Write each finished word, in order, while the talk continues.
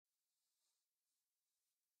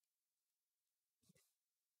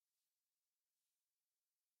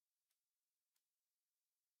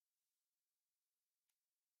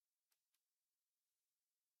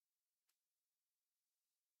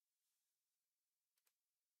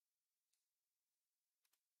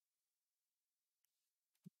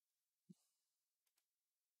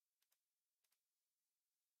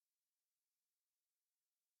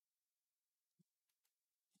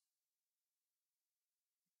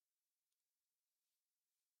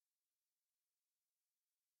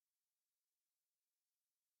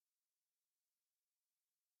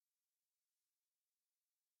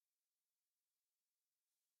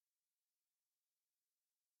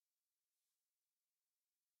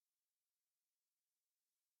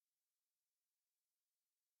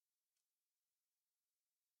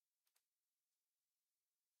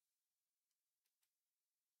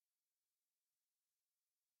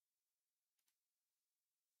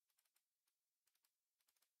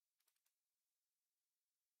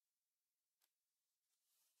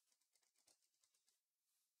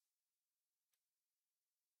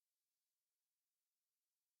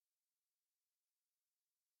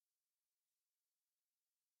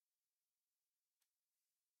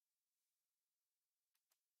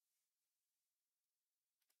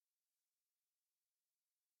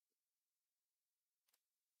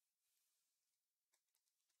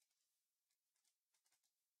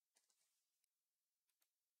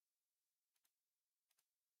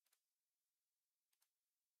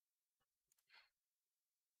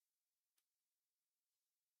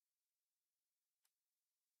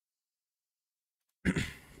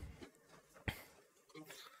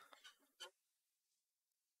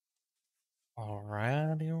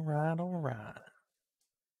Alrighty, alright.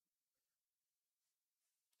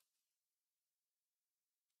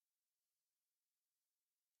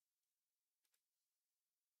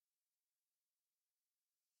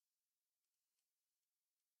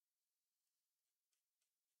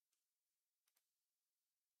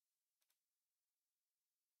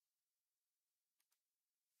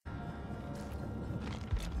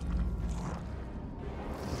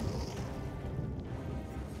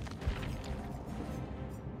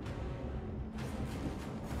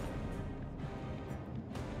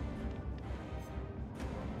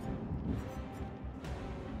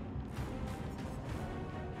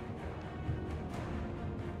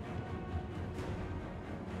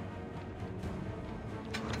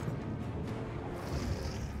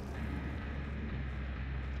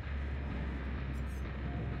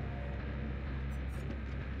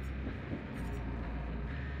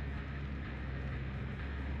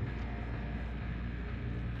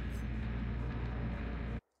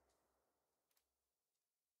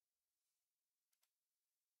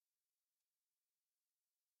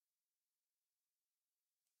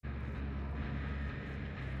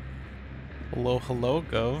 Hello, hello,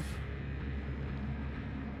 Gov.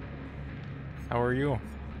 How are you?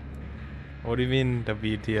 What do you mean,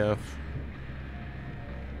 WTF?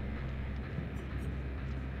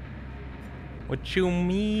 What you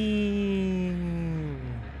mean?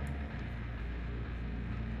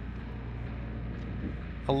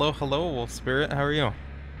 Hello, hello, Wolf Spirit. How are you?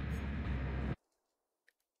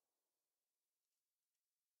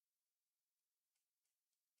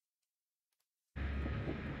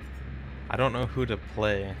 I don't know who to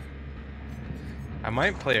play. I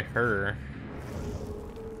might play her.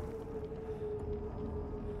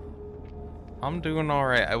 I'm doing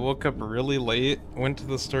alright. I woke up really late, went to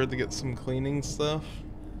the store to get some cleaning stuff.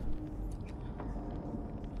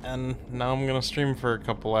 And now I'm gonna stream for a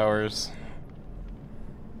couple hours.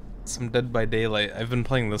 Some Dead by Daylight. I've been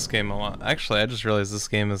playing this game a lot. Actually, I just realized this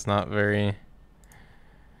game is not very...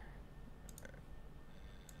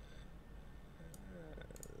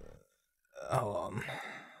 Hold on.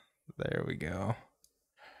 There we go.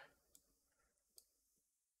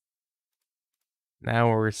 Now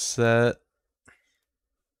we're set.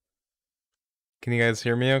 Can you guys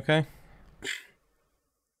hear me okay?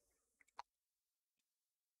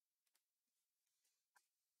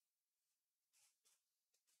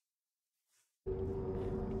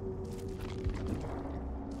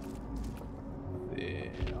 The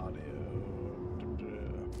audio.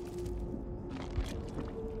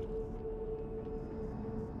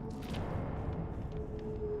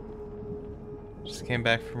 Just came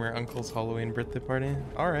back from your uncle's Halloween birthday party.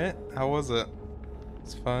 Alright, how was it?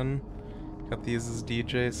 It's fun. Got to use his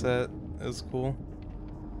DJ set. It was cool.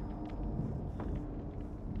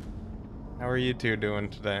 How are you two doing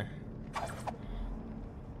today?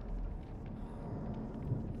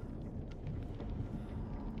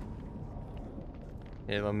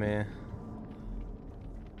 Here, let me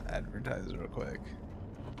advertise real quick.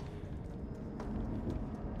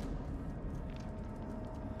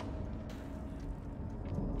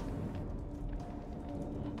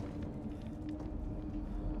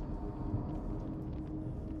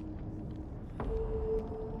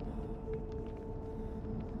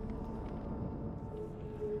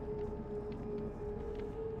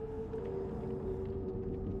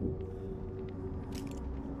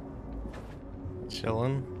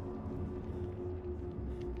 Chillin'.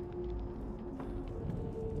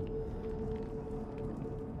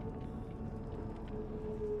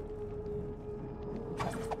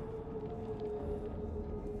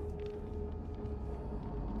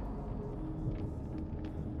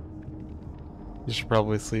 You should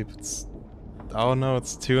probably sleep. It's... Oh no,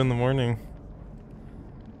 it's 2 in the morning.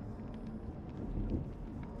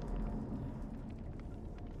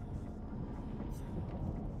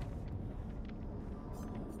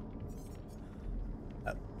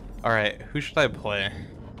 Alright, who should I play?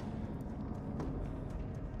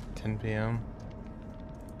 10 p.m.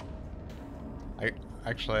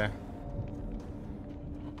 Actually...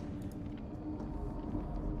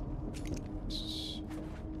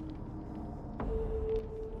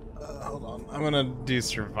 hold on, I'm gonna do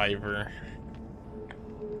Survivor.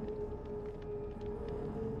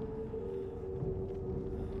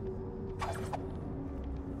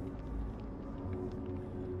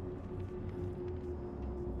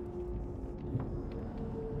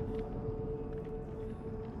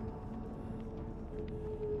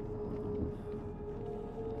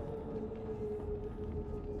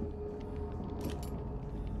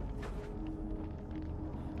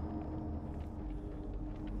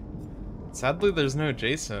 Sadly, there's no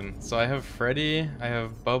Jason. So I have Freddy, I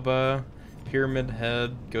have Bubba, Pyramid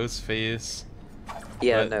Head, Ghostface.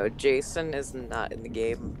 Yeah, But no, Jason is not in the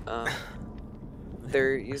game.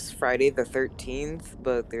 There is Friday the 13th,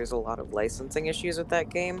 but there's a lot of licensing issues with that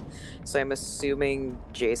game, so I'm assuming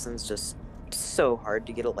Jason's just so hard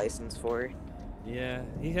to get a license for. Yeah,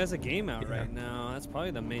 he has a game out Yeah. right now. That's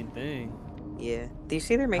probably the main thing. Yeah. Do you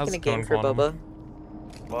see they're making How's a it game going, for Quantum?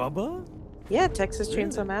 Bubba? Bubba? Yeah, Texas Really?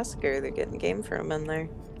 Chainsaw Massacre. They're getting a game for him in there.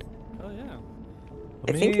 Oh yeah.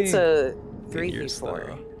 I think it's a Get your 3v4.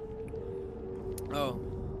 stuff. Oh,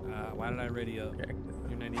 why did I ready up? Okay.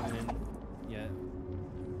 You're not even in yet.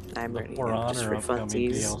 I'm The ready For now, just Honor for upcoming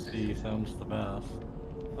funsies. DLC sounds the best.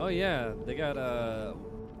 Oh yeah, they got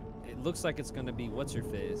it looks like it's gonna be what's her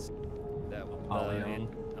face? That Apollyon.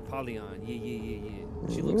 Apollyon.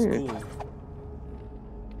 Yeah. She looks Mm. cool.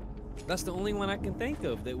 That's the only one I can think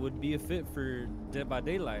of that would be a fit for Dead by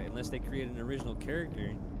Daylight, unless they create an original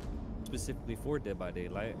character specifically for Dead by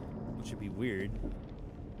Daylight, which would be weird.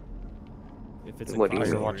 If it's a What do you Are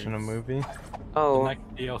you mean? watching a movie? The Oh,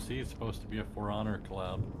 next DLC is supposed to be a For Honor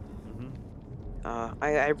collab.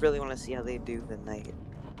 I really want to see how they do the night.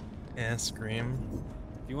 Yeah, Scream.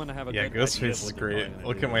 If you want to have a Yeah, good idea of Ghostface is what they're great. probably gonna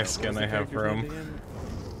Look do, at my what's skin the I have for character's him. name again?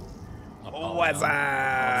 Oh, what's Apollyon.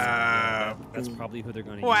 up? That's probably who they're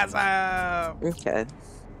going to What's use. up? Okay.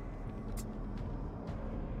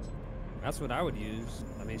 That's what I would use.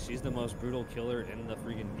 I mean, she's the most brutal killer in the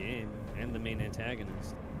freaking game and the main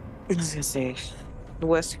antagonist. I was gonna say,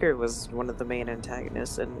 Wesker was one of the main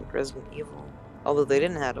antagonists in Resident Evil. Although they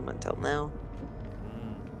didn't have him until now.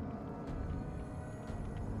 Mm.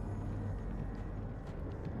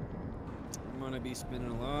 I'm gonna be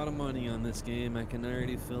spending a lot of money on this game. I can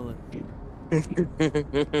already feel it.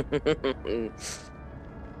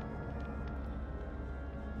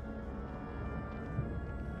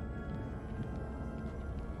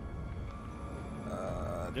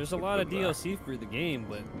 There's a lot of DLC for the game,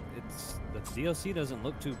 but the DLC doesn't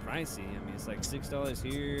look too pricey. I mean, it's like $6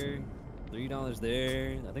 here, $3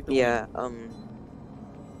 there. I think. Yeah, only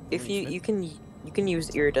if you can use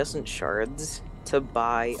iridescent shards to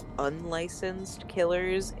buy unlicensed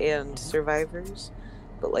killers and survivors,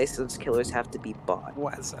 but licensed killers have to be bought.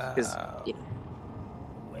 What's 'Cause, up? you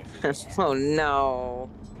know. Oh no.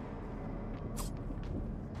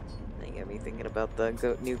 That got me thinking about the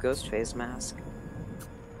new Ghostface mask.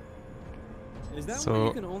 Is that one So-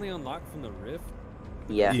 you can only unlock from the Rift?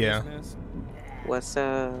 Yeah. Yeah. Mask? What's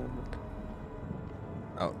up?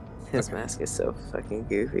 Oh, His okay. mask is so fucking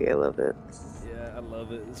goofy. I love it. Yeah, I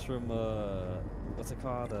love it. It's from what's it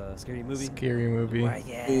called? Scary Movie. Scary movie.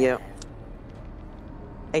 Yep.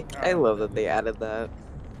 I love that they added that.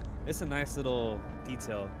 It's a nice little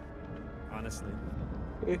detail, honestly.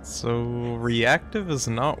 So reactive is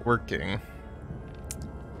not working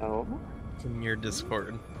Oh. in your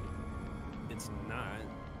Discord. It's not.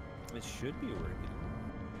 It should be working.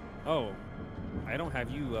 Oh, I don't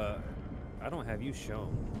have you. I don't have you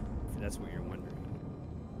shown. If that's what you're wondering.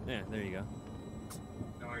 Yeah, there you go.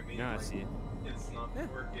 No, I mean, Now I see it. it's not Yeah.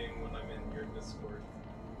 working when I'm in your Discord.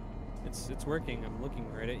 It's working. I'm looking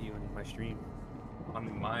right at you in my stream.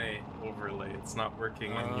 On my overlay, it's not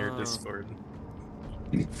working in your Oh. Discord.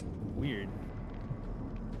 Weird.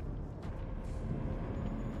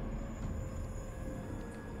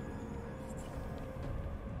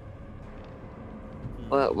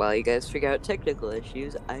 Well, while you guys figure out technical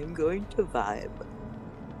issues, I'm going to vibe.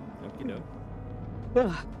 Okie doke.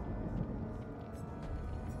 Ugh.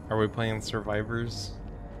 Are we playing Survivors?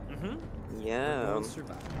 Mm-hmm. Yeah.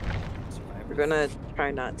 Survive. We're gonna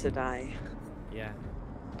try not to die. Yeah.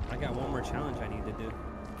 I got one more challenge I need to do.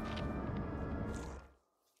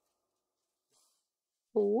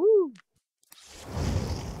 Woo!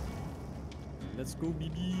 Let's go,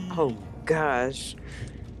 baby. Oh gosh,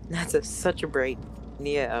 that's such a bright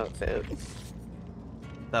Nia outfit.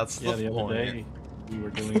 That's Yeah, the the other point. day we were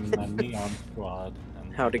doing a Neon Squad.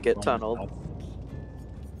 And How to get brightest tunneled. outfits.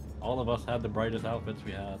 All of us had the brightest outfits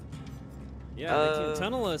we had. Yeah, they Uh, can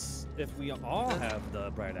tunnel us if we all have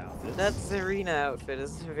the bright outfits. That Serena outfit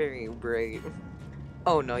is very bright.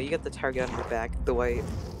 Oh no, you got the target on your back, the white.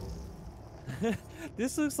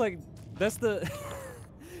 This looks like that's the.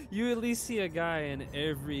 You at least see a guy in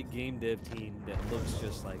every game dev team that looks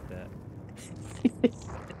just like that.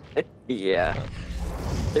 Yeah.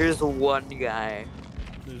 There's one guy.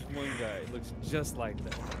 There's one guy that looks just like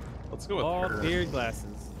that. Let's go with All her. beard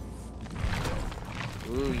glasses.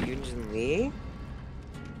 Ooh, Yunjin Lee?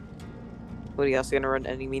 What, are you also gonna run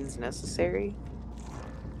any means necessary?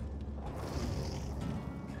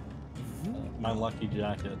 My lucky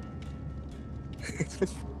jacket.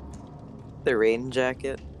 The rain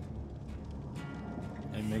jacket.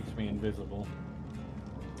 It makes me invisible.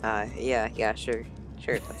 Yeah, sure.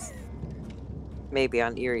 Sure it does. Maybe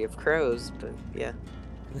on Eerie of Crows, but yeah.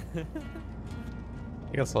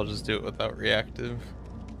 I guess I'll just do it without reactive.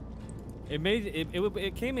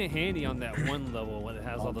 It came in handy on that one level when it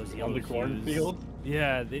has all those yellow on the hues. cornfield.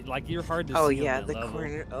 Yeah, like you're hard to Oh see. yeah, on that the level.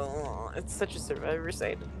 corner. Oh, it's such a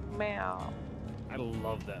survivor-sided map. I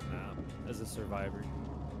love that map as a survivor.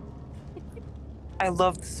 I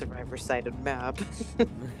love the survivor-sided map.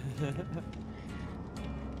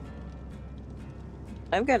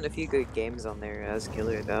 I've gotten a few good games on there as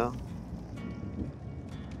killer though.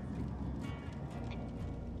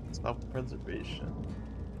 Self-preservation.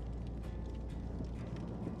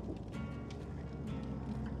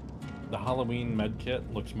 The Halloween med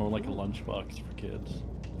kit looks more like a lunchbox for kids.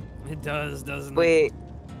 It does, doesn't it? Wait,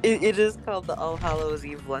 it is called the All Hallows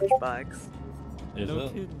Eve lunchbox. Is No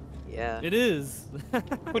it? kidding. Yeah. It is. A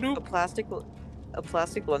plastic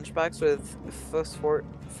lunchbox with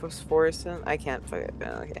phosphorescent. I can't fuck it.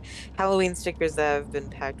 Okay. Halloween stickers that have been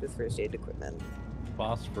packed with first aid equipment.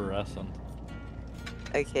 Phosphorescent.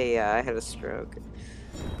 Okay, yeah, I had a stroke.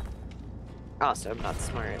 Also, I'm not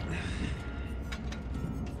smart.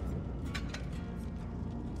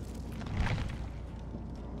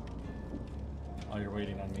 Oh, you're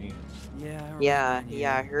waiting on me. Yeah.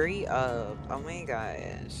 Yeah, hurry up. Oh my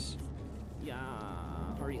gosh. Yeah.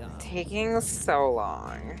 Hurry up. Taking so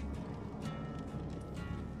long.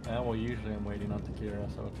 Yeah, well, usually I'm waiting on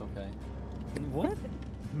Takira, so it's okay. What?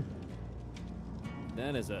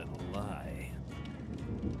 That is a lie.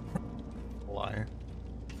 Lie.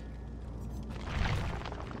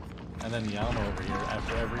 And then Yama over here,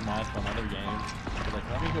 after every match on other games, he's like,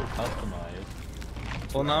 let me go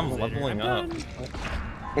customize. Well, now I'm Later. leveling I'm up. done.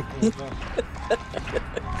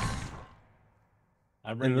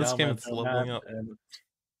 I bring In this Yama game, to it's a leveling match, up. and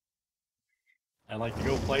I like to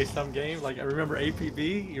go play some game. Like, I remember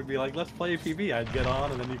APB, you'd be like, let's play APB. I'd get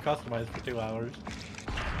on, and then you customize for 2 hours.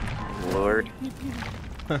 Lord.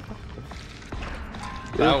 That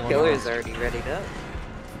Ooh, one killer's was- already readied up.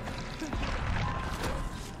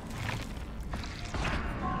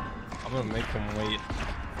 I'm gonna make him wait.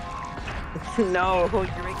 No, you're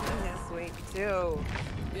making this wait too.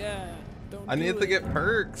 Yeah. Don't I do need to it. get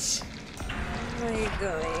perks. Oh my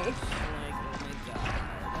gosh.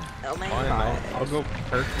 Oh my Fine, god. I'll go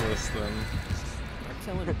perkless then. I'm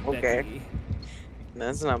telling Okay. Becky.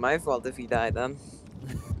 That's not my fault if you die then.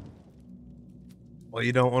 Well,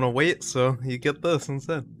 you don't want to wait, so you get this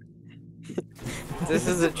instead. This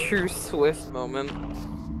is a true Swift moment.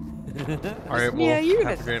 Alright, well, Yeah, you're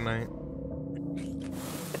have a great night.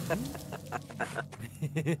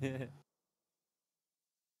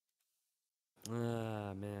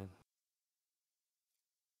 Ah, man.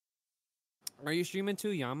 Are you streaming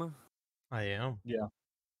too, Yama? I am.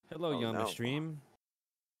 Hello, Oh, Yama no. stream.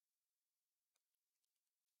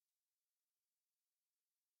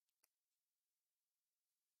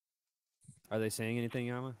 Are they saying anything,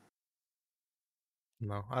 Yama?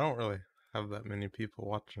 No, I don't really have that many people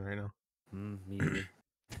watching right now. Me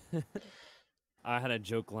either. I had a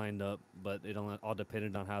joke lined up, but it all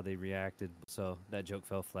depended on how they reacted, so that joke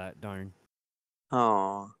fell flat. Darn.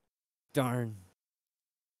 Oh. Darn.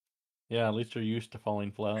 Yeah, at least you're used to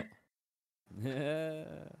falling flat.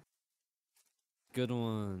 Good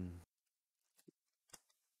one.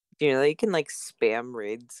 You know, you can like spam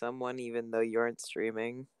raid someone even though you aren't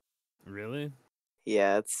streaming. Really?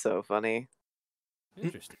 Yeah, it's so funny.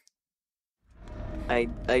 Interesting. I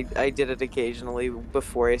did it occasionally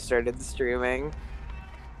before I started streaming.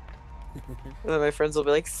 And then my friends will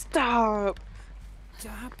be like, "Stop!"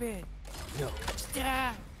 Stop it! No.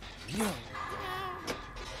 Stop! No.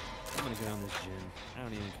 I'm gonna get on this gym. I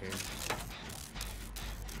don't even care.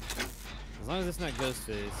 As long as it's not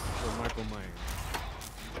Ghostface or Michael Myers.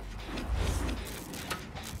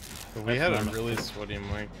 We had a really sweaty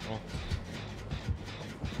mic. Well,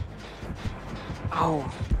 Oh.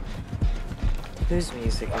 Whose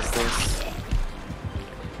music is this?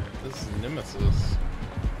 this is Nemesis.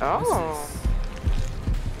 Oh.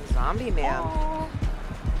 Zombie Man.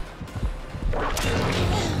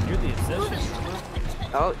 You're the obsession, Mama.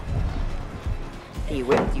 Oh. He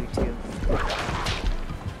whipped you too.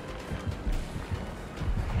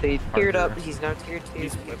 So he tiered up, Harder. he's now tier 2.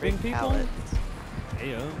 He's favorite whipping people? palette.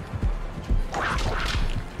 Heyo.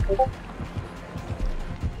 Whoop.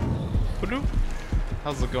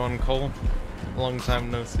 How's it going, Cole? Long time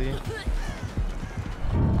no see.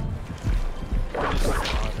 Run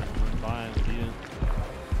by with you.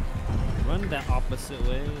 Run that opposite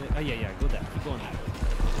way. Oh yeah, go that. Keep going that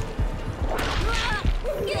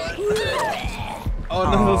way. Oh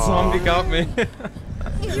no, the zombie got me.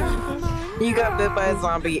 You got bit by a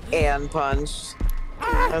zombie and punched.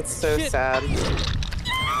 That's so Shit. sad. I got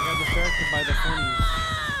distracted by the funny.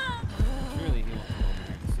 Surely he won't come over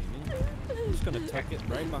here to see me. I'm just gonna tuck it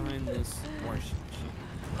right behind this marsh.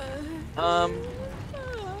 I'll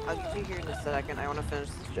get you here in a second. I want to finish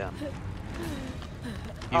this gem.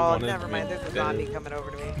 He Oh, wanted never mind. me There's a dead. zombie coming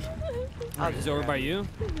over to me. I'll He's just over grab by him. you?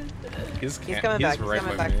 He's coming back. He's right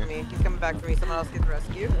coming by back to me. He's coming back to me. Someone else get the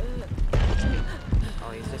rescue. Oh,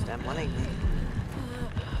 he's just M1ing me.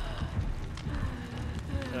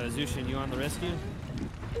 Zushin, you on the rescue?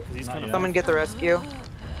 'Cause he's Not kind of. yet. Someone get the rescue.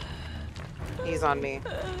 He's on me.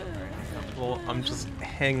 Well, I'm just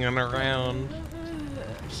hanging around.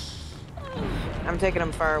 I'm taking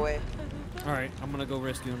him far away. Alright, I'm gonna go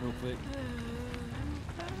rescue him real quick.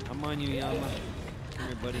 I'm on you, Yama. Come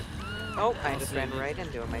here, buddy. Oh, I I'll just save ran you. right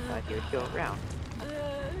into him. I thought he would go around.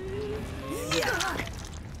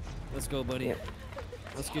 Let's go, buddy. Yep.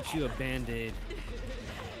 Let's get you a band-aid.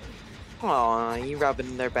 Aw, you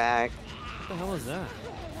rubbing their back. What the hell is that?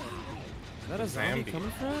 Is that a zombie Zombie.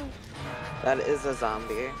 coming from? That is a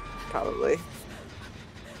zombie, probably.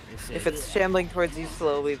 They say If it's shambling towards you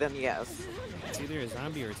slowly, then yes. it's either a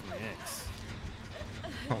zombie or it's my ex.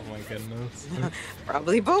 Oh my goodness.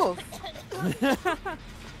 Probably both.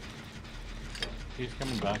 He's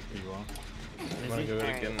coming back to you all. I'm Is gonna he? go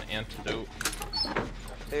Alright. get an antidote.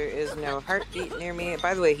 There is no heartbeat near me.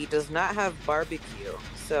 By the way, he does not have barbecue,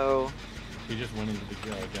 so He just went into the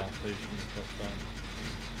gas station and stuff.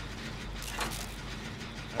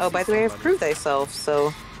 oh, by the way, I've Somebody. proved thyself,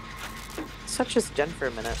 so such as Jen for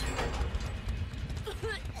a minute.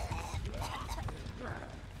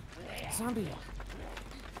 Zombie.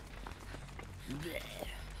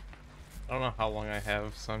 I don't know how long I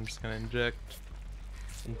have, so I'm just gonna inject.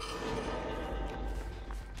 Does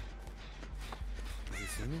he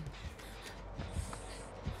see me?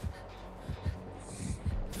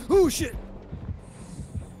 Oh shit!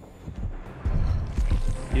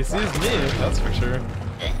 He sees me, that's for sure.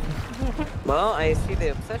 Well, I see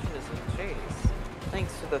the obsession is in chase.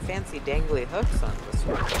 Thanks to the fancy dangly hooks on this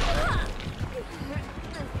one.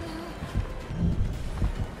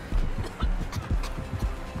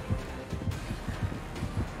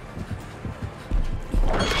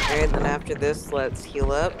 Alright, then after this, let's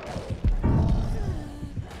heal up.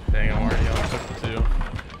 Dang, I'm already on top two.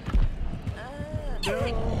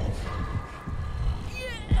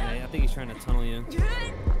 Yeah, I think he's trying to tunnel you.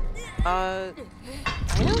 I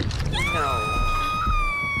don't know.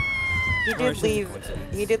 He Or did it's just a leave.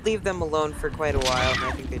 coincidence. He did leave them alone for quite a while, and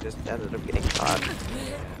I think they just ended up getting caught.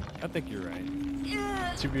 I think you're right.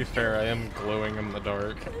 To be fair, I am glowing in the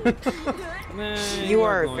dark. Nah, You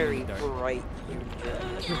are going in very the dark. bright.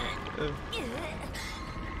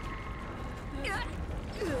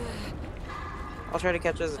 I'll try to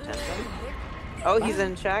catch his attention. Oh, he's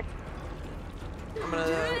in check. I'm gonna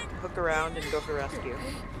hook around and go for rescue.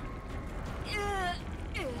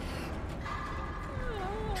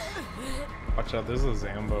 Watch out, there's a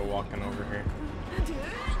Zambo walking over here.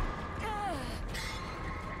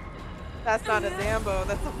 That's not a Zambo,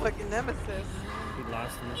 that's a fucking nemesis. He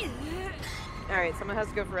lost me. Alright, someone has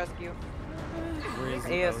to go for rescue. Where is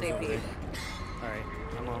he? ASAP. Alright,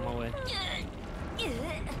 I'm on my way. Here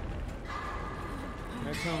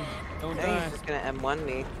I come. Don't Yeah, die. he's just gonna M1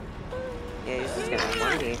 me. Yeah, he's just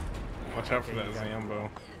gonna M1 me. Watch out for that Zambo.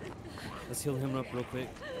 Let's heal him up real quick.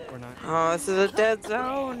 Or not. Oh, this is a dead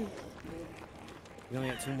zone. We only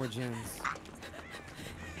got 2 more gens.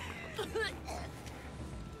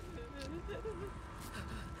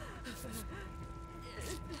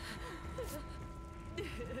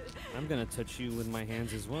 I'm gonna touch you with my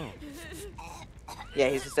hands as well. Yeah,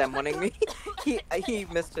 he's just M1ing me. he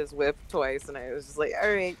missed his whip twice, and I was just like,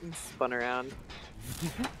 alright, and spun around.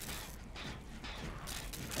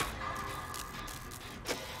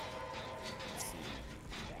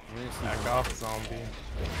 Where's he Back going? off, zombie.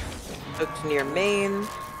 Hooked near main.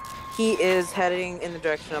 He is heading in the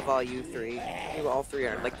direction of all you three. You all three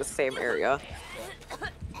are in like the same area.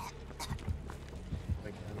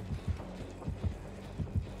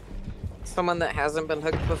 Someone that hasn't been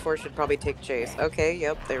hooked before should probably take chase. Okay,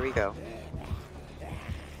 yep, there we go.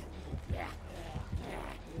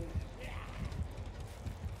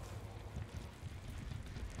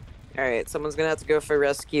 Alright, someone's gonna have to go for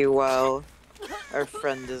rescue while our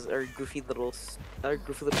friend is, our goofy little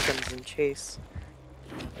friend is in chase.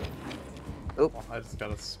 Oh, I just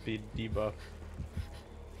got a speed debuff.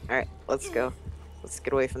 alright, let's go. Let's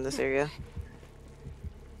get away from this area.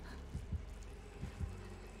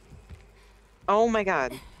 Oh my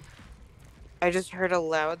god. I just heard a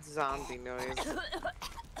loud zombie noise.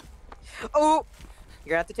 Oh!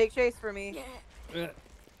 You're gonna have to take chase for me.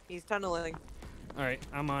 He's tunneling. Alright,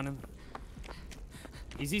 I'm on him.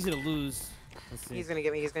 He's easy to lose. Let's see. He's gonna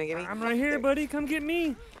get me. He's gonna get me. I'm right here, buddy. Come get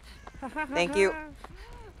me. Thank you.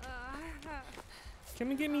 Come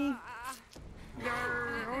and get me.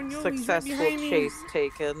 Oh, no, he's right Successful behind me. chase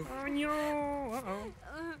taken. Oh no. Uh-oh.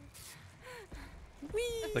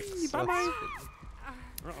 Whee! Like, Bye-bye.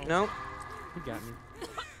 Uh-oh. Nope. He got me.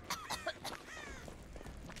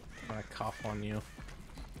 I'm gonna cough on you.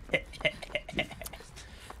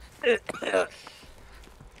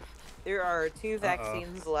 There are 2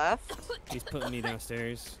 vaccines left. He's putting me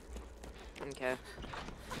downstairs. Okay.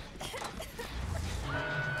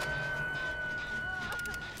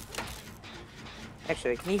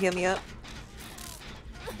 Actually, can you heal me up?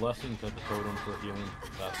 Blessing to the totem for healing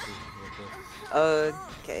faster with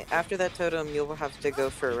Okay. After that totem, you'll have to go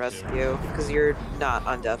for a rescue because you're not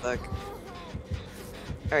on death hook.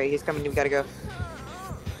 All right, he's coming. We gotta go.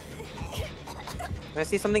 I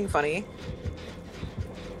see something funny.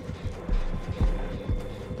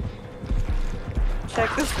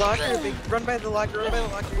 Check this locker. Big, run by the locker. Run by the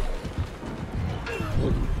locker.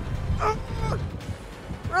 Ah!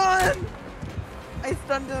 Run! I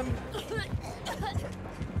stunned him.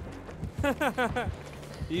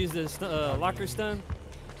 You used this locker stun?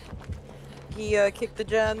 He kicked the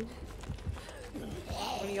gen.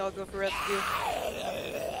 When y'all go for rescue.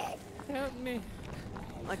 Help me.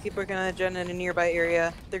 I'll keep working on a gen in a nearby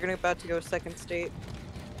area. They're gonna about to go second state.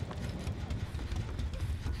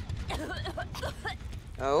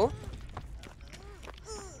 Oh?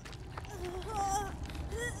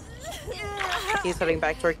 He's heading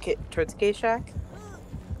back towards K-Shack.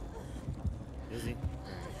 Is he?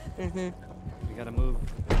 Mm-hmm. We gotta move.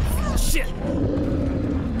 Shit!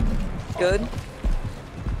 Good.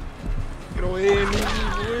 Get away,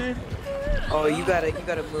 boy. Oh, you gotta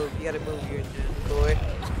move. You gotta move your engine, boy.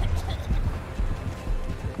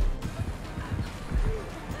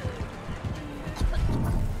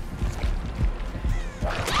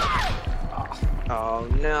 Oh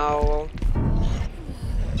no.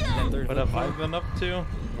 What have I been up to?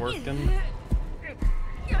 Working.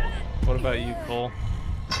 What about you, Cole?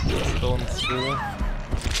 Still in school?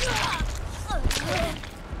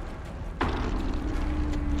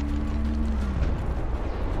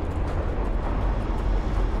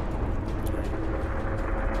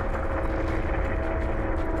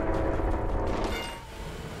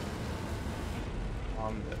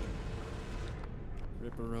 I'm dead.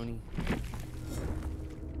 Ripperoni.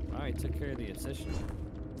 Wow, he took care of the obsession.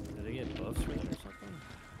 Did they get buffs for it or something?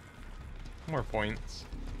 More points.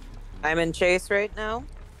 I'm in chase right now.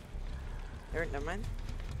 Never mind.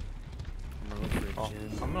 I'm gonna look for a Oh,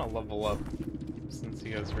 gym. I'm gonna level up since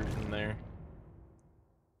you guys were in there.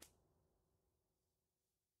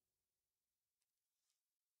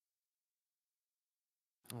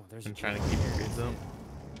 Oh, there's I'm a trying gym. to keep your grades up.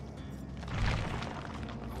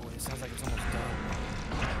 Oh, it sounds like it's almost done.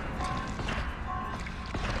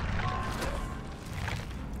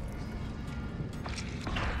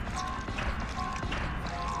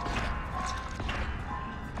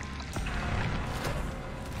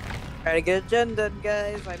 Try to get a gen done,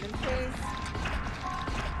 guys. I'm in chase.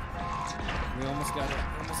 We almost got it.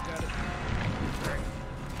 We almost got it.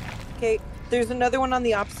 Okay, there's another one on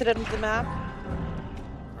the opposite end of the map.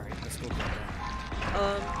 Alright, let's go get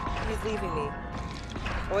that. He's leaving me.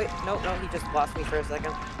 Oh, wait, no, he just lost me for a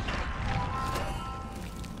second.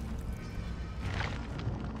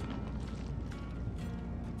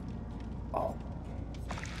 Oh.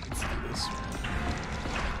 Let's do this one.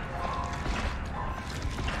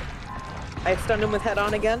 I stunned him with head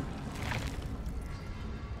on again.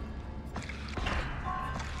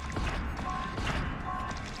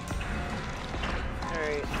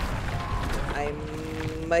 Alright. I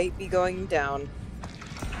might be going down.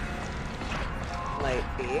 Might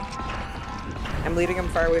be. I'm leading him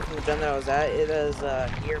far away from the gen that I was at. It is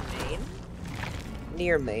near Main.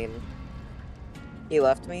 Near Main. He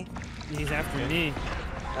left me. He's after me.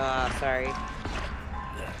 Sorry.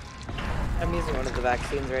 I'm using one of the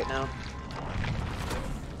vaccines right now.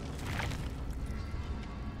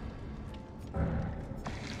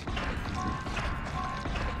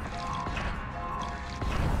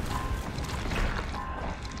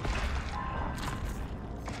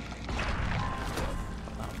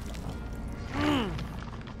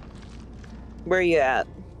 Where are you at?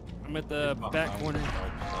 I'm at the back corner.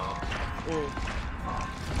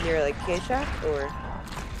 Near like K-Shack or?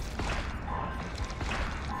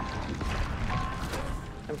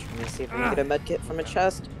 I'm trying to see if I can get a med kit from a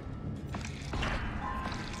chest.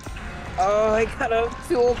 Oh, I got a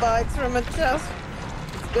toolbox from a chest.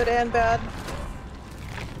 It's good and bad.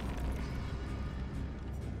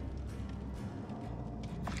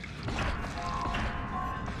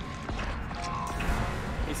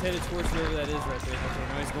 He's headed towards wherever that is right there. Okay,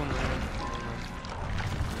 now he's going around.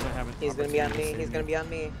 He's gonna be on me. He's gonna be on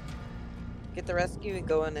me. Get the rescue and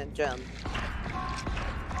go in and jump.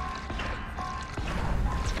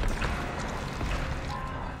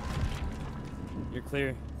 You're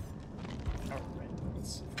clear.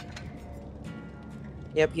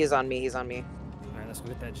 Yep, he's on me. He's on me. Alright, let's go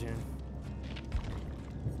get that gen.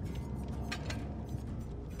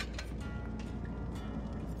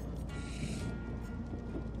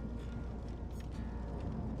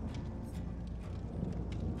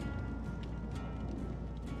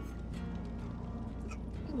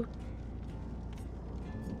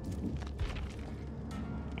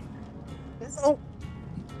 Oh.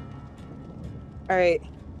 All right.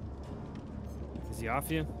 Is he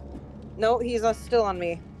off you? No, he's still on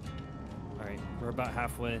me. Alright, we're about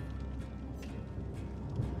halfway.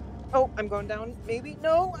 Oh, I'm going down. Maybe.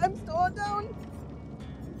 No, I'm still down.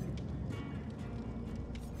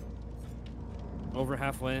 Over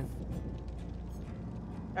halfway. All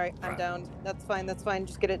right, I'm down. That's fine. That's fine.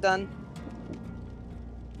 Just get it done.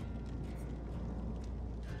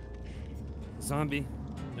 Zombie.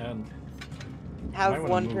 And Have might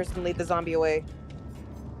wanna one move. person lead the zombie away.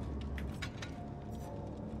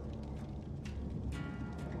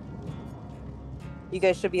 You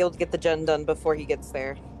guys should be able to get the gen done before he gets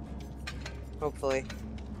there. Hopefully.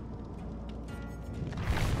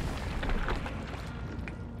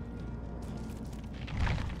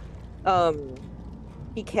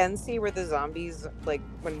 He can see where the zombies, like,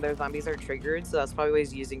 when their zombies are triggered, so that's probably what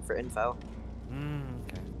he's using for info.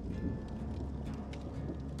 Okay.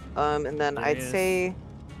 And then There I'd is. say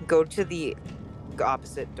go to the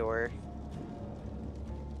opposite door.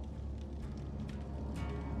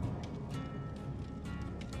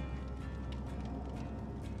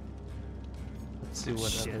 Let's see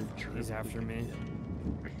what Shit, other he's troop after we me. can get.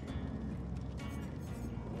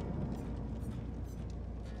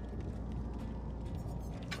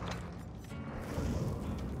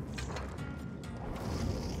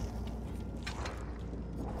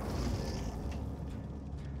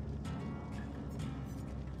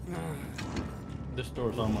 this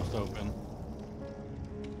door's almost open.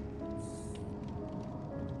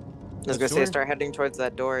 I was Which gonna say door? start heading towards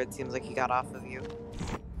that door. It seems like he got off of you.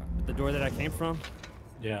 The door that I came from?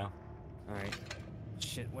 Yeah. Alright.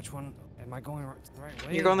 Shit, which one? Am I going the right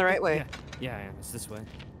way? You're going the right way. Yeah, I am. It's this way.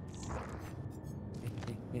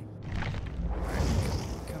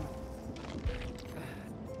 Come.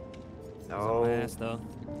 He's on my ass, though.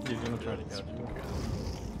 He's gonna try to catch you.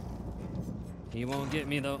 He won't get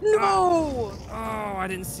me, though. No! Oh, I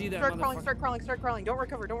didn't see that Start motherfucker. crawling, start crawling, start crawling. Don't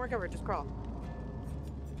recover, just crawl.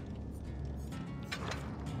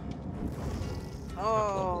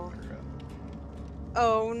 Oh.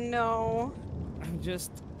 Oh no. I'm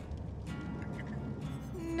just...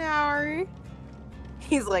 No.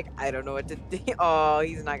 He's like, I don't know what to do. Oh,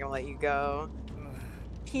 he's not gonna let you go.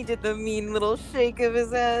 He did the mean little shake of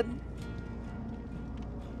his head.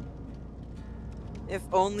 If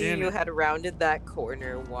only Damn you it. had rounded that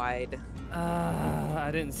corner wide. I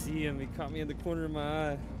didn't see him. He caught me in the corner of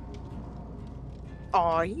my eye.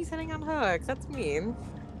 Oh, he's hitting on hooks. That's mean.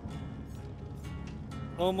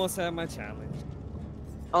 Almost had my challenge.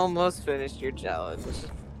 Almost finished your challenge.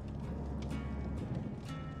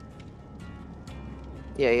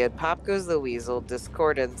 Yeah, he had Pop Goes the Weasel,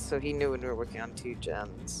 Discordance, so he knew when we were working on 2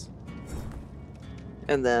 gens.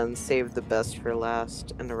 And then saved the best for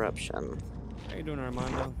last, and Eruption. How you doing,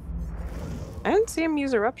 Armando? I didn't see him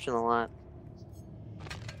use Eruption a lot.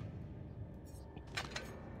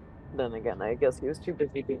 Then again, I guess he was too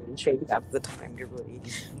busy being shady half the time to really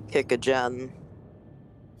kick a gen.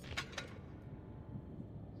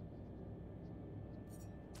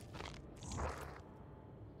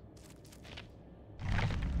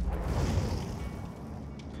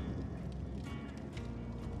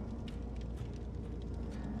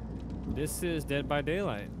 This is Dead by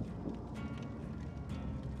Daylight.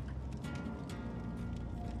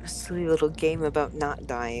 A silly little game about not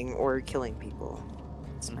dying or killing people.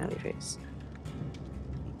 Smiley face.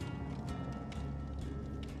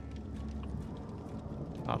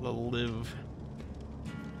 Gotta live.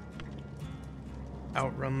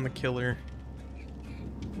 Outrun the killer.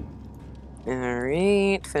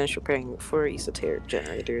 Alright, finish repairing 4 esoteric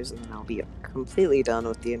generators, and then I'll be completely done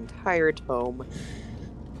with the entire tome.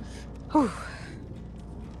 Whew.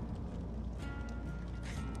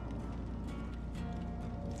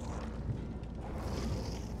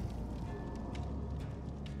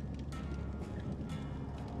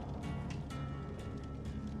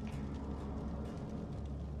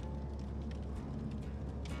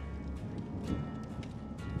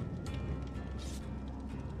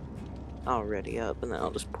 already up, and then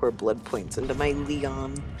I'll just pour blood points into my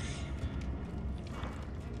Leon.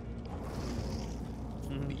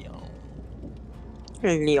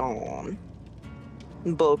 Leon.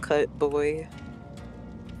 Bowl cut boy.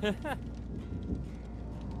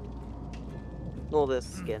 Well, this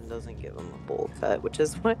skin doesn't give him a bowl cut, which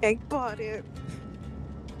is why I bought it.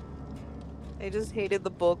 I just hated the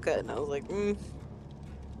bowl cut, and I was like,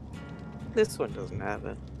 this one doesn't have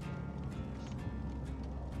it.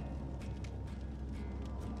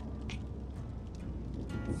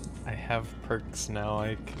 I have perks now.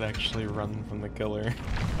 I could actually run from the killer.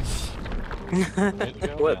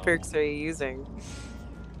 What perks are you using?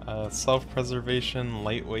 Self-preservation,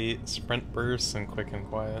 lightweight, sprint burst, and quick and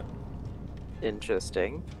quiet.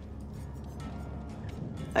 Interesting.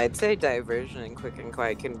 I'd say diversion and quick and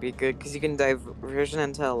quiet can be good because you can diversion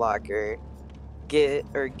into a locker, get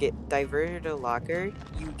diverted to a locker.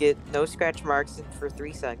 You get no scratch marks for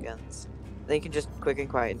 3 seconds. Then you can just quick and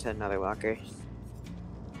quiet into another locker.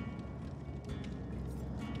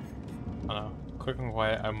 I don't know. Quick and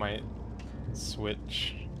quiet, I might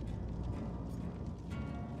switch.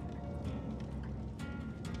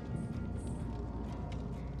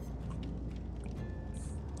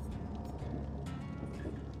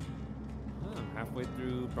 Halfway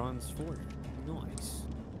through Bronze 4. Nice.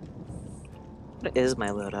 What is my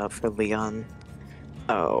loadout for Leon?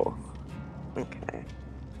 Oh. Okay.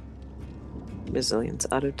 Resilience,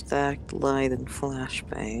 auto-detect, lithe, and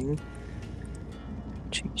flashbang.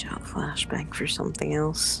 Change out flashbang for something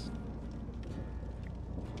else.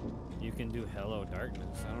 You can do Hello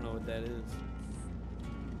Darkness. I don't know what that is.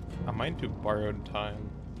 I might do borrowed time.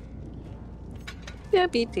 Yeah,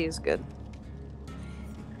 BT is good.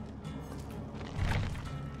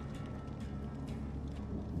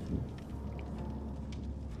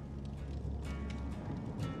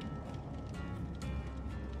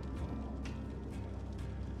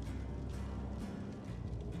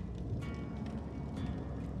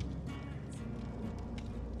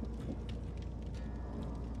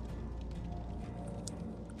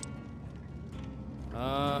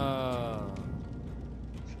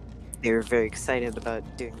 They were very excited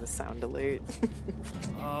about doing the sound alert.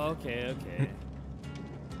 Oh, okay.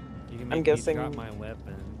 You can make I'm guessing... me drop my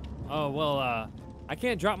weapon. Oh, well, I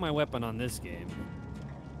can't drop my weapon on this game.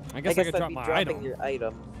 I guess I could that'd drop be my dropping item. your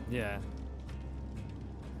item. Yeah.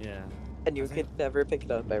 And you could never pick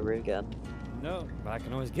it up ever again. No, but I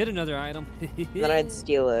can always get another item. Then I'd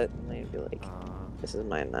steal it, and I'd be like, this is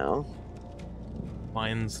mine now.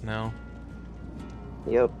 Mine's now.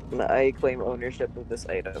 Yep, I claim ownership of this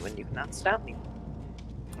item, and you cannot stop me.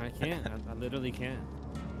 I can't. I literally can't.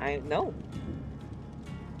 I know.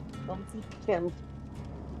 Can.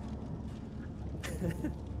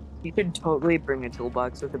 You could totally bring a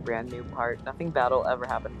toolbox with a brand new part. Nothing bad will ever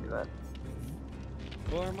happen to it.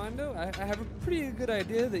 Well, Armando, I have a pretty good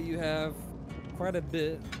idea that you have quite a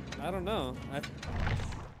bit. I don't know.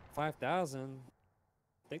 5,000.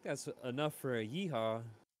 I think that's enough for a yeehaw.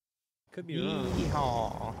 Could be wrong.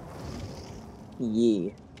 Yeehaw.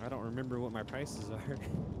 Yeah. I don't remember what my prices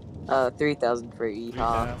are. 3,000 for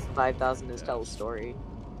Yeehaw. 3,000? 5,000 is tell a story.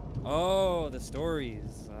 Oh, the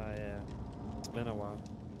stories. Yeah. It's been a while.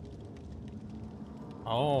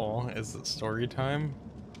 Oh, is it story time?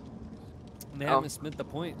 They haven't spent the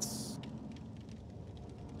points.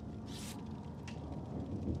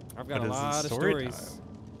 I've got What a is the lot of story stories. time?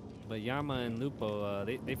 But Yama and Lupo,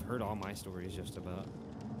 they've heard all my stories just about.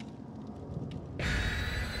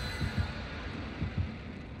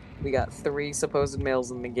 We got 3 supposed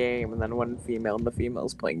males in the game, and then 1 female, and the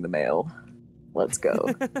female's playing the male. Let's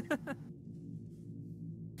go.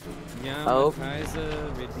 Yama,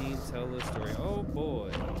 Kaiza, Redeem, tell the story. Oh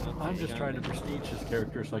boy. Okay, I'm just trying to prestige this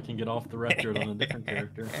character so I can get off the record on a different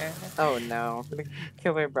character. Oh no. The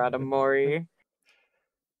killer brought a Mori.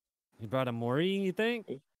 You brought a Mori, you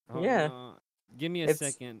think? Oh, Yeah. no. Give me a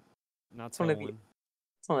second. Not tell one of one.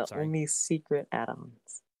 It's one of the Sorry. only secret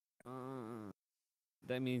add-ons.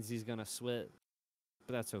 That means he's gonna sweat.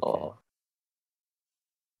 But that's okay. Oh.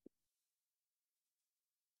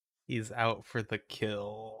 He's out for the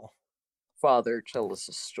kill. Father, tell us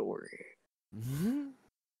a story.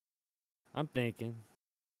 I'm thinking.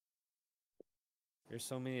 There's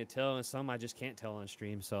so many to tell, and some I just can't tell on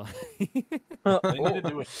stream, so. They need to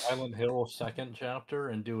do a Silent Hill second chapter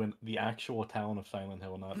and do the actual town of Silent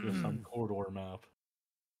Hill, not just some corridor map.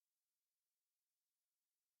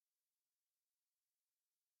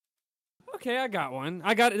 Okay, I got one.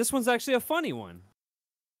 This one's actually a funny one.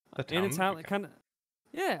 The And it's town? how kind of.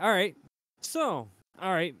 Yeah. All right. So,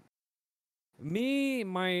 all right. Me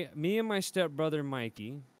and my stepbrother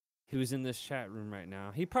Mikey, who's in this chat room right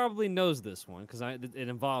now. He probably knows this one because it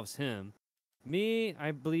involves him. Me,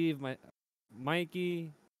 I believe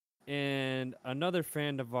Mikey, and another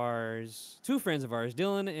friend of ours, two friends of ours,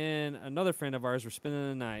 Dylan and another friend of ours, were spending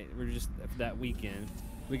the night. We were just that weekend.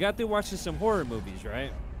 We got through watching some horror movies,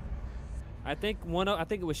 right? I think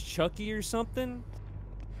it was Chucky or something,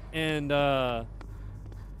 and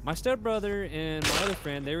my stepbrother and my other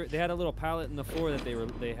friend, they had a little pallet in the floor that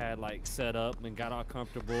they had like set up and got all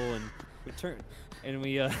comfortable, and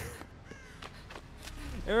we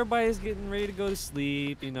everybody's getting ready to go to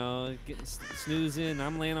sleep, you know, getting snoozing.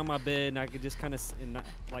 I'm laying on my bed and I could just kind of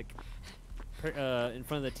like in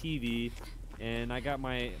front of the TV, and I got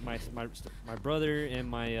my brother and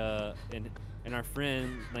my and our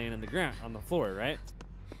friend laying on the ground on the floor, right?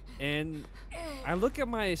 And I look at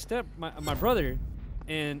my brother,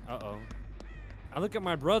 and I look at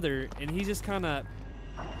my brother, and he's just kind of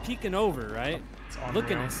peeking over, right,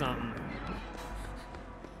 looking at something.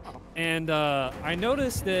 And I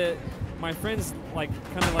noticed that my friend's like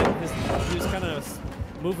kind of like he was kind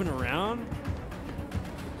of moving around,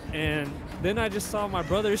 and then I just saw my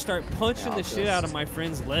brother start punching the shit out of my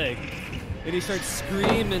friend's leg, and he starts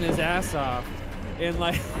screaming his ass off, and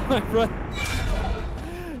like my brother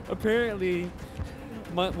apparently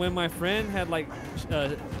when my friend had like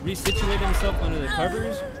resituated himself under the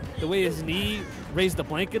covers, the way his knee raised the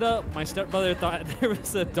blanket up, my stepbrother thought there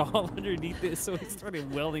was a doll underneath it, so he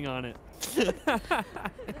started wailing on it.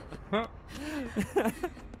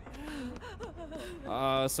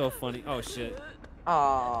 So funny. Oh shit.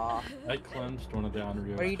 Aww. I cleansed one of the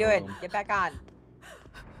Andrea. What are you doing? Get back on.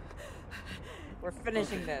 We're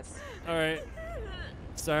finishing this. All right.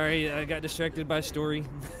 Sorry, I got distracted by story.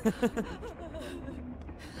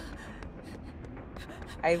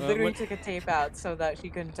 I literally took a tape out so that she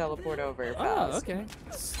couldn't teleport over fast. Oh, okay.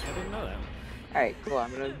 I didn't know that. Alright, cool.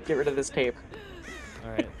 I'm gonna get rid of this tape.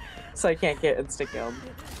 Alright. So I can't get insta-killed.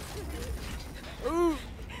 Ooh!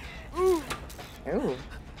 Ooh! Ooh.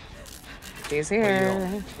 She's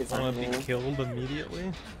here. She's I on want to me. be killed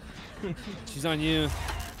immediately. She's on you.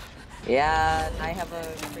 Yeah, and I have a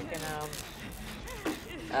freaking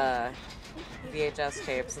VHS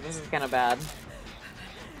tape, so this is kind of bad.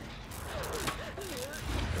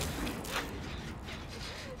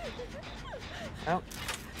 Oh.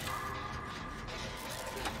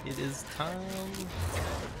 It is time.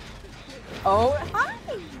 Oh, hi!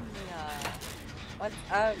 What's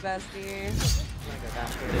up, bestie? I'm gonna go down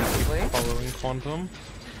here quickly. Following Quantum.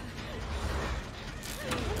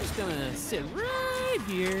 I'm just gonna sit right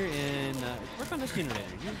here and work on this generator.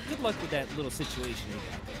 Good luck with that little situation you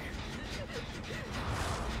got there.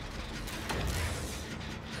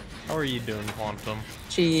 How are you doing, Quantum?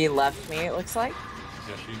 She left me, it looks like.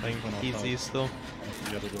 Yeah, she Playing went outside. easy still?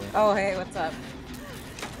 The other door. Oh, hey, what's up?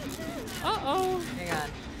 Uh-oh. Hang on.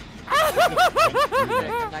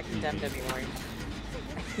 I'm not condemned anymore.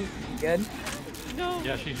 You good? No.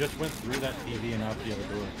 Yeah, she just went through that TV and out the other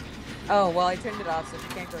door. Oh, well, I turned it off, so she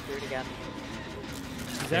can't go through it again.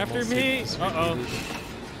 She's after me. Uh-oh.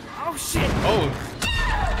 Oh, shit. Oh!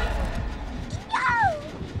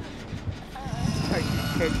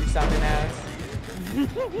 Hurt your sucking ass.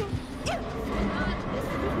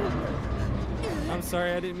 I'm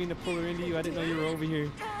sorry, I didn't mean to pull her into you. I didn't know you were over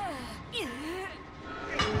here.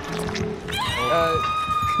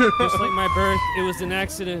 Just like my birth, it was an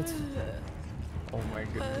accident. Oh my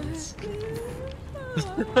goodness.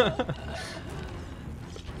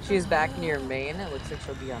 She's back near main. It looks like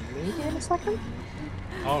she'll be on me in a second.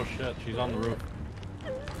 Oh shit, she's on the roof.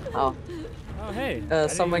 Oh. Oh, hey. I didn't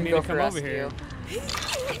Someone even go mean to for come over rescue. here.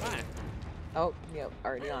 Hi. Oh, yep,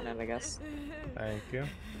 already on it, I guess. Thank you.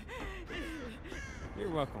 You're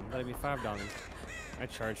welcome. That'd be $5. I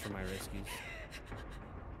charge for my rescues.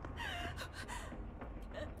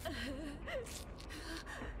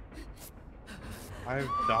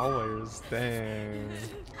 $5, dang.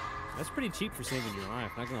 That's pretty cheap for saving your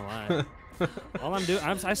life, not gonna lie. All I'm doing,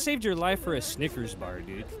 I saved your life for a Snickers bar,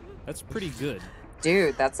 dude. That's pretty good.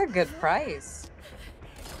 Dude, that's a good price.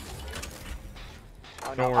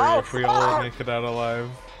 Oh, Don't no. worry, Oh, if we all fuck! make it out alive,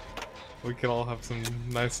 we can all have some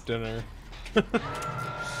nice dinner.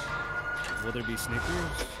 Will there be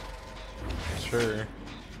Snickers? Sure.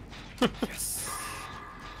 Yes.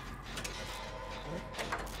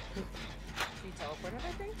 She teleported,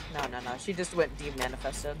 I think? No. She just went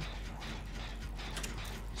demanifested.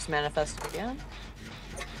 Just manifested again.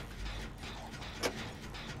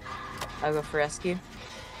 I'll go for rescue.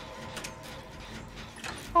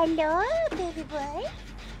 Hello, baby boy.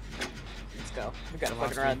 Let's go. We gotta I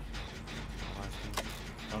lost fucking run.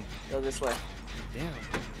 you. Go this way. Damn.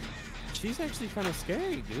 she's actually kind of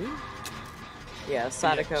scary, dude. Yeah,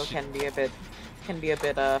 Sadako she- can be a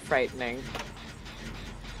bit frightening.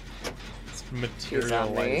 It's on me.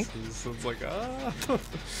 materializes. So it's like, ah.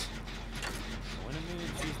 One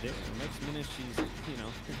minute she's there, the next minute she's, you know,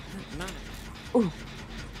 not. Ooh.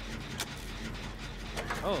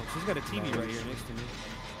 Oh, she's got a TV right here next to me.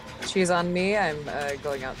 She's on me. I'm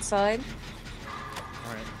going outside.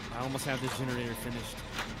 All right, I almost have this generator finished.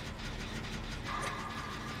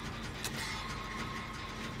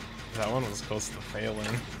 That one was close to failing.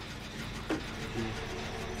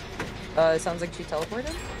 It sounds like she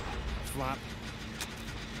teleported. Flop.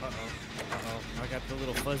 Uh-oh. Uh-oh. I got the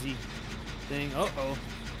little fuzzy thing. Uh-oh.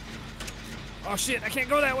 Oh, shit. I can't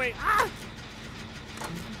go that way. Ah!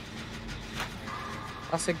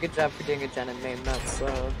 Also, good job for doing a gen and main. That's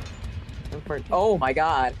important. Oh my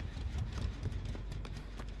god.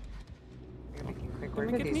 You're making quick work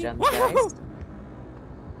Come of and get these me. gens, Woohoo! guys.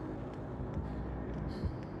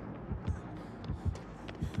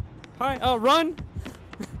 Hi. Run.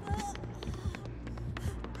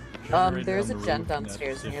 Generator There's a on the gen roof,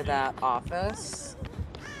 downstairs that's near 50. that office.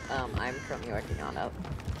 I'm currently working on it.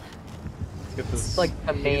 Let's get this. It's like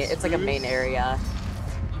a main. It's like a main boost. area.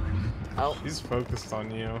 Oh, She's focused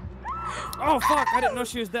on you. Oh, fuck. I didn't know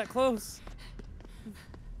she was that close.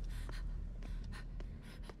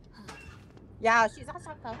 Yeah, she's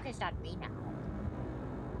also focused on me now.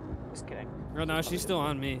 just kidding. Oh, no, she's still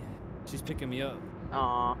on me. She's picking me up.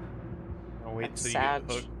 Aw. I'll wait That's till you sad.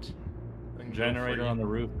 get hooked. then go Generator free. on the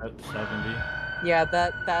roof at 70. Yeah,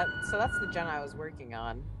 so that's the gen I was working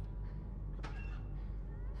on.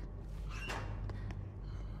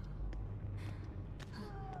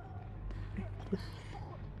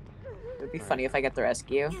 It would be funny if I get the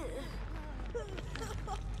rescue.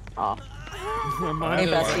 Aw. Hey,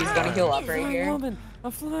 Hey, Bestie's gonna heal up right here. Woman,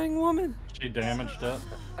 a flying woman. She damaged it.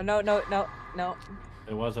 Oh, no.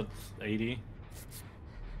 It was at 80.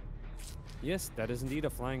 Yes, that is indeed a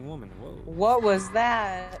flying woman. Whoa. What was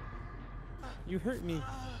that? You hurt me.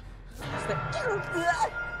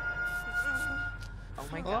 Oh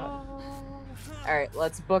my god. Alright,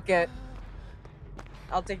 let's book it.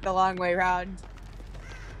 I'll take the long way round.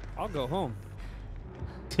 I'll go home.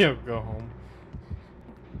 Yeah, go home.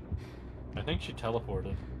 I think she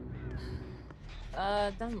teleported.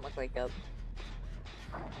 Doesn't look like it.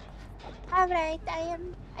 Alright,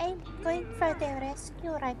 I'm going for the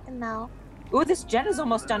rescue right now. Ooh, this gen is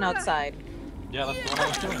almost done outside. Yeah, that's what I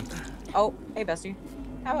was doing. Oh, hey Bestie.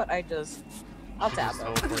 How about I just... I'll She tap just it.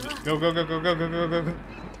 teleported. Go, go, go, go, go, go, go, go,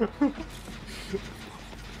 go.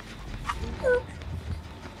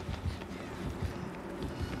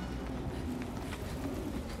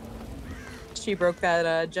 She broke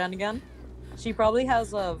that gen again. She probably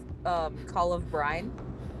has a Call of Brine,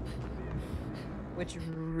 which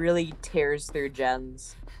really tears through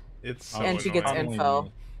gens. It's so And she gets annoying.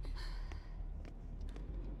 info.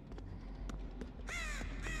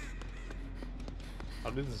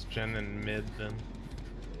 I'll do this gen in mid then.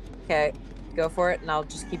 Okay, go for it, and I'll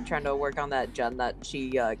just keep trying to work on that gen that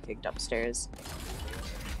she kicked upstairs,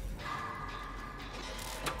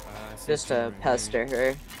 I see just a to camera right pester her.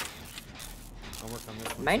 here. I'll work on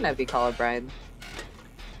this one Might too. not be Call of Brine.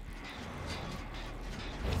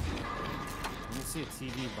 I don't see a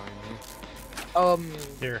TV behind me.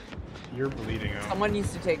 Here, you're bleeding out. Someone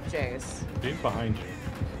needs to take Chase. She's behind you.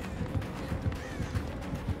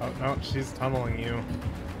 Oh no, she's tunneling you.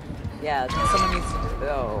 Yeah, someone needs to.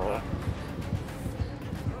 Oh.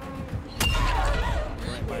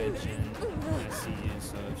 Right by a gen. I see you,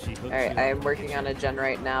 so if she hooks Alright, you, I am I'll working hit on you. a gen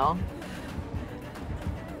right now.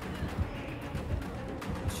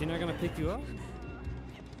 Is she not gonna pick you up?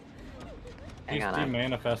 Hang She's on.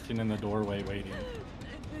 manifesting in the doorway waiting.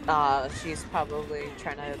 She's probably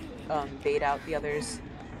trying to bait out the others.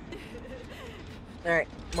 Alright,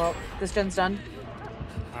 well, this gen's done.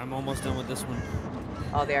 I'm almost done with this one.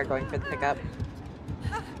 Oh, they are going for the pickup.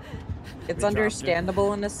 It's dropped it.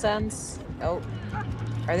 understandable in a sense. Oh.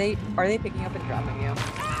 Are they picking up and dropping you?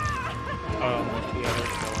 Oh, the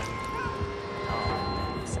other's going.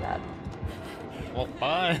 Oh, sad. Well,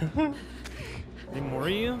 bye. They more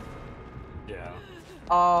you? Yeah.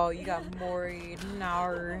 Oh, you got Mori.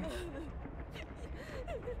 No.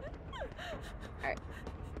 Alright.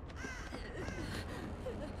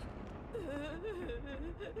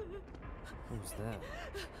 Who's that?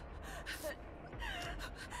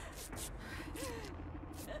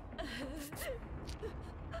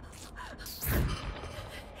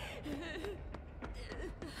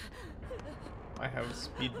 I have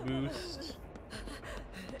speed boost.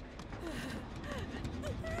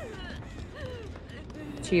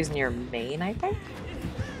 She's near main, I think.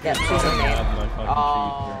 Yep, she's Oh, a main. God, my fucking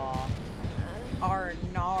Oh,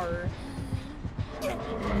 nar.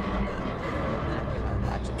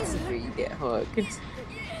 Watch it, this is where you get hooked.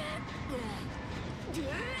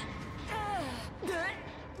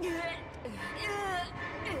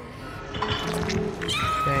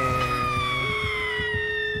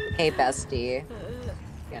 Hey, bestie.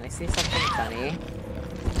 You wanna see something funny?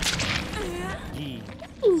 Yee.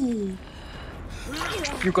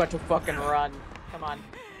 You got to fucking run. Come on.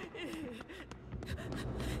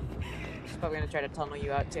 She's probably gonna try to tunnel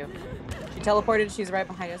you out too. She teleported. She's right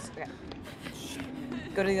behind us. Okay.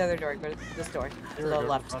 Go to the other door. Go to this door. To the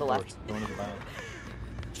left. To the left. Going to the left.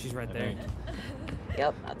 She's right I there. think.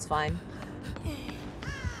 Yep, that's fine.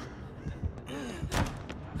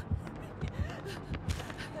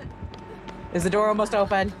 Is the door almost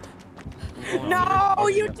open? No,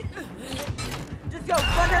 you. Just go.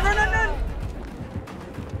 Run.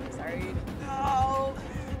 Sorry. Oh.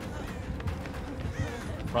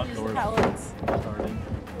 Front door Pellets. starting.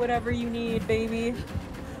 Whatever you need, baby.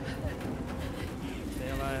 Stay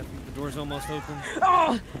alive. The door's almost open.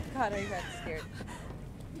 Oh! God, I got scared.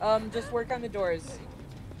 Just work on the doors.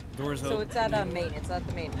 Door's So open. it's at main. It's at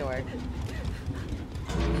the main door.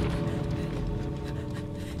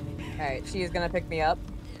 Alright, she is gonna pick me up.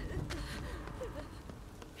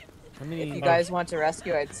 How many? If you guys want to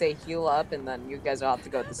rescue, I'd say heal up, and then you guys will have to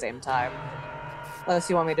go at the same time. Unless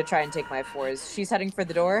you want me to try and take my fours. She's heading for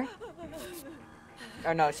the door.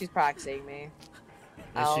 Or no, she's proxying me.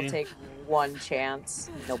 I'll she? take one chance.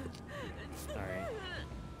 Nope. Alright.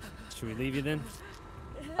 Should we leave you then?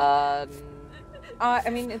 I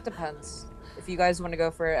mean, it depends. If you guys want to go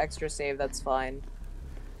for extra save, that's fine.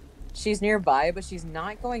 She's nearby, but she's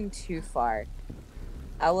not going too far.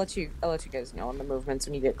 I'll let you guys know on the movements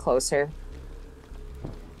when you get closer.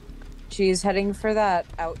 She's heading for that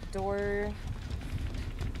outdoor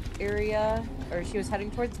area, or she was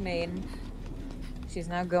heading towards main. She's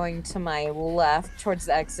now going to my left towards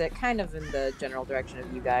the exit, kind of in the general direction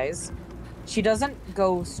of you guys. She doesn't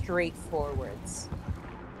go straight forwards.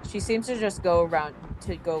 She seems to just go around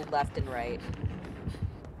to go left and right.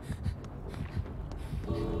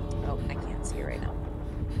 Oh, I can't see her right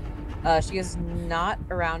now. She is not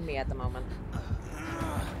around me at the moment.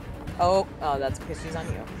 Oh, that's because she's on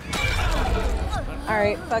you.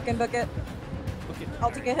 Alright, fucking book it. Okay.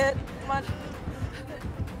 I'll take a hit. Come on.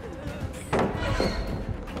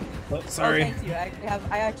 Sorry. Oh, thank you.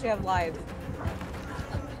 I actually have live.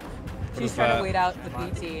 She's is trying that? to wait out the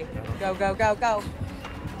BT. Go, go, go, go.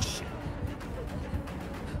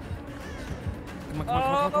 Come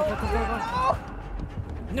on.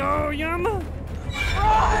 No, Yama!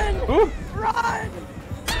 Run! Ooh. Run!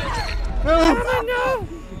 No! No!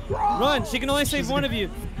 Run! She can only save one of you,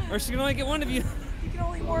 or she can only get one of you. You can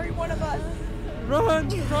only worry one of us. Run!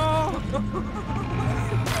 Crawl!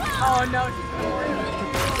 Oh no, she's gonna worry us.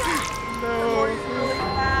 No. Really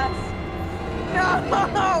fast.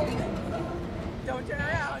 No! Don't turn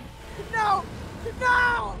around. No!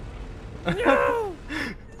 No! No!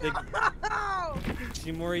 No!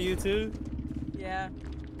 She more you too? Yeah.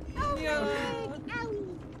 No.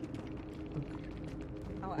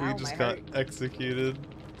 Oh, We ow, just my got heart. executed.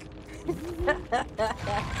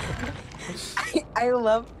 I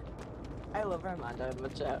love Armando in the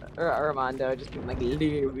chat. Or Armando just being like,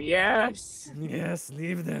 leave, yes! Yes,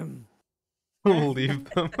 leave them. Leave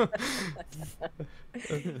them.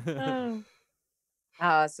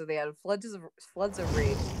 So they had floods of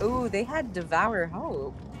rage. Ooh, they had Devour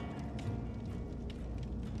Hope.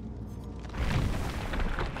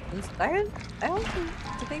 I don't think,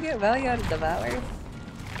 did they get value out of Devour?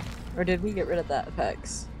 Or did we get rid of that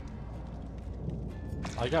Apex?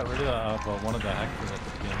 I got rid of one of the hexes at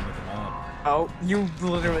the beginning of the map. Oh, you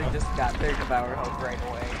literally just got their Devour Hope right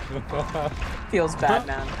away. Feels bad,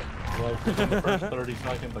 man. Like, within the first 30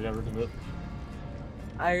 seconds, I got rid of it.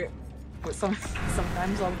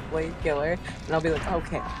 Sometimes I'll play killer and I'll be like,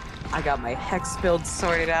 okay, I got my hex build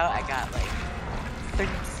sorted out. I got like third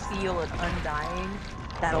seal and undying.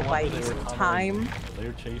 That'll buy me some time. They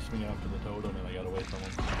were chasing me after the totem and I got away from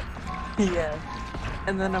them. Yeah.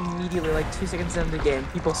 And then immediately, like 2 seconds into the game,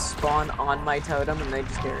 people spawn on my totem and they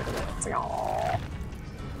just get rid of it. It's like, oh,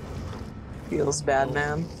 feels bad,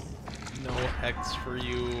 man. No hex for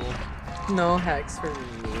you. No hex for me.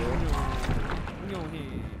 No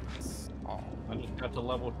hits. I just got to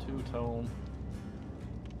level 2 tome.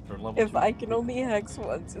 Or level If 2. I can only hex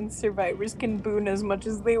once and survivors can boon as much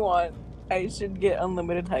as they want, I should get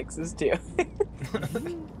unlimited hexes too.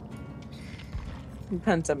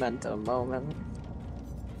 Pentamento moment.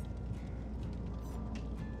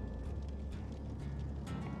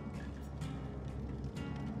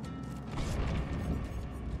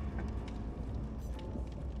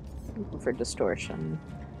 for distortion.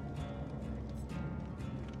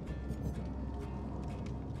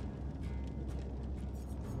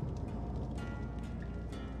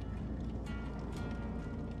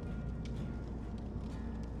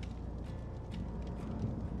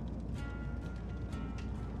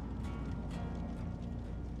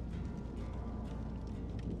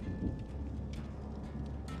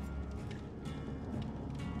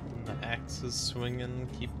 The axe is swinging.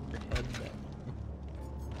 Keep your head down.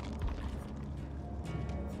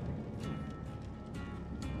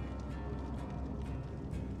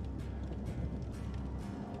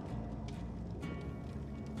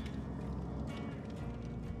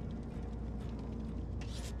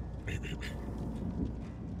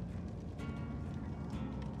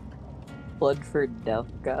 Blood for Death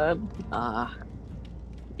God? Ah.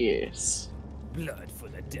 Yes. Blood for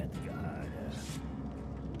the death god.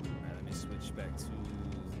 Alright, let me switch back to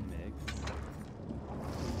Meg.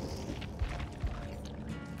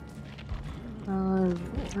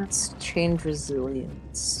 Let's change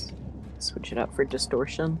resilience. Switch it up for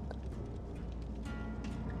distortion.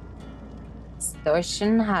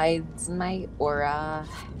 Distortion hides my aura.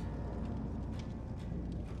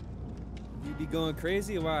 You be going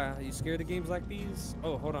crazy? Why? Are you scared of games like these?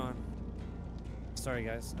 Oh, hold on. Sorry,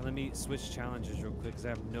 guys. Let me switch challenges real quick because I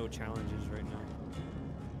have no challenges right now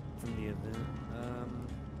from the event.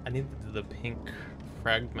 I need to do the pink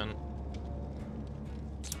fragment.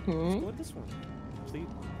 Let's go with this one. Complete.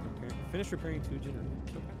 Repair, finish repairing 2 generators.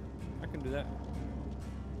 Okay. I can do that.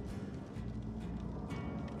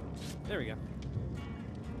 There we go.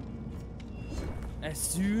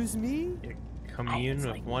 Excuse me? Commune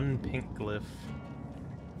with one pink glyph.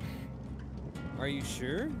 Are you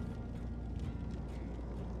sure?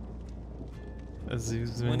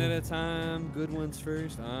 Excuse One me. at a time, good ones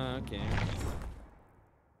first. Ah, okay.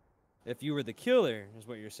 If you were the killer, is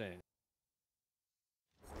what you're saying.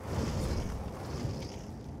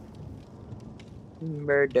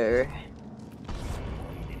 Murder.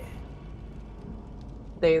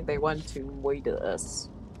 They want to murder us.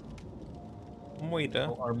 Moida.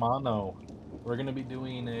 Oh, Armano, we're gonna be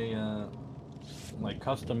doing a like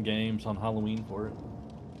custom games on Halloween for it.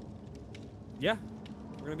 Yeah.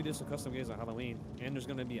 We're gonna be doing some custom games on Halloween, and there's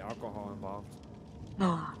gonna be alcohol involved.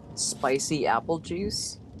 Spicy apple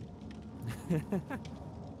juice.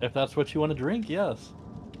 If that's what you want to drink, yes.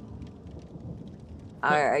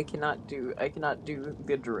 I cannot do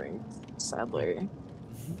the drink, sadly.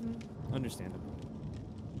 Understandable.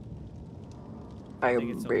 I think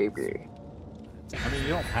am it's baby. I mean, you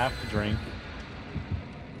don't have to drink.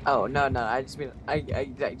 Oh no, I just mean I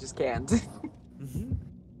just can't.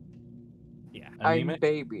 Yeah. I'm Anemic?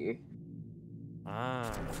 baby.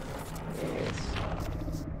 Ah. Yes.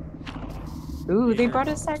 Ooh, they Yeah. brought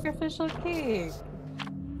a sacrificial cake.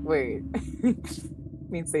 Wait.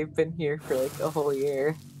 Means they've been here for like a whole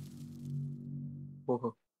year.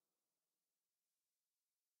 Whoa.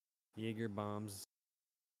 Jaeger bombs.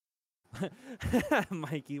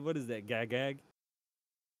 Mikey, what is that? Gag?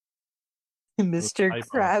 Mr. typo.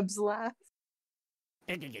 Krabs laugh.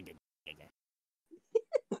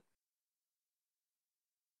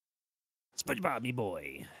 SpongeBob, me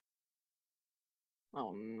boy.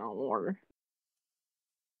 Oh no.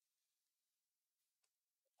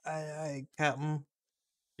 Aye, Captain.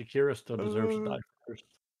 Akira still deserves to die first.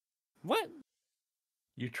 What?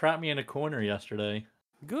 You trapped me in a corner yesterday.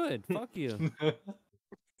 Good. Fuck you.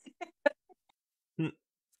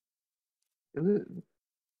 Ooh.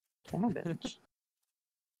 Cabbage.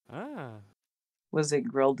 Ah. Was it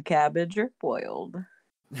grilled cabbage or boiled?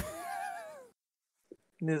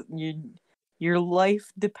 Your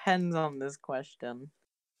life depends on this question.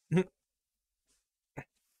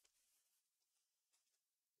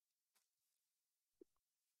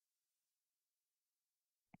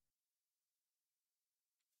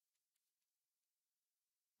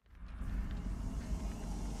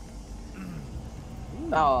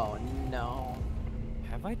 Oh no.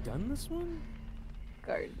 Have I done this one?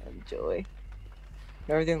 Garden of Joy.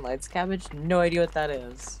 Northern Lights cabbage? No idea what that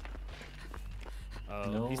is.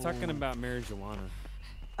 Oh, he's talking about marijuana.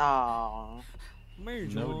 Oh.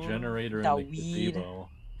 Marijuana. No generator in The the weed. gazebo.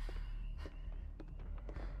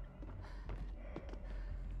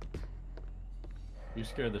 You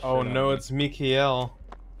scared the shit Oh out no, of me. it's Mikael.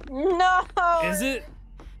 No! Is it?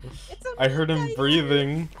 It's a I heard him midnight.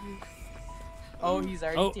 breathing. Oh, he's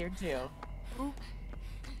already Oh. tier 2.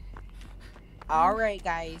 Alright,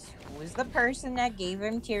 guys. Who's the person that gave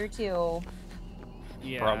him tier 2?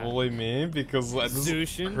 Yeah. Probably me, because I just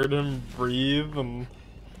Zushin? heard him breathe and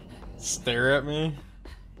stare at me.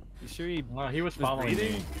 You sure he No, he was was following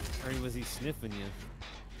breathing? me. Or was he sniffing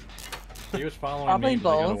you? He was following Probably me,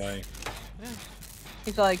 but I got both. away.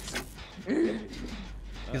 He's like,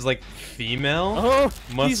 He's like female. Oh,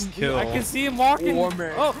 Must kill. I can see him walking.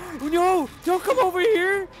 Warmer. Oh no! Don't come over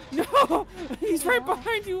here! No! He's right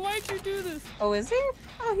behind you. Why'd you do this? oh, is he?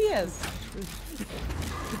 Oh, he is.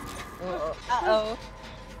 Uh-oh.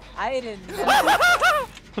 I didn't know.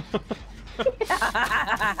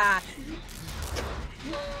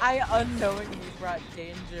 I unknowingly brought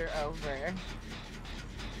danger over.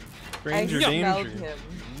 Danger, I smelled danger. him.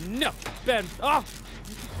 No, Ben. Oh,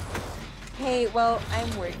 Hey, well,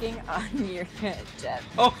 I'm working on your jet.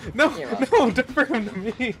 Oh no, You're no! Don't bring him to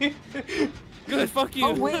me. good. Fuck you.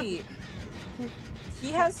 Oh, wait.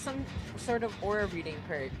 He has some sort of aura reading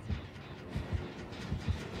perk.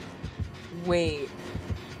 Wait.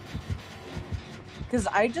 Because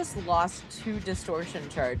I just lost 2 distortion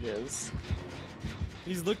charges.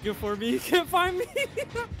 He's looking for me. He can't find me.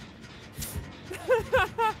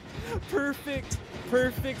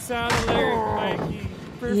 Perfect sound alert, Mikey.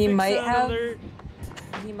 Perfect might sound have- alert.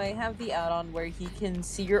 He might have the add-on where he can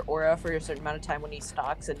see your aura for a certain amount of time when he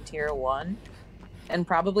stalks in tier 1. And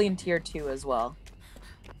probably in tier 2 as well.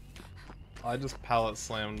 I just pallet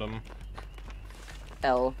slammed him.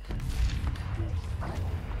 L.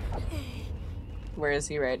 Where is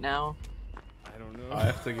he right now? I don't know. I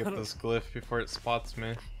have to I get don't- this glyph before it spots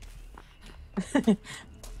me.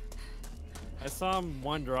 I saw him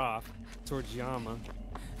wander off towards Yama.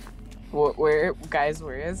 Where, guys,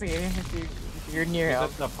 where is he? If you're near He's him.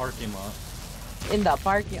 at the parking lot. In the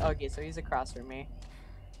parking. Okay, so he's across from me.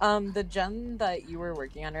 The gen that you were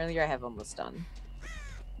working on earlier, I have almost done.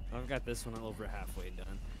 I've got this one over halfway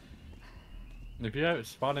done. If you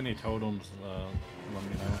spot any totems, let me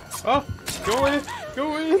know. Oh, go in,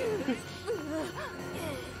 go in.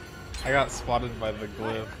 I got spotted by the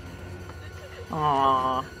glyph.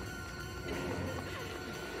 Aww.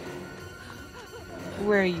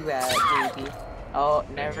 Where are you at, baby? Oh,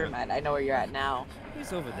 never mind. I know where you're at now.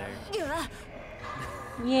 He's over there.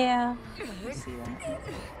 Yeah. I see him.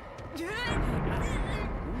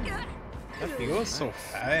 He goes so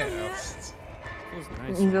fast. Feels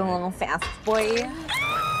nice. He's a right? little fast boy.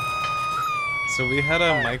 So we had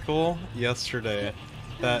a Michael yesterday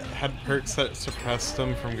that had perks that suppressed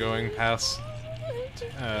him from going past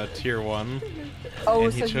tier 1. Oh,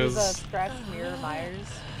 And so he he's a chose- scratch mirror Myers.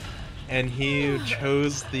 And he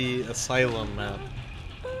chose the asylum map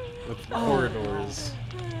with the corridors.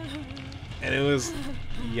 And it was,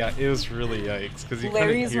 yeah, it was really yikes because you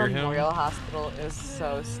Larry's couldn't hear Memorial him. Hospital is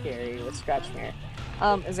so scary with scratch mirror.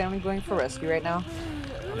 Is anyone going for rescue right now?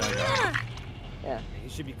 Yeah, I got it. Yeah. He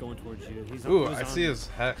should be going towards you. He's Ooh, he's I on see me. his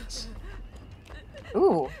hex.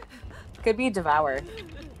 Ooh. Could be Devour.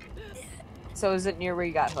 So is it near where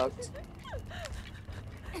you got hooked?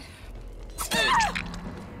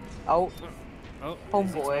 Oh, Oh,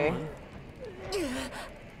 homeboy.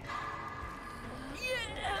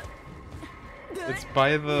 It's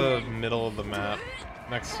by the middle of the map,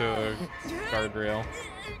 next to a guardrail.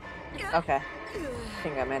 Okay. I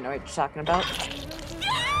think I might know what you're talking about.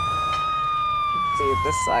 Dude,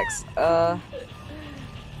 this sucks.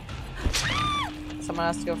 Someone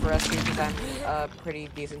has to go for rescue because I'm a pretty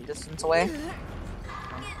decent distance away.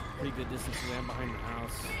 Pretty good distance away. I'm behind the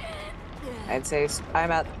house. I'd say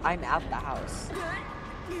I'm at the house. Oh,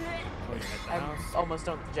 you're at the I'm house? almost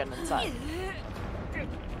done with the gen inside.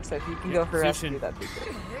 So if you can go for position. rescue, that'd be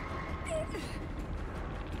great.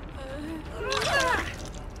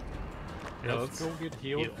 Yeah, Let's go get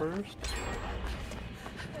healed heal. first.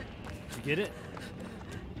 Did you get it?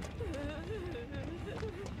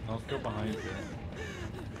 Let's go behind you.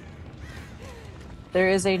 There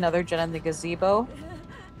is another gen in the gazebo.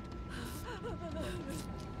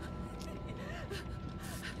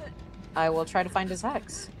 I will try to find his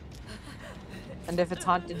hex. And if it's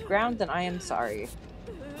haunted ground, then I am sorry.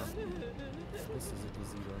 This is a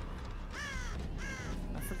gazebo.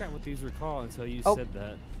 I forgot what these were called until you Oh. said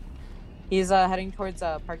that. He's heading towards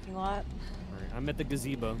a parking lot. Alright, I'm at the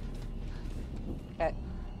gazebo. Okay.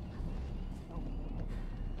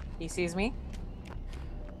 He sees me.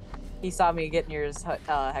 He saw me get near his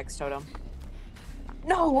hex totem.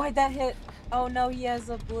 No, why'd that hit? Oh no, he has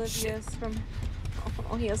Oblivious from...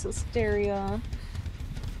 Oh, he has Hysteria.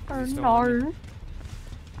 Or He's still on no.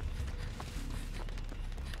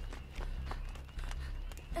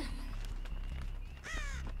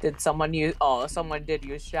 Did someone use... Oh, someone did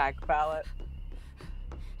use Shack Pallet.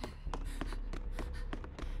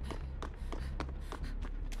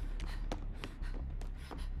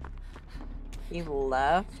 He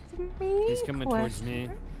left me? He's coming towards me.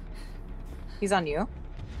 He's on you?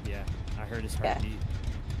 Yeah, I heard his Yeah. heartbeat.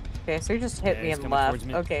 Okay, so he just hit Yeah, me he's and coming left. towards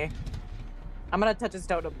me. Okay. I'm gonna touch his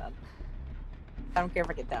totem then. I don't care if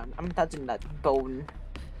I get down. I'm touching that bone.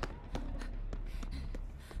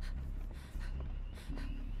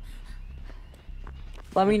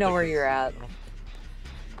 Let me know where you're at.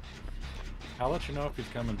 I'll let you know if he's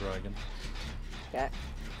coming, Dragon. Okay.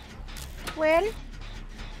 Well,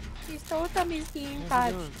 his totem is being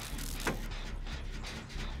How's he touched.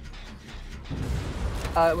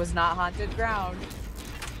 doing? It was not haunted ground.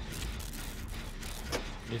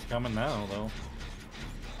 He's coming now, though.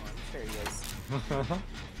 Oh, I'm sure he is. I'm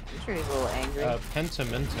sure he's a little angry.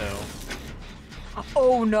 Pentimento.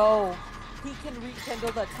 Oh no! He can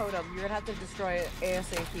rekindle the totem. You're gonna have to destroy it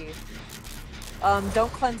ASAP.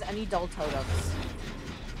 Don't cleanse any dull totems.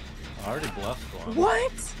 I already blessed one.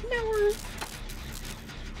 What? No.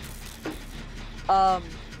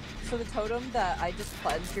 So the totem that I just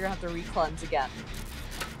cleansed, you're gonna have to re-cleanse again.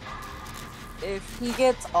 If he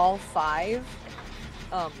gets all 5,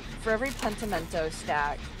 for every Pentimento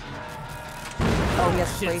stack. Oh, he has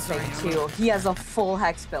Spray Shit, sorry, Fang too. He has a full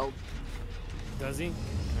hex build. Does he?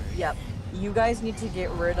 Yep. You guys need to get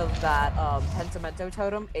rid of that Pentimento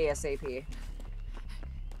totem ASAP.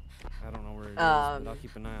 I don't know where it is, but I'll Um,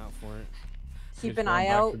 keep an eye out for it. Keep He's an going eye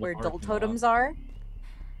back out to the where dull parking lot. totems are.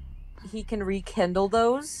 He can rekindle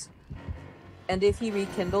those. And if he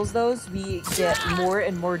rekindles those, we get more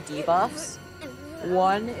and more debuffs.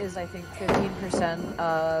 One is, I think,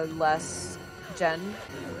 15% less gen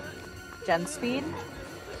speed.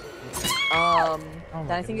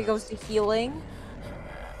 Then I think it goes to healing.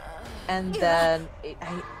 And then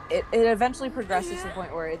it eventually progresses to the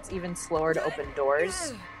point where it's even slower to open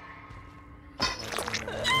doors.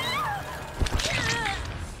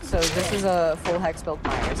 So this is a full hex build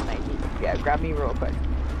Myers, and yeah, grab me real quick.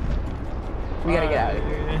 We gotta get out of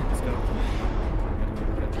here. Let's go.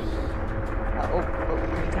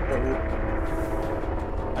 Let me take the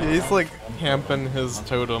loot. He's like camping his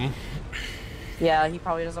totem. Yeah, he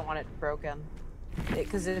probably doesn't want it broken.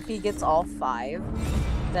 Because if he gets all 5,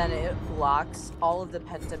 then it blocks all of the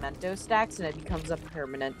Pentimento stacks, and it becomes a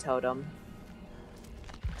permanent totem.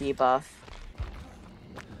 Debuff.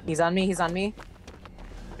 He's on me, he's on me.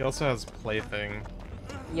 He also has Plaything.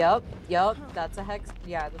 Yep, that's a hex.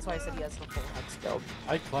 Yeah, that's why I said he has the full hex build.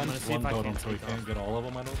 I gonna cleansed see if one I totem can so we take can't off. get all of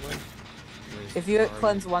them, I don't think. Where's If you Ari?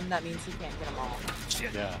 cleanse one, that means he can't get them all.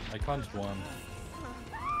 Yeah, I cleansed one.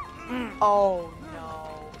 Oh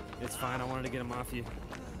no. It's fine. I wanted to get him off you.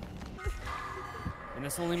 And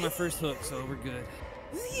that's only my first hook, so we're good.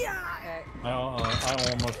 Okay. I'm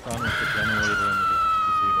almost done with the generator and the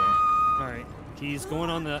gazebo. All right. He's going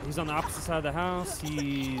on the. He's on the opposite side of the house.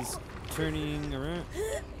 He's turning around.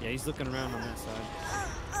 Yeah, he's looking around on that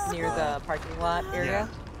side. Near the parking lot area.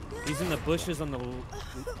 He's in the bushes on the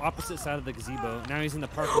opposite side of the gazebo. Now he's in the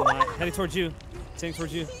parking lot, heading towards you. Heading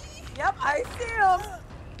towards you. Yep, I see him.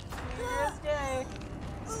 New Year's Day.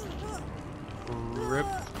 Rip.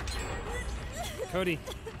 Cody.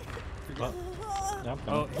 But, yeah, I'm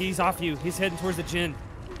Oh, coming. he's off you. He's heading towards the gin.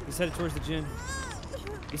 He's headed towards the gin.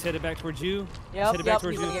 He's headed back towards you. Yep, headed back yep.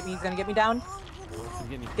 towards He's gonna you. get me. He's gonna get me down. Come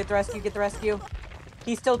get me. Get the rescue. Get the rescue.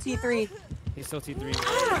 He's still T3. He's still T3.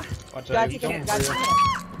 Watch Got out. you, He's Kit. coming Got for you. you.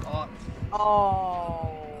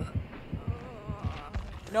 Oh.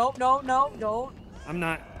 Nope. No. No. Don't. I'm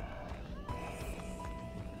not.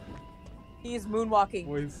 He is moonwalking.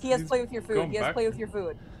 Boys, He has he's play with your food. going He has back. play with your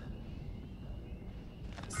food.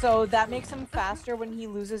 So that makes him faster when he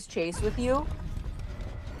loses chase with you.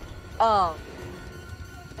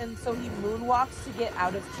 And so he moonwalks to get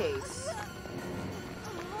out of chase.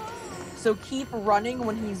 So keep running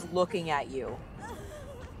when he's looking at you.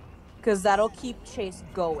 Because that'll keep chase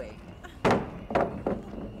going.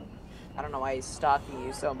 I don't know why he's stalking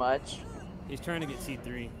you so much. He's trying to get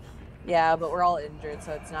T3. Yeah, but we're all injured,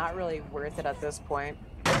 so it's not really worth it at this point.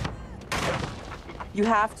 You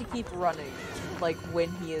have to keep running, like, when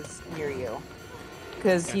he is near you.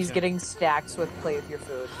 Because he's Gotcha. getting stacks with play with your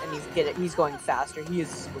food, and he's going faster. He is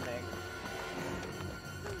swimming.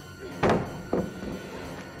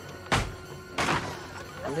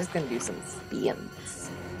 I'm just gonna do some spins.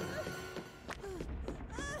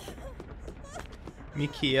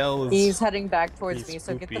 Mikiel is. He's heading back towards He's me,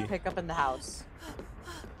 so get the spoopy. pickup in the house.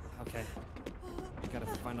 Okay. I gotta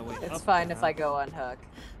find a way up. It's fine if now. I go unhook.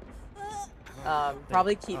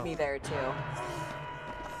 Probably keep me there too.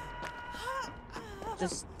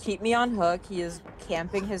 Just keep me on hook. He is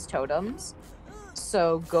camping his totems.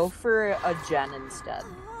 So go for a gen instead.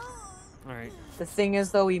 Alright. The thing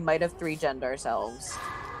is though, we might have 3-gened ourselves.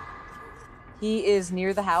 He is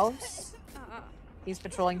near the house. He's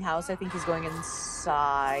patrolling house. I think he's going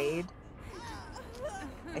inside.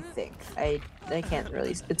 I think. I can't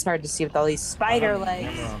really. It's hard to see with all these spider legs.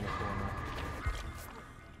 Camera on the corner.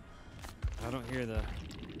 I don't hear the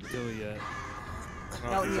Dilly yet.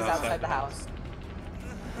 No, he's outside the house.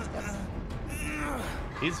 Yep.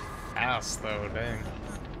 He's fast though, dang.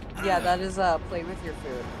 Yeah, that is play with your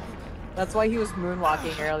food. That's why he was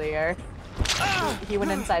moonwalking earlier. He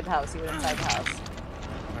went inside the house. He went inside the house.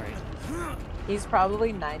 Alright. He's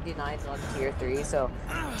probably 99 on tier 3, so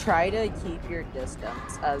try to keep your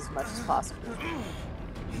distance as much as possible.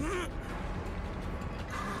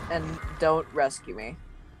 And don't rescue me.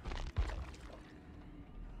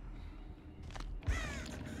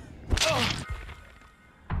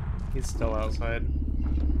 He's still outside.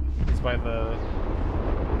 He's by the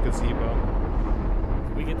gazebo.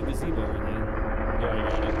 Did we get the gazebo in there? Yeah, I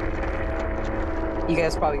got it. You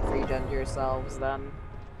guys probably free-gen yourselves then.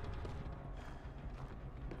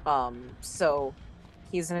 So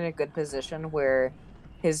he's in a good position where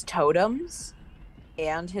his totems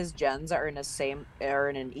and his gens are in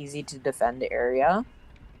an easy to defend area.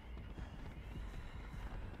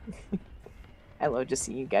 I love just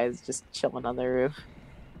seeing you guys just chilling on the roof.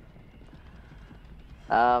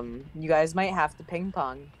 You guys might have to ping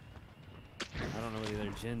pong. I don't know what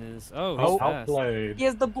their Jin is. Oh, Oh, he's fast. outplayed. He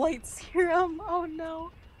has the Blight Serum. Oh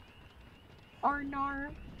no. Arnar.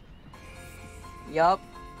 Yup.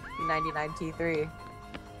 99 T3.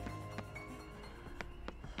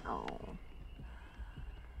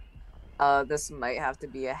 Oh. This might have to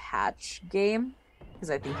be a hatch game. Because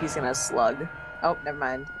I think he's gonna slug. Oh, never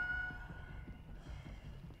mind.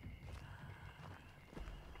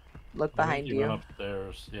 Look I think behind he you. went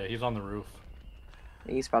upstairs. Yeah, he's on the roof.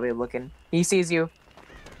 He's probably looking. He sees you.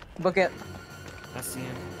 Book it. I see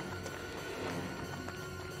him.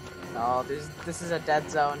 Oh, this is a dead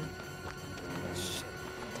zone. Shit.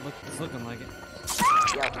 It's looking like it.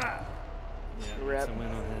 Yep. Yeah, Rip. it's a win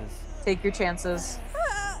on his. Take your chances.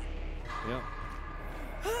 Yep.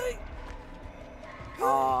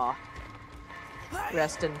 Aw.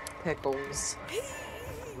 Rest in pickles.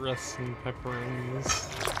 Rest in pepperonis.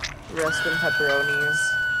 Rest in pepperonis.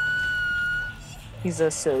 He's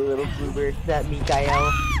a silly little goober, that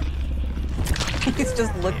Mikael. He's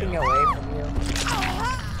just looking away from you.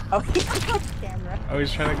 Oh, he's on camera. Oh,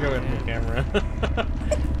 he's trying to go in the camera.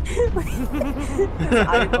 His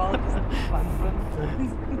eyeball just fucks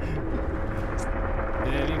him.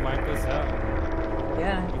 Did he wipe us out?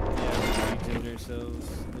 Yeah. Yeah, we did ourselves,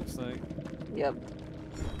 looks like. Yep.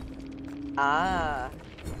 Ah.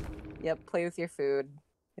 Yep, play with your food.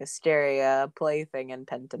 Hysteria, Plaything, and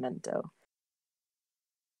Pentimento.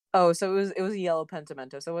 Oh, so it was a yellow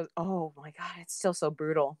Pentimento. So it was, oh my god, it's still so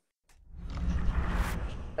brutal.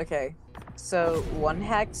 Okay, so 1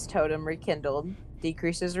 Hex Totem Rekindled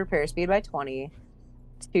decreases repair speed by 20.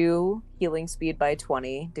 2 healing speed by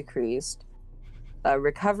 20 decreased.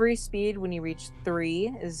 Recovery speed when you reach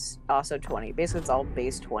 3 is also 20. Basically, it's all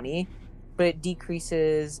base 20, but it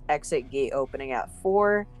decreases exit gate opening at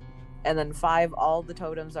 4, and then 5. All the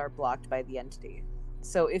totems are blocked by the entity.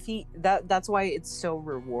 So if that's why it's so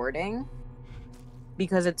rewarding,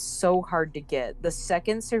 because it's so hard to get. The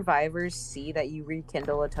second survivors see that you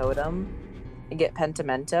rekindle a totem and get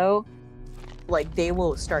Pentimento, like they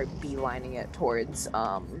will start beelining it towards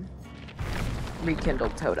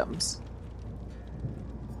rekindled totems.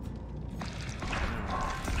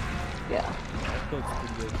 Yeah. That looks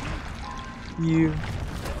pretty good. You.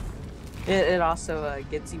 It also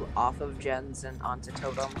gets you off of gens and onto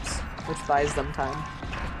totems, which buys them time.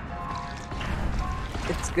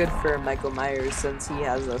 It's good for Michael Myers since he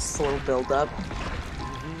has a slow build-up.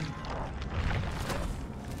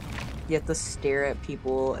 You have to stare at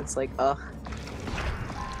people. It's like, ugh.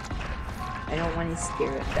 I don't want to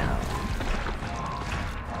stare it down.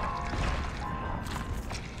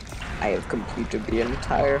 I have completed the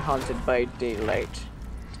entire Haunted by Daylight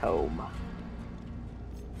tome.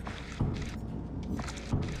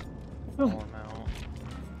 Falling out.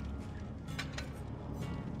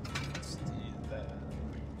 Let's do that.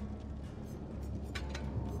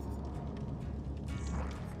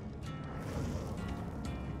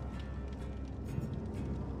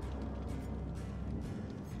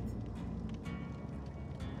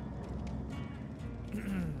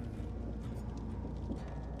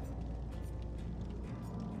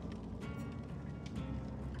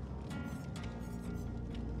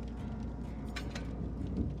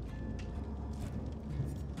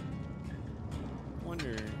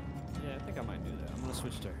 Wonder. Yeah, I think I might do that. I'm gonna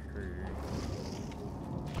switch to her.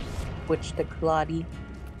 Switch to Claudie.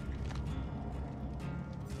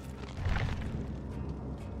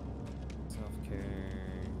 Self care.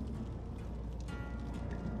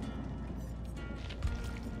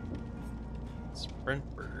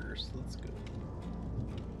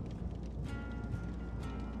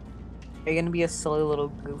 Are you gonna be a silly little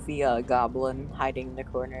goofy goblin hiding in the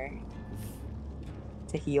corner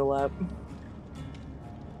to heal up?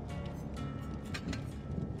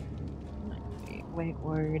 Wait,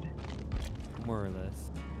 word. More or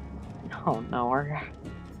less. Oh no.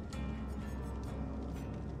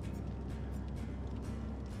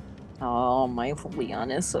 Oh, my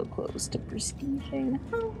Leon is so close to prestiging.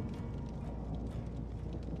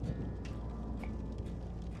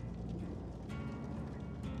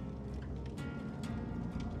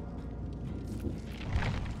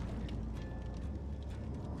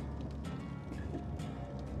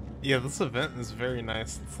 Yeah, this event is very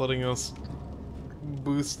nice. It's letting us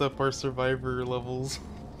boost up our survivor levels.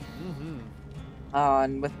 Mm-hmm. Oh,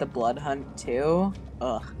 and with the blood hunt too.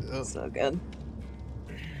 Ugh, Ugh. so good.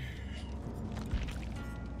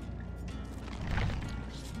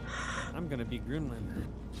 I'm gonna be Gremlin.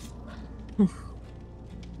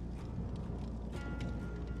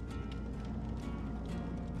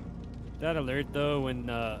 That alert though, when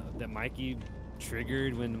that Mikey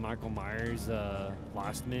triggered when Michael Myers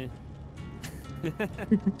lost me.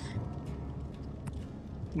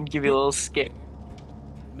 Give you a little skip.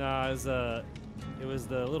 Nah, it was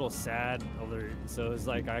the little sad alert. So it was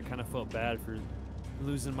like I kind of felt bad for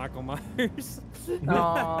losing Michael Myers.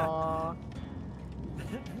 Aww.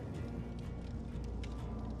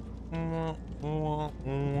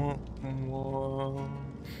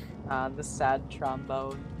 The sad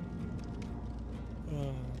trombone.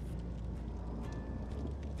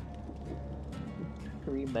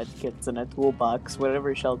 3 medkits in a toolbox.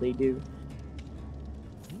 Whatever shall they do?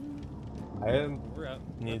 I We're up.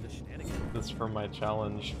 need The shenanigans. this for my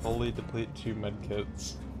challenge. Fully deplete 2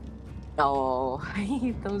 medkits. Oh, I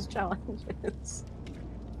hate those challenges.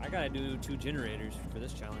 I gotta do 2 generators for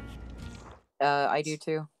this challenge. I do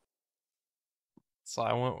too. So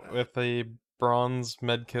I went with a bronze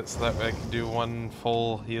medkit so that way I could do 1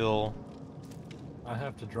 full heal. I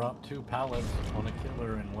have to drop 2 pallets on a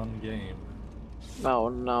killer in 1 game. Oh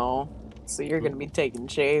no. So you're gonna be taking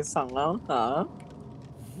chase, huh? Huh?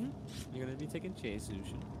 You're gonna be taking chase,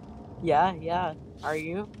 Zushin. Yeah. Are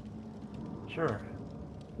you? Sure.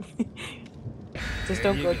 Just There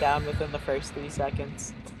don't you go go. down within the first 3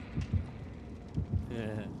 seconds.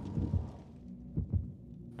 Yeah.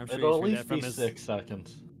 I'm sure It'll at he's heard least that from be his. 6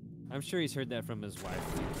 seconds. I'm sure he's heard that from his wife. a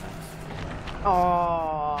few times.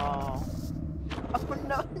 Oh. Oh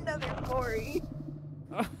no, another Mori.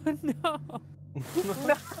 Oh no!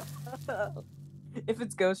 No. If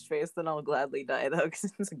it's Ghostface, then I'll gladly die though,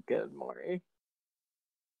 because it's a good Mori.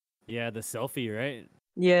 Yeah, the selfie, right?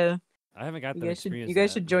 Yeah. I haven't got You that guys should experience. you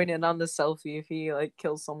guys should join in on the selfie if he like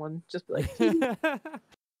kills someone. Just be like,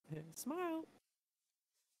 Smile.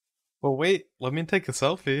 Well, wait, let me take a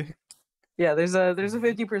selfie. yeah, there's a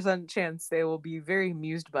 50% chance they will be very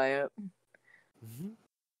amused by it. Mhm.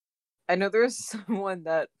 I know there's someone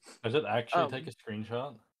that Does it actually Um, take a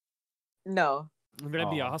screenshot? no, That'd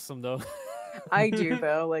be Aw. awesome though. I do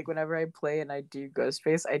though. Like whenever I play and I do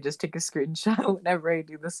Ghostface, I just take a screenshot whenever I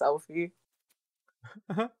do the selfie.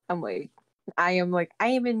 I'm like, I am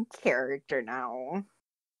in character now.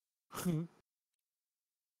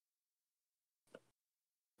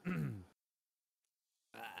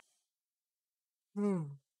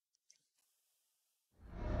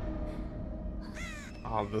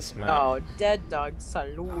 Oh, this map. Oh, Dead Dog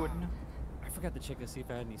Saloon. I forgot to check to see if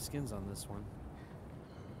I had any skins on this one.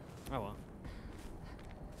 Oh well.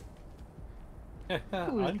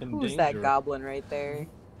 I'm in Who's that danger. goblin right there?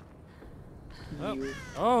 Oh. You.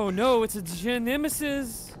 Oh no, it's a Gen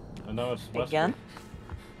Nemesis. I know it's Westwood. Again?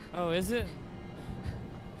 Oh, is it?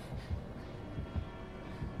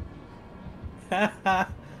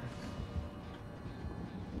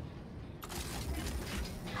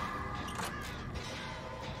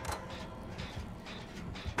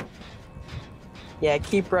 Yeah,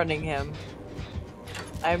 keep running him.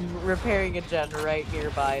 I'm repairing a gen right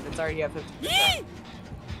nearby, and it's already at 50%.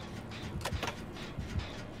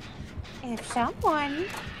 If someone,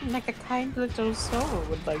 Like a kind little soul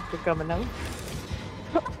would like to come and help.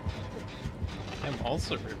 I'm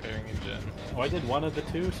also repairing a gen. Oh, I did 1 of the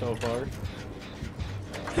 2 so far.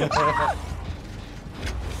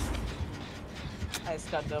 I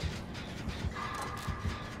stunned him.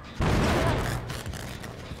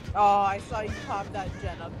 Oh, I saw you pop that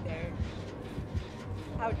gen up there.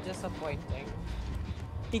 How disappointing.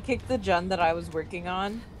 He kicked the gen that I was working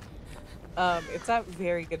on. It's at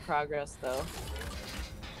very good progress though.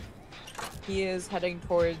 He is heading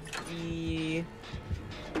towards the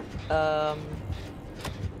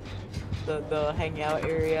hangout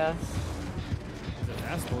area He's a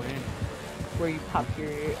fast boy. where you pop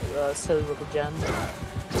your silly little gen.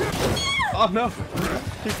 Oh no!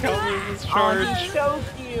 He counters his charge. Oh, he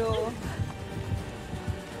choked you.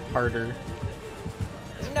 Harder.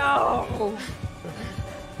 No.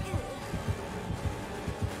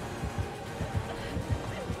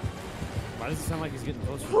 Why does it sound like he's getting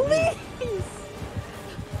closer to me? Please.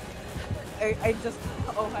 I just.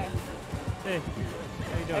 Oh hi. Hey,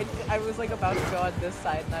 how you doing? I was like about to go on this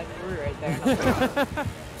side, and then you were right there. And I was like,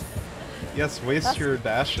 Yes, waste your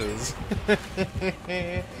dashes.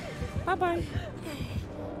 Bye bye.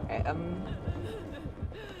 okay,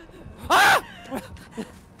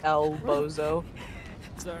 El Bozo.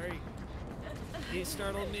 Sorry. He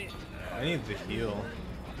startled me. I need to heal.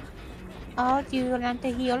 Oh, do you want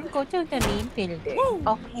to heal? Go to the main building.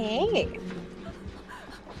 Okay.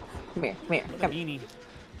 Come here, come here, come. Beanie.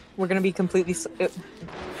 We're gonna be completely.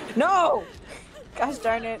 No! Gosh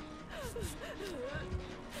darn it!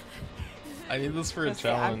 I need this for a I'm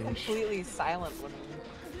challenge. completely silent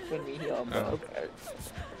when we heal. But Oh. okay.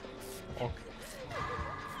 Okay.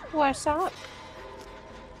 What's up?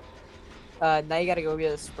 Now you gotta go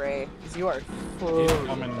get a spray, cause you are He's full.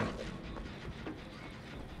 coming.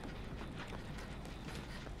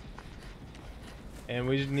 And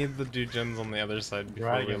we need the do gens on the other side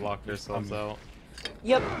before we Dragon lock is ourselves coming. out.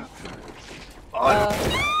 Yep.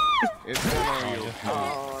 It's gonna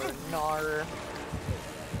Oh, nar.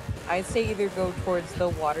 I'd say either go towards the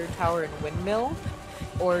water tower and windmill,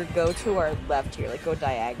 or go to our left here, like go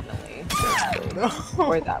diagonally.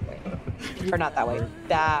 Or that way. Or not that way.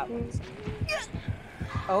 That way.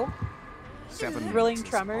 Oh, 7 Thrilling minutes is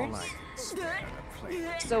Tremors? all I can stand a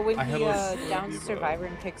play. so when I he have a- downs a survivor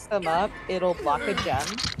and picks them up, it'll block a gem.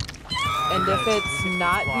 And if it's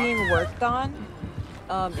not being worked on,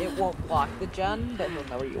 it won't block the gem, but he'll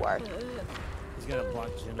know where you are. He's got a block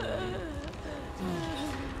generator.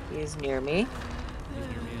 He's near me. He's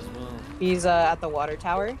near me as well. He's at the water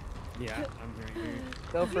tower. Yeah, I'm right here.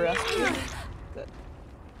 Go for rescue. Good.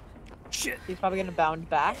 Shit. He's probably gonna bound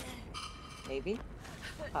back. Maybe.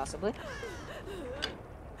 Possibly.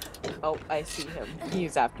 Oh, I see him.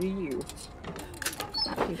 He's after you.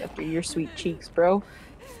 He's after your sweet cheeks, bro.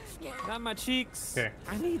 Not my cheeks. Okay.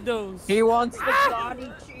 I need those. He wants the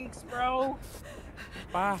Johnny cheeks, bro.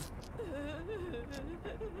 Bye.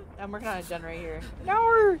 I'm working on a gen right here.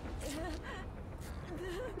 No!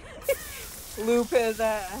 Loop his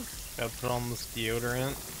ass. Gotta put on this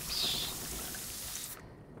deodorant.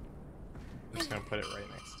 I'm just gonna put it right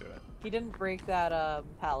next to it. He didn't break that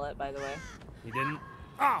pallet, by the way. He didn't.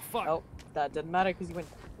 Ah, fuck. Oh, that didn't matter because he went.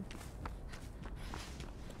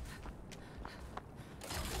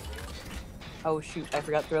 Oh shoot! I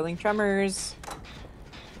forgot Thrilling Tremors.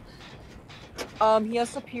 He has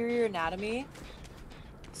superior anatomy,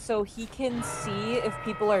 so he can see if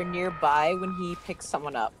people are nearby when he picks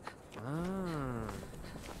someone up. Ah.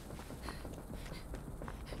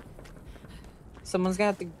 Someone's gonna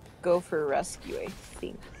have to go for a rescue, I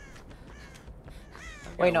think.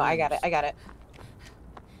 Wait, no, I got it. I got it.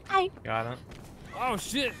 Got it. Oh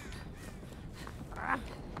shit.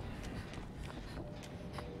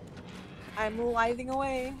 I'm writhing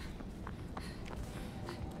away.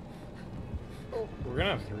 We're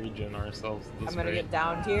gonna have to regen ourselves this I'm gonna way. get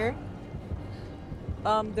downed here.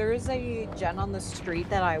 There is a gen on the street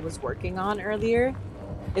that I was working on earlier.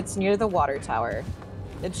 It's near the water tower.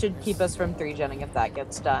 It should keep us from 3-genning if that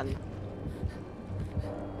gets done.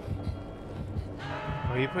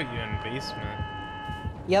 Oh, he put you in basement.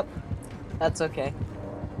 Yep, that's okay.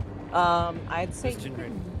 I'd say This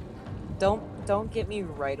generator. don't get me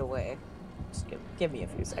right away. Just give me a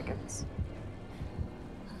few seconds.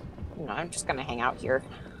 No, I'm just gonna hang out here.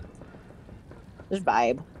 Just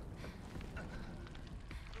vibe.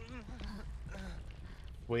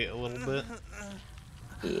 Wait a little bit.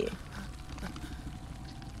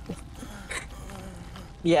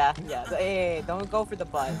 Yeah. Yeah. Hey, don't go for the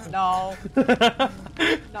butt. No.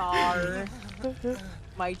 No.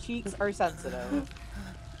 My cheeks are sensitive.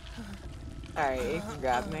 Alright, you can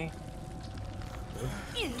grab me.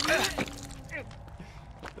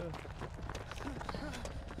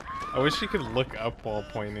 I wish you could look up while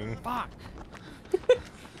pointing. Fuck.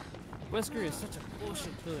 Wesker is such a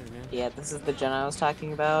bullshit killer, man. Yeah, this is the gen I was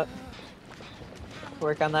talking about.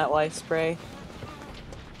 Work on that life spray.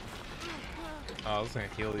 Oh, I was gonna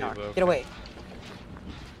heal you, No, but get away.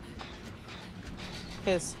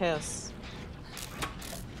 Hiss, hiss.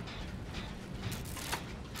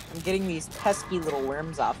 I'm getting these pesky little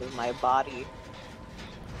worms off of my body.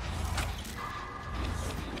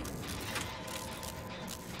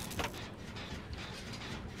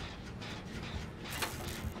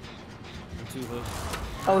 I'm too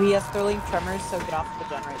hooked. Oh, he has Thrilling Tremors, so get off the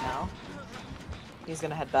gen right now. He's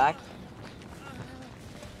gonna head back.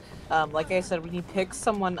 Like I said, when he picks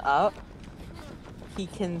someone up, he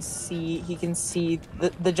can see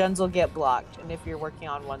the gens will get blocked, and if you're working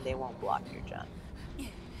on one, they won't block your gen.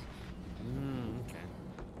 Okay.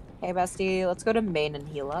 Hey, bestie, let's go to main and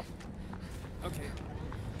heal up. Okay.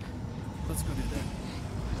 Let's go do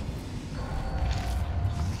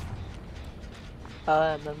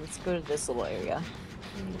that. And then let's go to this little area.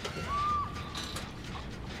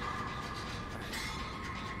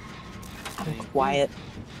 I'm quiet.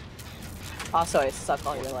 Also, I suck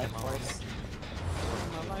all your life force.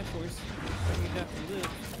 My life force. You definitely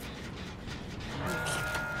live.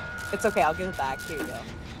 It's okay, I'll give it back. Here you go.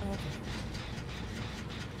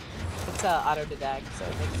 It's auto detect, so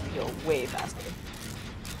it makes me heal way faster.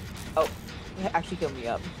 Oh, actually heal me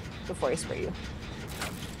up before I spray you.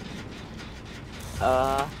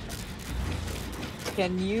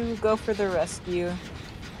 Can you go for the rescue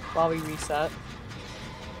while we reset?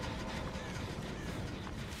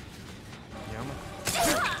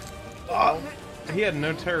 Oh, he had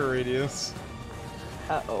no terror radius.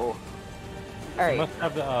 Uh-oh. You Alright, must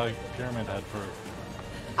have the pyramid head for.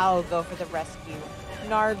 I'll go for the rescue.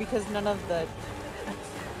 Nar, because none of the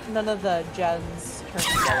gens turn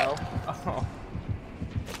yellow.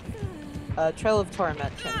 Oh. Trail of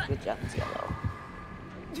Torment turns the gens yellow.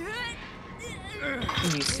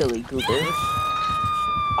 You silly goober.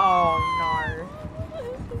 Oh, Nar.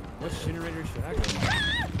 What generator should I go to?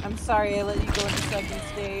 I'm sorry I let you go into second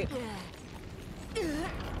state.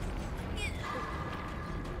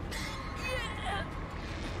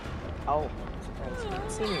 Oh, surprise, you didn't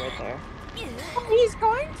see me right there. He's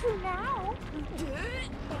going to now.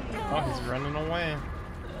 Oh, he's running away.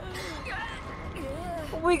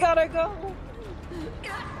 We gotta go.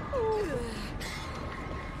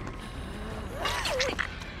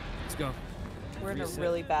 Let's go. We're in a Reset.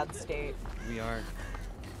 really bad state. We are.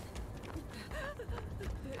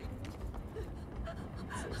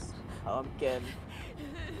 Pumpkin.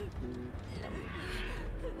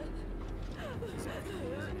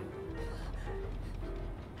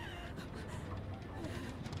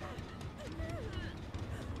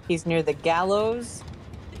 He's near the gallows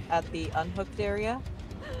at the unhooked area.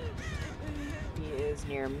 He is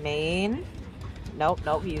near main. Nope,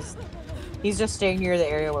 he's just staying near the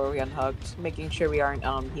area where we unhooked, making sure we aren't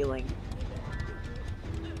healing.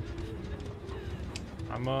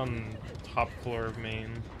 I'm on top floor of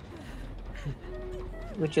main.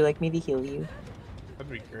 Would you like me to heal you?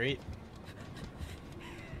 That'd be great.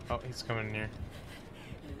 Oh, he's coming near.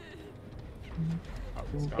 Oh,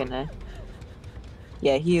 he's I'm gone. gonna.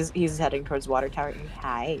 Yeah, he's heading towards water tower.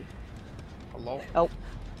 Hi. Hello? Oh,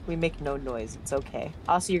 we make no noise. It's okay.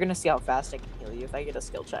 Also, you're gonna see how fast I can heal you if I get a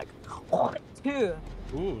skill check. Two.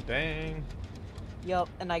 Ooh, dang. Yep,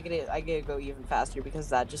 and I get to go even faster because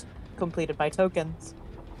that just completed my tokens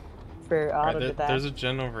for auto Alright, detect. there's a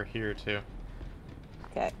gen over here too.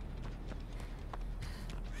 Okay.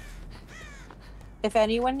 If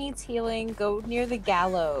anyone needs healing, go near the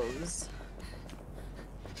gallows.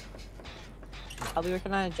 I'll be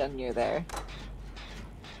working on a gen near there.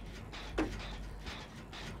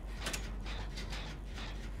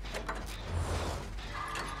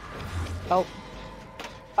 Oh.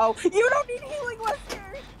 Oh, you don't need healing,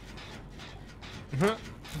 Wester!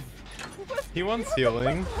 He wants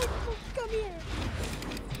healing. Come here.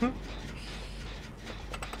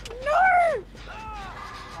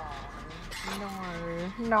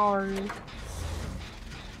 No.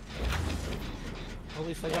 At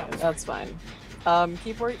least I got this. That's fine.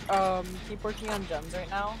 Keep working on gens right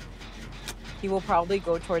now. He will probably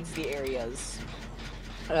go towards the areas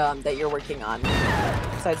that you're working on.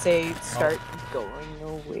 So I'd say start going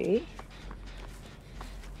away.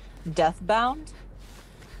 Deathbound?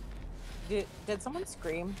 Did someone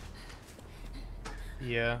scream?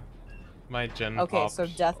 Yeah. My gen Okay, popped so on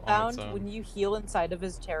its Deathbound, own. when you heal inside of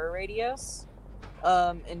his terror radius,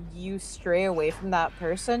 and you stray away from that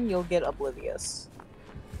person, you'll get Oblivious.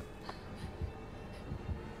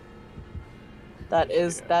 That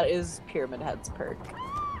is Pyramid Head's perk.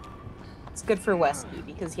 It's good for Westy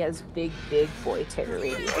because he has big boy terror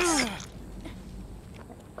radius.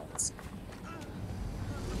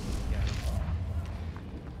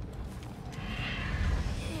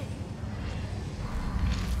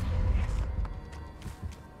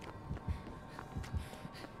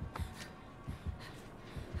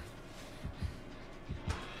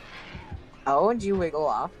 Oh, and you wiggle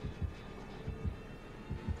off.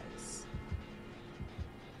 Nice.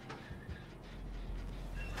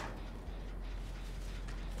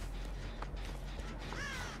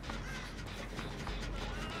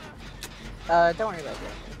 Don't worry about it.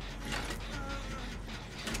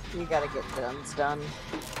 You gotta get guns done.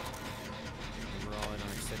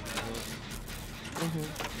 second level.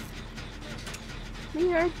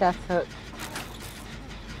 We are Death Hook.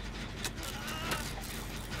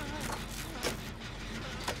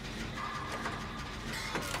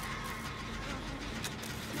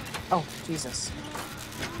 Oh, Jesus.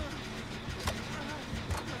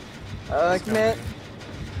 Commit.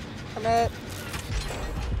 Commit.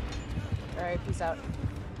 Alright, peace out.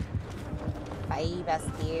 Bye,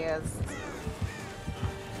 besties.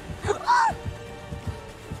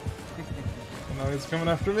 No, he's coming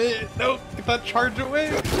after me. No, get that charge away.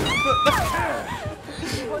 Do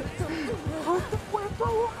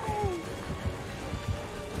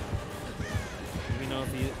we know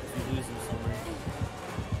if you lose him somewhere?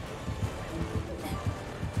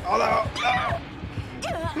 Oh no!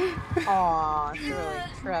 Aw, Sterling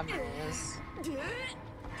Tremors.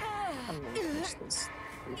 I'm gonna finish this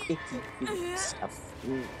icky feet stuff.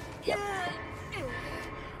 Yep.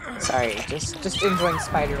 Sorry, just enjoying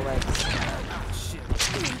spider legs. Shit.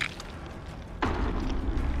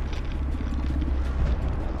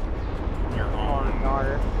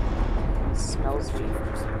 Nar. Smells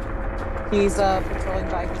weird. He's patrolling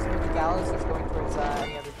by his near the gallows. He's going towards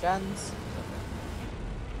any other gens.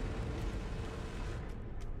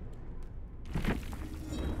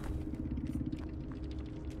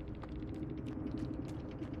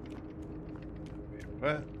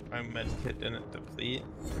 What? My med kit didn't deplete.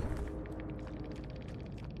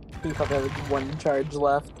 He probably had like one charge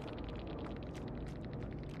left.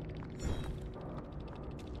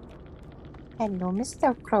 Hello,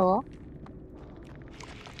 Mr. Crow.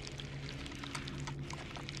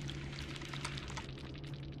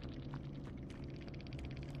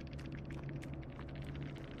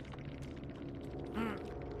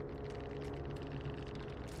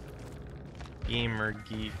 Gamer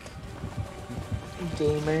geek.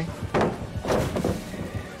 Gamer.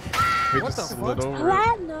 We What just the slid fuck? over.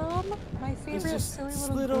 Platinum! My He's favorite just silly little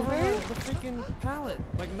slid over goober. the freaking pallet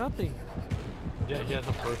like nothing. Yeah, he has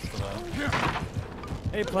a first for that.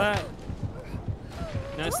 Hey, Plat.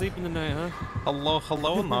 Not sleeping tonight, huh? Hello,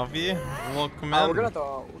 hello, Navi. Welcome in. Oh, we're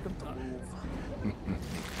gonna move.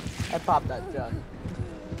 I popped that jug.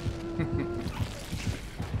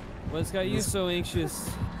 What's got you so anxious?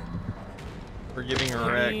 We're getting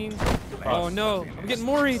wrecked. Queen? Oh no, I'm getting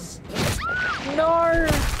worried. No!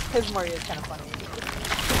 His Mori is kind of funny.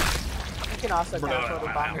 You can also kind of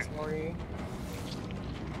photo bomb his Mori.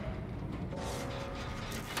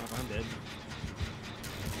 Oh, I'm dead.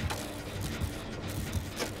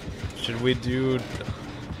 Should we do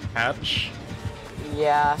hatch?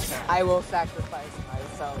 Yeah, I will sacrifice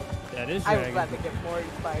myself. That is I would dragon. rather get Mori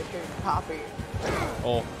by doing Poppy.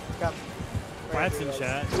 Oh, Come. Plat's Wherever in he is.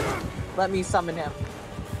 chat. Let me summon him.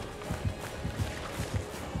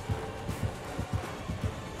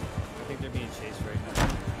 I think they're being chased right now.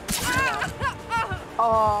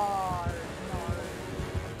 Oh,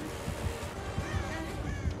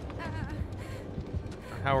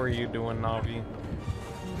 how are you doing, Navi?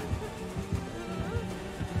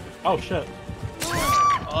 Oh shit.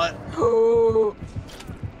 What? no.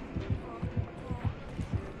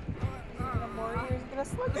 Mori is gonna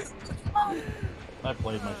slug us. I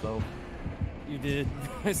played myself. You did.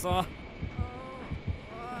 I saw.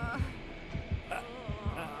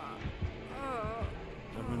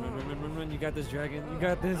 Run. You got this, dragon. You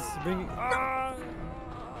got this. Bring it. Ah!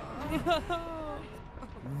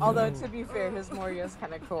 Although to be fair, his Moria is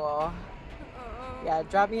kind of cool. Yeah,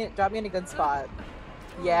 drop me in a good spot.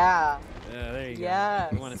 Yeah, Yeah, there you go. yeah.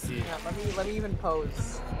 I want to see it. Yeah, let me even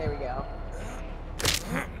pose. There we go.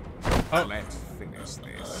 Oh. Let's finish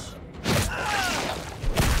this.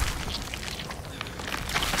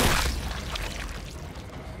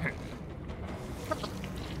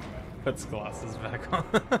 Puts glasses back on.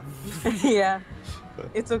 Yeah,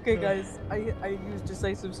 it's okay, guys. I used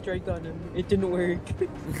decisive strike on him. It didn't work.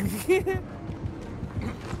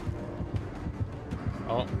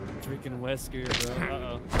 Oh, Freaking Wesker, bro.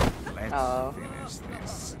 Uh-oh. Let's Oh. finish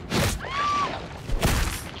this.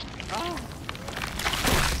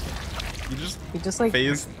 you He just like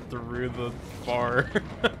phased through the bar.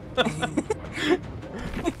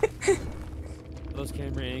 Those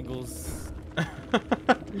camera angles.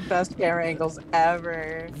 best camera angles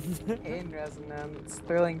ever. In Resonance,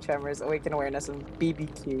 Thrilling Tremors, Awaken Awareness, and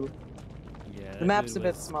BBQ. Yeah. The map's a dude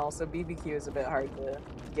bit was- small, so BBQ is a bit hard to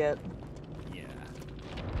get. Yeah.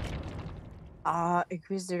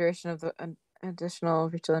 Increase the duration of the additional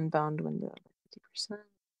virtual inbound window by 50%.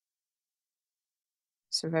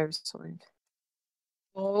 Survivor's Sword.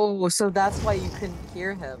 Oh, so that's why you couldn't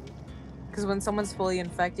hear him. Because when someone's fully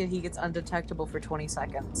infected, he gets undetectable for 20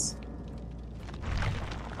 seconds.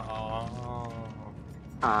 Oh.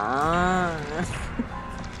 Ah.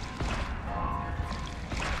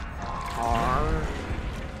 Arr.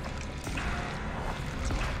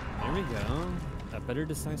 There we go. A better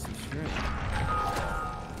decisive strike.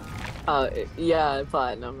 Yeah,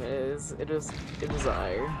 platinum is. It was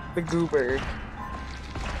I. The goober.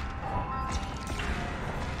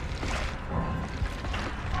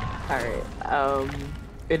 Alright,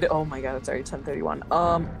 oh my god, it's already 10:31.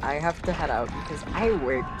 I have to head out because I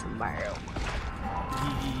work tomorrow.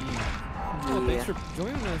 Oh, thanks for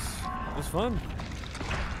joining us. It was fun.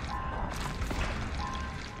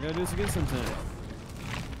 We gotta do this again sometime.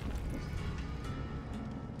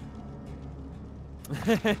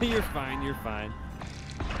 You're fine, you're fine.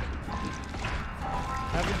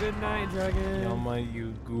 Have a good night, Dragon. Yelma,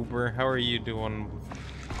 you goober. How are you doing?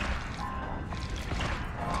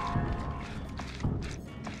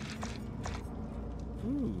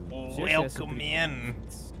 Ooh, she actually has some Welcome pretty in.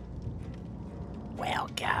 outfits.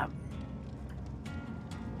 Welcome.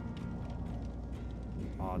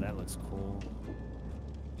 Oh, that looks cool.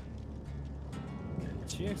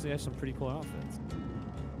 She actually has some pretty cool outfits.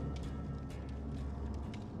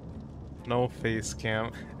 No face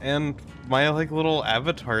cam. And my like little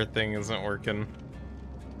avatar thing isn't working.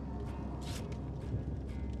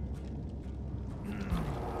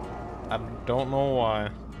 I don't know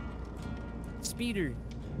why. Speeder.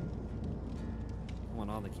 I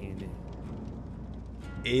want all the candy.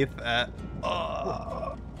 8th at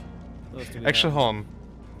Let's do actually that. hold on.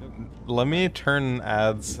 Let me turn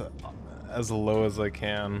ads as low as I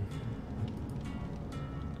can.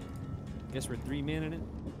 Guess we're 3 men in it.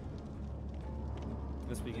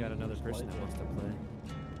 Guess we got another person that wants to play.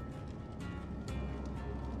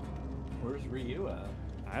 Where's Ryu at?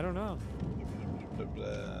 I don't know.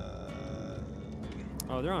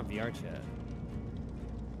 Oh, they're on VR chat.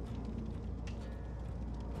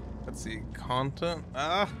 Let's see, content.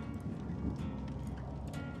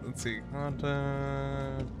 Let's see,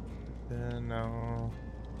 content. No.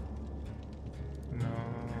 No.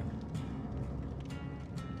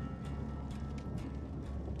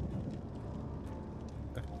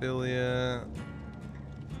 Affiliate.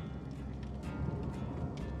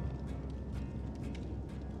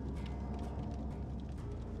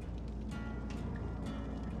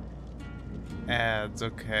 Ads,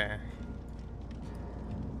 okay.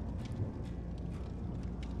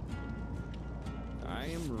 I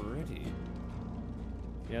am ready.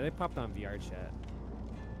 Yeah, they popped on VR chat.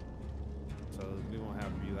 So we won't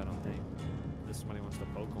have Ryu, I don't think. Unless somebody wants to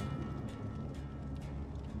poke him.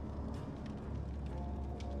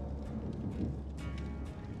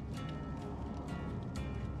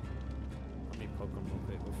 Let me poke him real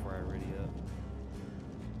quick before I ready up.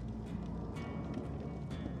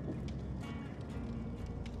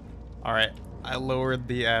 Alright, I lowered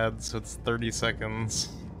the ad so it's 30 seconds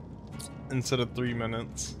instead of 3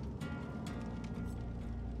 minutes.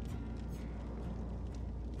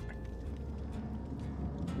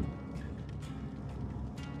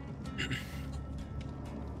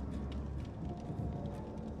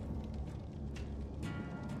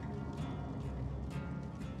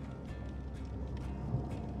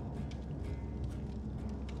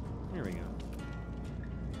 Here we go.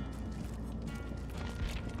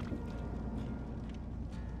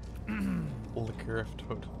 Liquor of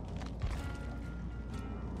Toad.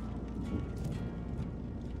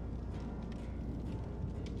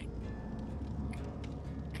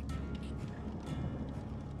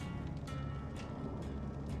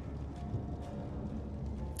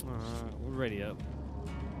 We're ready up.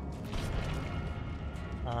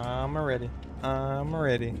 I'm ready. I'm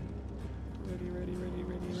ready.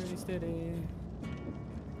 Ready, steady.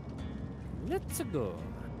 Let's go.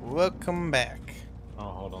 Welcome back. Oh,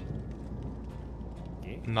 hold on.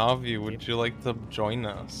 Okay. Navi, would you like to join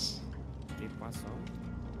us? ¿Qué pasó?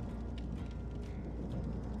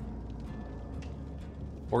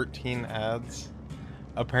 14 ads.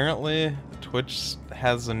 Apparently, Twitch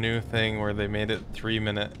has a new thing where they made it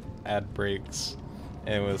 3-minute ad breaks.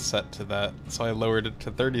 And it was set to that. So I lowered it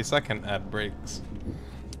to 30-second ad breaks.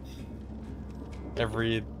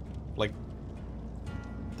 Every, like,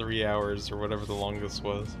 3 hours or whatever the longest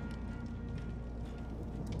was.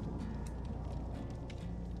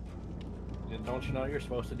 Don't you know you're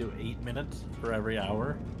supposed to do 8 minutes for every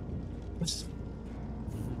hour?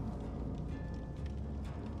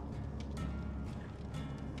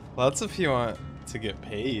 Well, that's if you want to get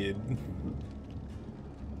paid.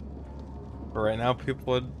 But right now,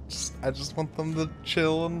 people would just, I just want them to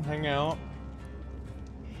chill and hang out.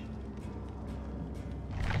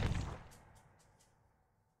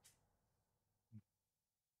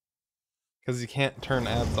 Because you can't turn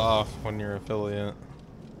ads off when you're affiliate.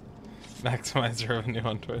 maximize revenue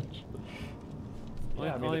on Twitch.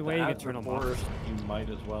 Yeah, I mean, only if way the you can ads turn are them off. forced, you might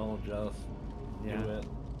as well just do it.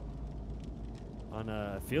 On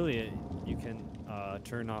affiliate, you can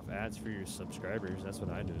turn off ads for your subscribers. That's what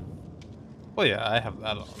I do. Well, yeah, I have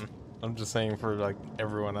that on. I'm just saying for like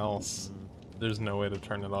everyone else, there's no way to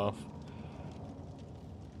turn it off.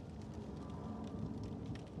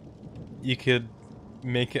 You could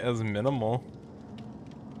make it as minimal.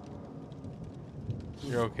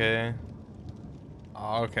 You're okay.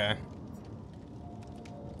 Oh, okay.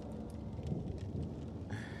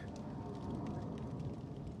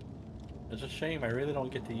 It's a shame I really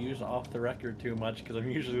don't get to use off the record too much because I'm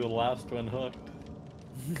usually the last one hooked.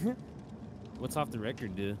 What's off the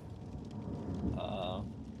record do?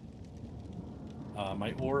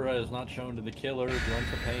 My aura is not shown to the killer,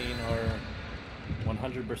 grunts of pain are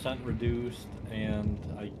 100% reduced, and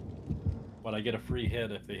I get a free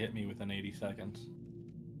hit if they hit me within 80 seconds.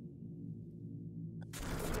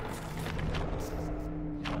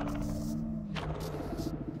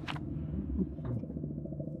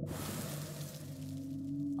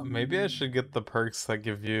 Maybe I should get the perks that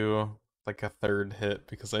give you like a third hit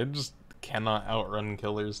because I just cannot outrun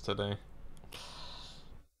killers today.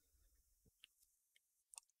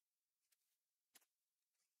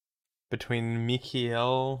 Between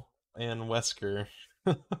Mikiel and Wesker.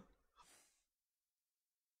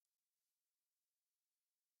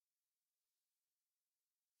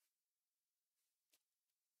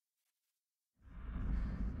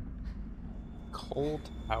 Cold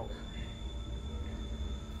Tower.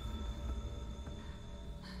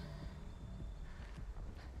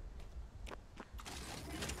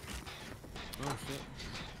 Oh shit.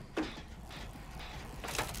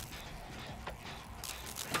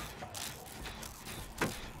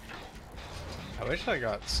 I wish I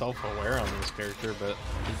got self-aware on this character, but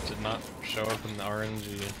it did not show up in the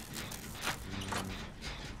RNG.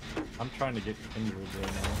 I'm trying to get injured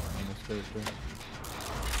right now on this character.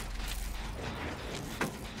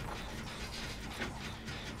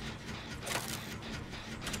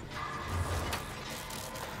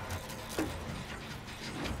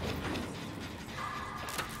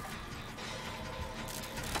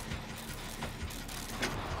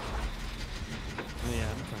 Oh yeah,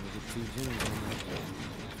 I'm trying to get 2 gems on that.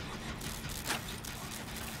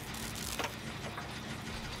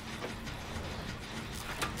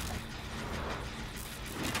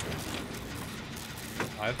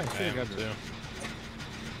 I think I Should've am got too.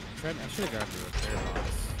 I should have grabbed the repair box.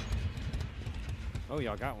 Oh,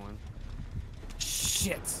 y'all got one.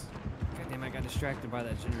 Shit! Goddamn, I got distracted by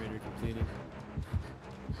that generator completing.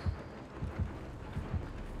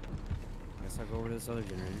 Guess I'll go over to this other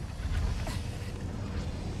generator.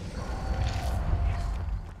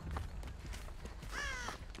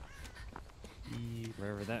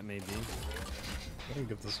 Wherever that may be. I'm gonna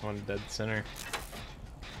give this one dead center.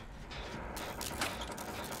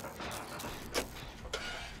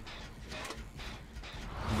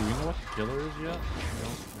 Do we know what the killer is yet? No,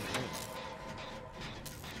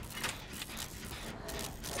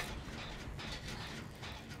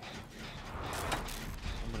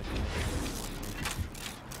 I'm gonna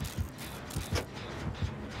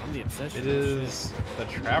I'm the obsession. It is the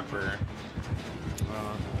Trapper.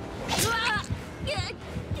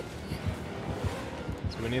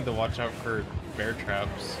 So we need to watch out for bear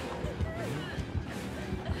traps.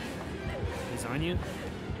 He's on you?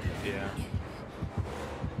 Yeah.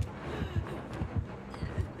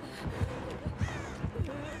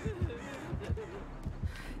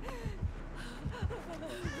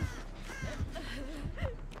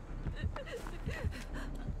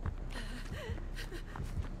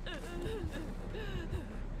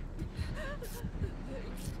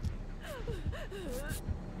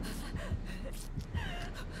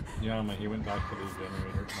 Yeah, he went back to the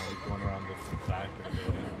generator. Now he's going around this back of the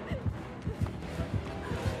building.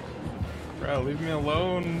 Bro, leave me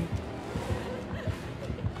alone.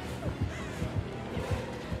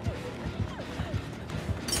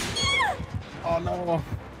 Oh no.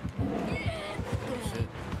 Shit.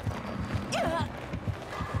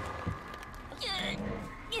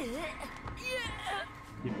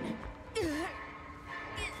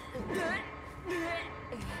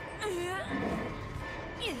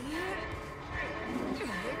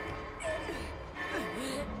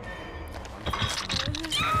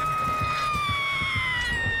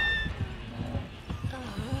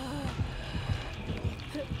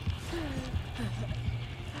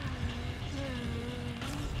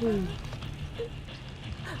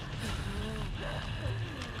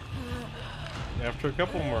 You have After a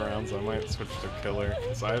couple more rounds, I might switch to killer,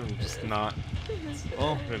 because I'm just not...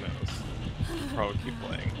 Well, who knows. I'll probably keep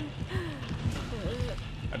playing.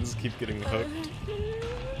 I just keep getting hooked.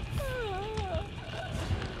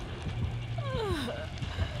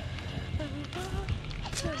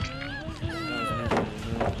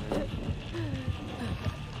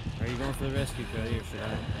 Are you going for the rescue, Cody, or should I?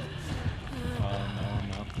 No, I'm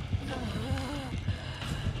not.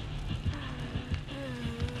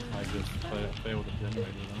 I just failed the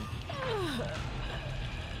generator though.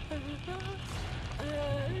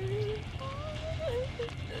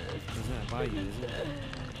 He's not by you, is it?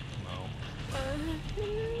 No.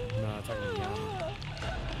 No, I'm talking to Yama.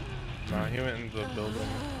 No, he went into the building.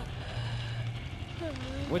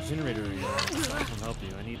 What generator are you on? So I can help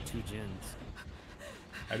you. I need 2 gens.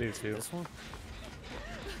 I do too. This one?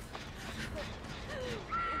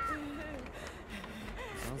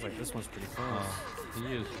 Sounds like this one's pretty close. He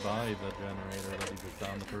is by the generator that he just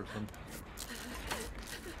found the person.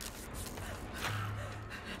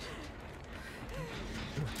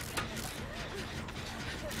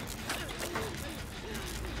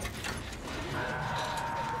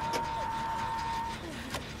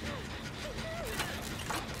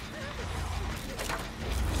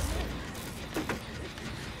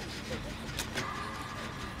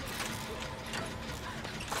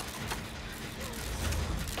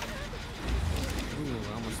 Ooh,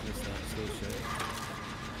 I almost missed that. So shit.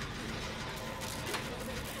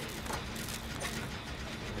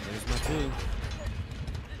 There's my 2.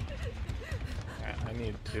 I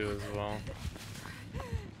need 2 as well.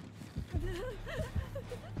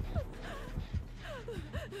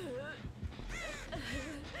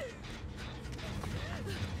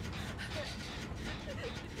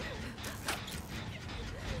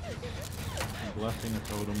 Blessing a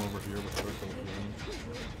totem over here with circle again.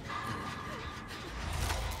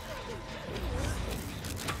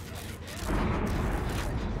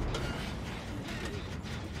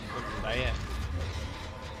 What's that?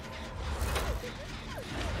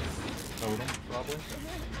 Totem, probably.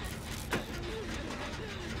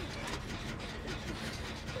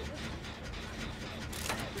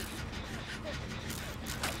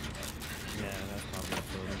 Yeah, that's probably a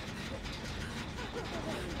totem.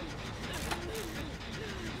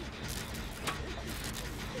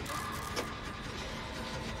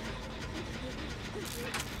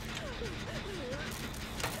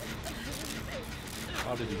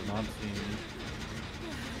 How did he not see me?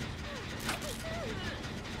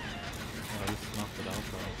 Oh, he snuffed it out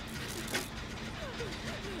though.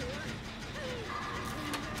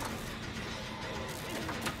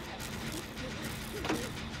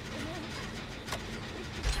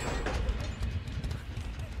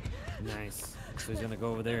 Nice. So he's gonna go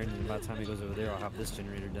over there, and then by the time he goes over there, I'll have this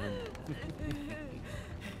generator done.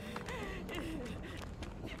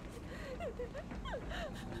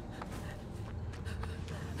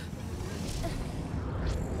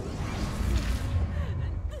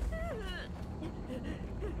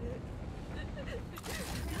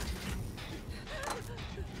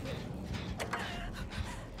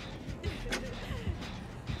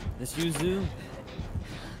 This Yuzu?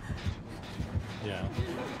 Yeah.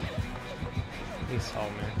 He saw me.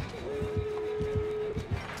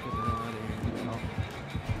 Let's get the hell out of here.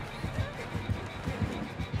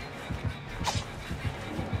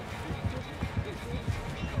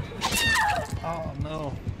 Oh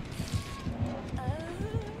no.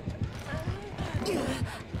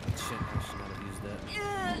 Shit, I should not have used that.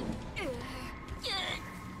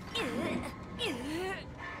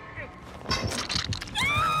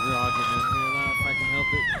 You're all getting in here now if I can help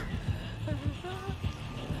it.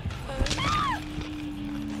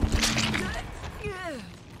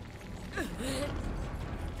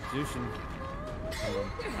 Jushin.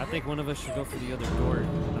 I think one of us should go for the other door,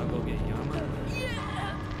 and I'll go get Yama.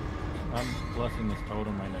 I'm blessing this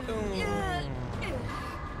totem right next to me.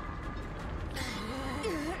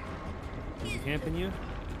 Is he camping you?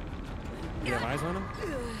 You have eyes on him?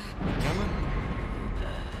 Yama?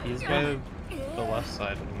 He's by the left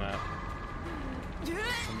side of the map.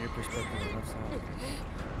 From your perspective, the left side.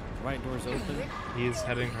 Right door's open. He's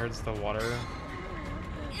heading towards the water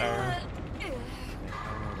tower. I don't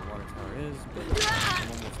know where the water tower is, but I'm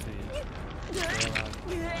almost to you. Stay alive.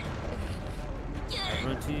 I'd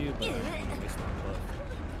run to you, but I'm gonna waste my blood.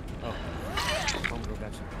 Oh. Homegirl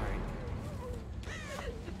got you. Alright.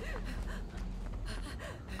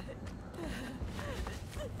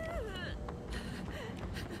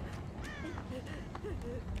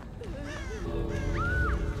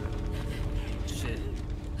 Shit.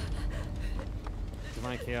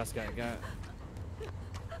 Divine Chaos got.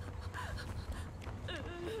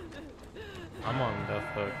 I'm on death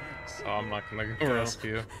hook, so I'm not gonna Oh, well.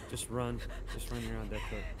 rescue. Just run. Just run around that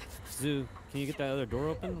hook. Zoo, can you get that other door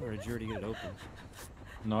open, or did you already get it open?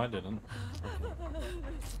 No, I didn't.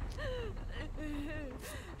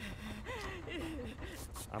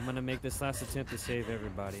 I'm gonna make this last attempt to save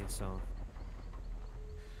everybody, so.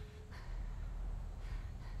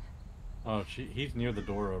 Oh, he's near the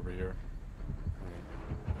door over here.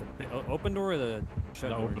 The open door or the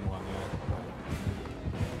shut The door? open one, yeah.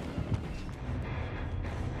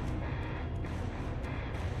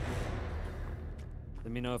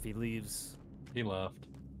 Let me know if he leaves. He left.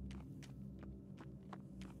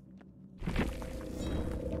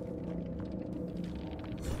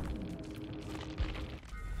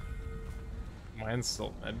 Mine's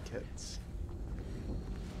still medkits.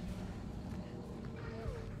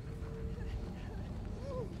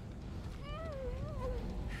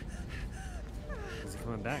 Is he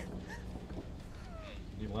coming back?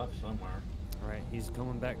 He left somewhere. Alright, he's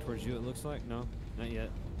coming back towards you, it looks like. No, not yet.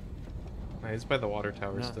 No, he's by the water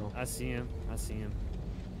tower No, still. I see him. I see him.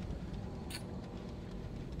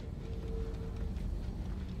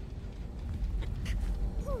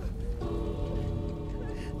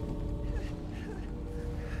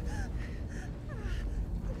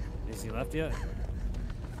 Is he left yet?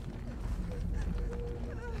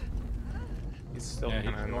 He's still Yeah,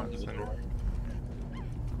 he's kind of going to the door.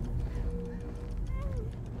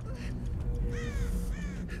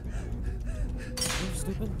 You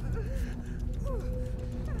stupid.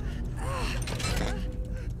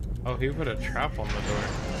 Oh, he put a trap on the door.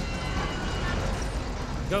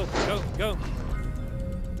 Go, go, go.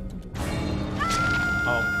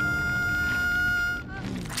 Oh.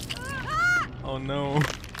 Oh no.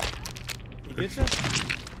 He gets you?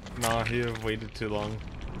 Nah, he waited too long.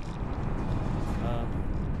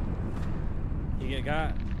 He get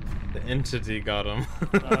got. The entity got him.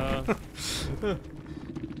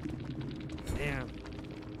 Damn.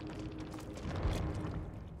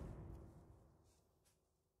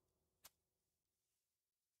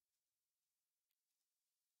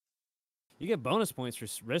 You get bonus points for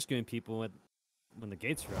rescuing people when the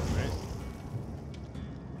gates are up,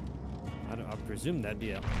 right? I presume that'd be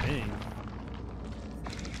a thing.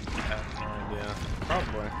 I have no idea.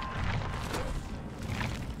 Probably.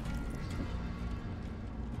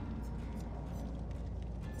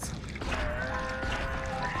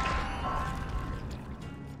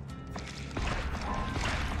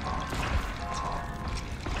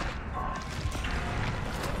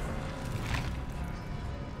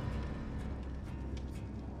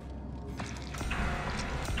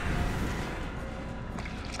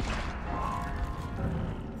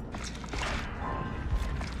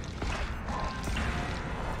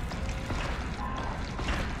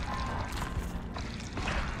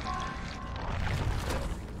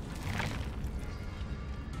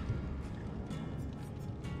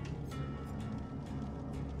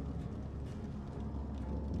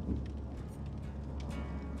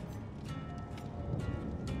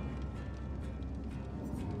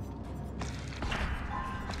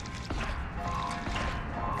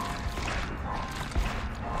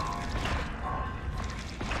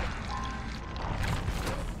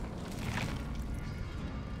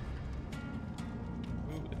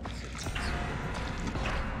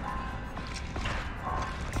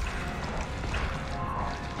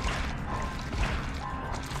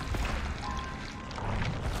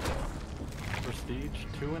 Prestige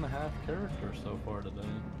 2.5 characters so far today.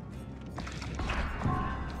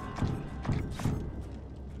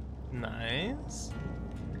 Nice.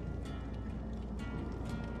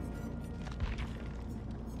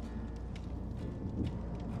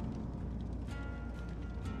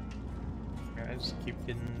 I just keep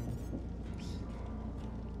getting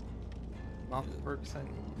not the perks I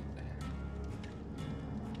need.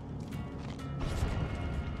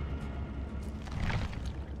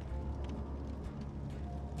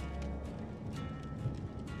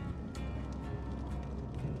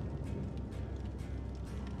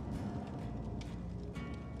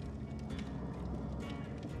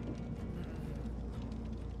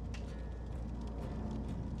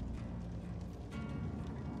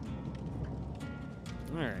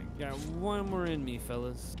 Alright, got one more in me,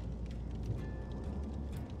 fellas.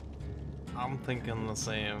 I'm thinking the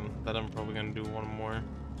same, that I'm probably gonna do one more.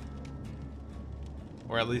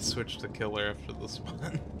 Or at least switch to killer after this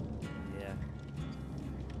one. Yeah.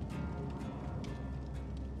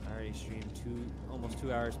 I already streamed almost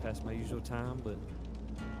 2 hours past my usual time, but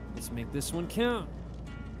let's make this one count.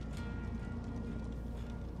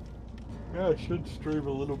 Yeah, I should stream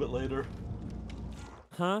a little bit later.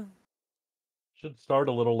 Huh? Should start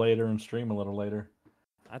a little later and stream a little later.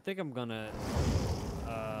 I think I'm gonna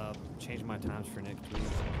change my times for next week.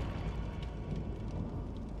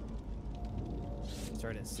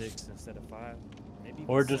 Start at 6 instead of 5. Maybe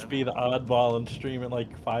Or even just 7. be the oddball and stream at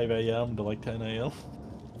like 5 a.m. to like 10 a.m.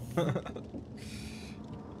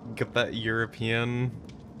 Get that European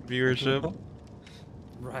viewership.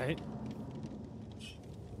 Right.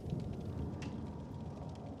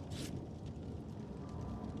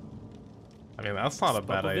 I mean, that's not a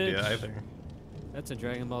bad idea Spopovich. either. That's a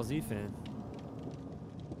Dragon Ball Z fan.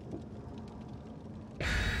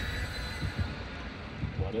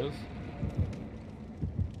 What is?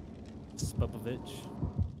 Spopovich.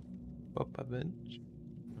 Popovich.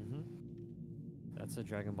 That's a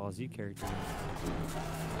Dragon Ball Z character.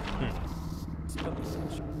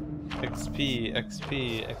 XP,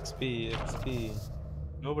 XP, XP, XP.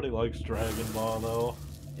 Nobody likes Dragon Ball though.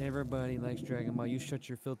 Everybody likes Dragon Ball. You shut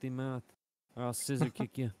your filthy mouth, or I'll scissor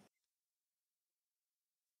kick you.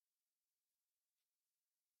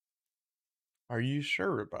 Are you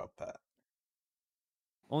sure about that?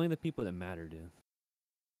 Only the people that matter do.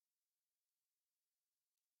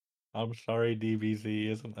 I'm sorry, DBZ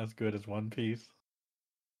isn't as good as One Piece.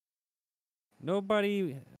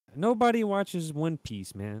 Nobody watches One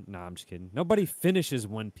Piece, man. Nah, I'm just kidding. Nobody finishes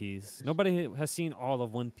One Piece. Nobody has seen all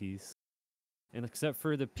of One Piece, and except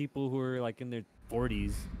for the people who are like in their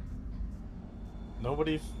 40s.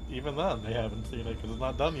 Nobody's even then. They haven't seen it because it's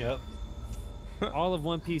not done yet. All of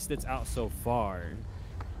One Piece that's out so far,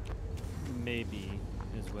 maybe,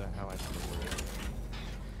 is how I feel about it.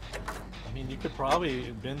 I mean, you could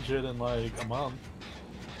probably binge it in like a month.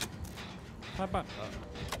 How about?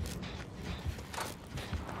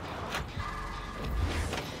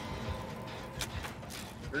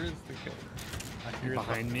 Where is the killer? I hear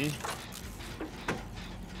Behind me.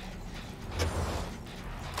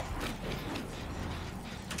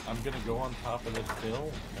 I'm gonna go on top of this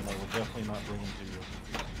hill, and I will definitely not bring him to you.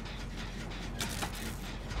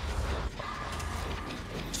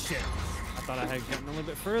 Shit. I thought I had gotten a little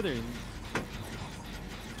bit further.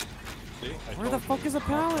 See? Where the fuck is a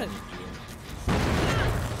pallet?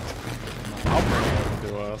 I'll bring them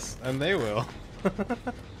to us, and they will.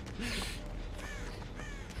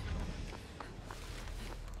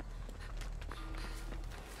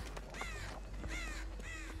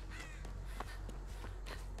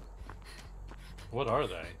 What are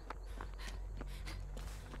they?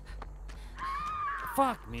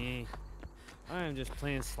 Fuck me. I am just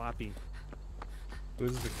playing sloppy.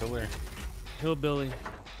 Who's the killer? Hillbilly.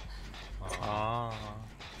 Ah.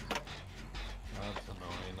 That's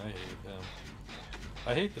annoying. I hate them.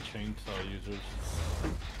 I hate the chainsaw users.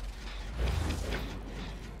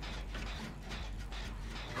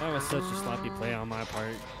 That was such a sloppy play on my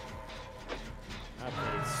part. I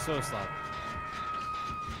played so sloppy.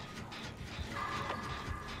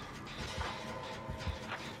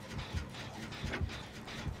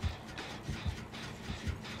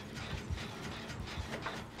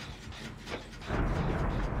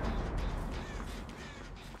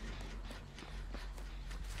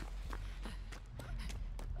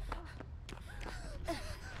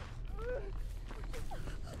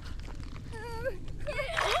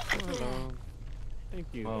 Hello. Thank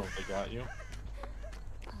you. Oh, they got you?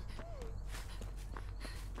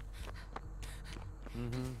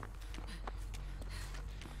 Mm-hmm.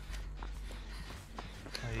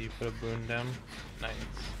 You put a boon down? Nice.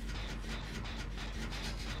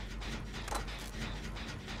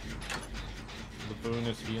 The boon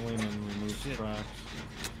is healing and removes Shit. tracks.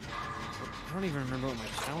 I don't even remember what my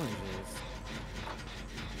challenge is.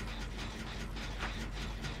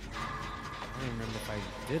 I don't even remember if I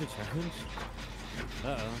did a challenge.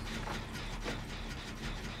 Uh-oh.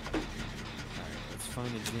 Alright, let's find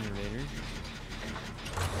a generator.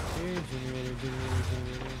 Here, generator.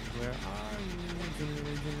 Where are you?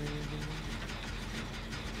 Generator.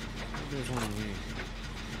 There's one in here.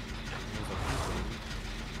 There's a pink one.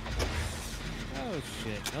 Oh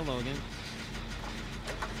shit. Hello again.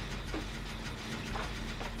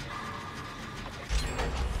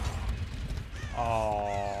 Oh,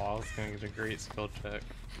 I was gonna get a great skill check.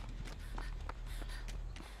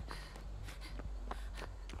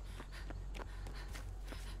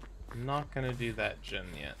 I'm not gonna do that gen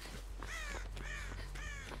yet.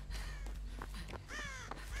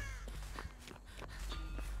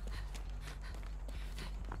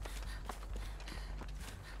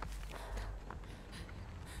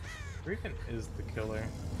 Where even is the killer?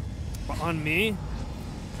 On me?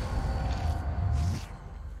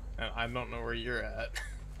 And I don't know where you're at.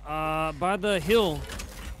 By the hill.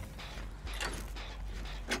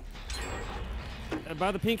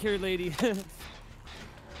 By the pink-haired lady.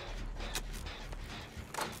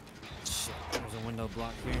 window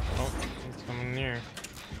block here. Oh, he's coming near.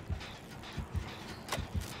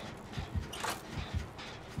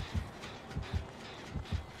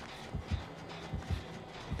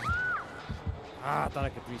 Ah, I thought I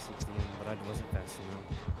could 360 him, but I wasn't fast enough.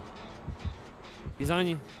 He's on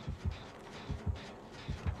you.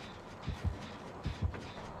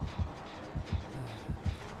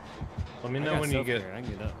 Let me I know got when you self get. care, I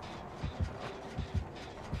can get up.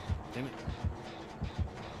 Damn it.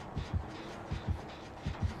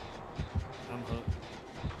 I'm hooked.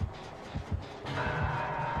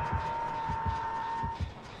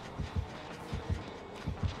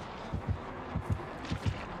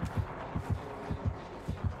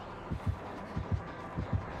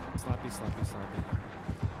 Sloppy, sloppy, sloppy.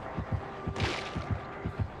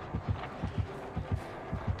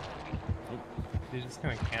 He's just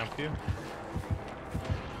gonna camp you.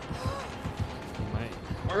 He might.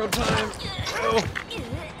 Borrow time! Oh!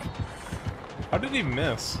 How did he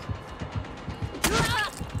miss?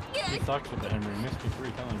 He sucks with the Henry. He missed me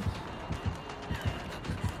 3 times.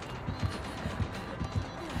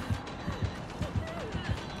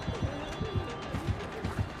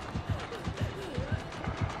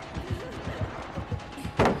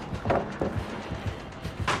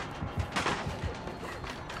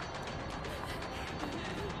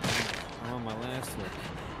 I'm on my last hook.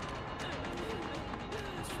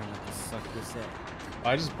 Just trying not to suck this up.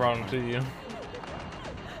 I just brought him to you.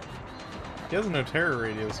 He has no terror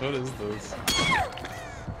radius. What is this?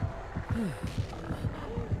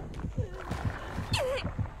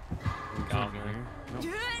 Got me. Nope.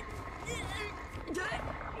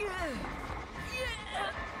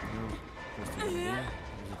 No. Supposed to go there.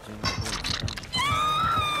 There's a general bullet.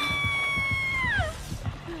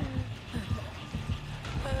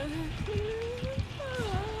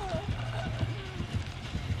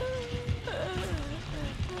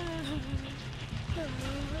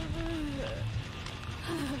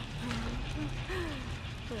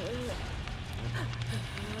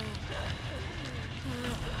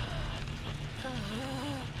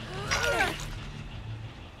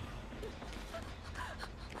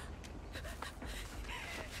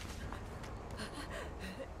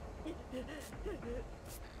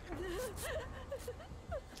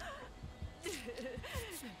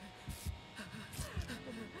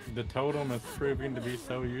 The totem is proving to be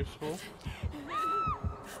so useful.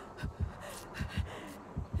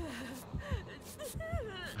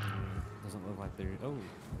 Doesn't look like there. Oh,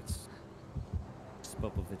 it's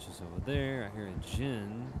Spopovich is over there. I hear a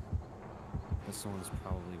Jin. That someone's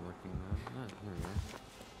probably working on. Ah, here we are.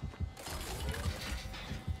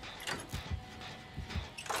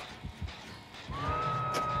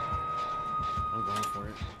 I'm going for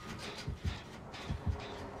it.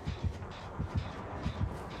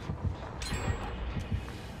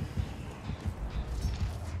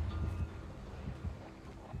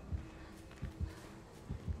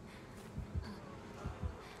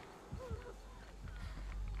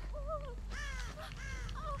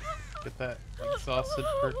 Get that exhausted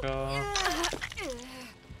perk off.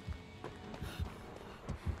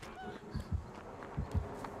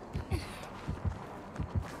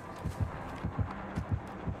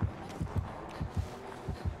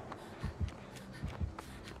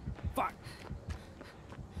 Fuck!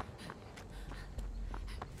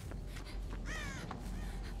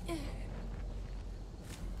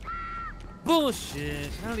 Bullshit!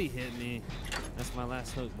 How'd he hit me? That's my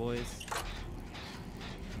last hook, boys.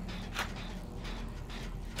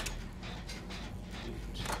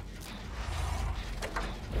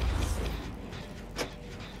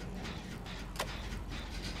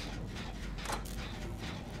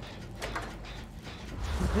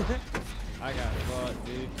 I got fucked,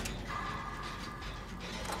 dude.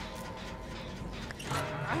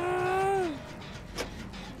 Ah!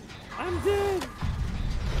 I'm dead.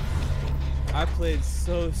 I played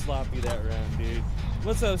so sloppy that round, dude.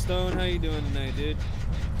 What's up, Stone? How you doing tonight, dude?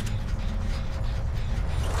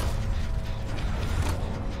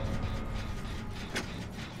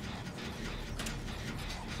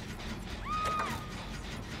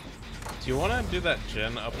 Do you want to do that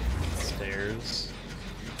gen upstairs?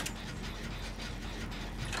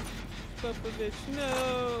 Popovich,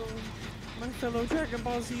 no! My fellow Dragon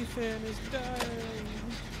Ball Z fan is dying.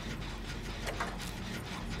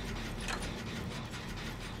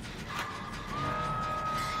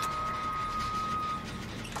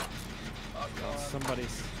 Somebody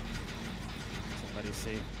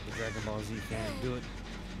save the Dragon Ball Z fan. Do it.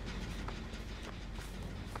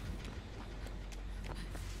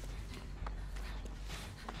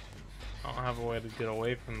 I don't have a way to get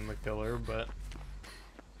away from the killer, but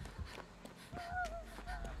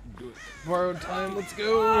do it. Borrowed time, let's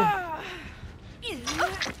go!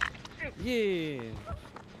 Yeah.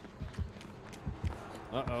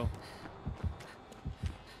 Uh-oh.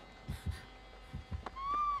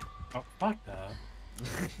 Oh, fuck that.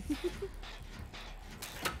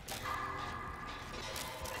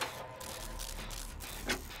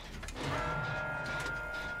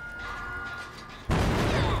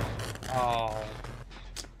 Oh.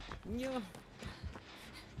 Yeah.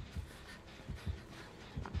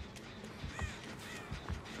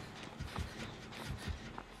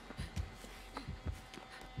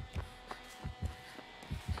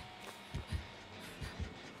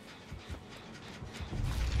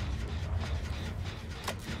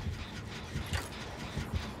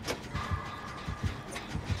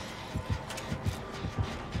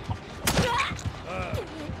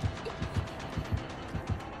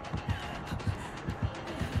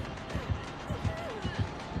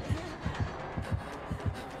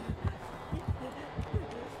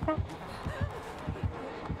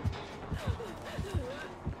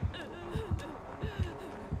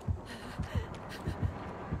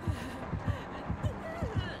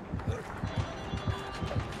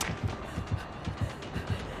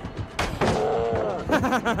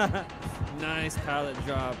 Nice pallet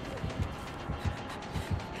drop.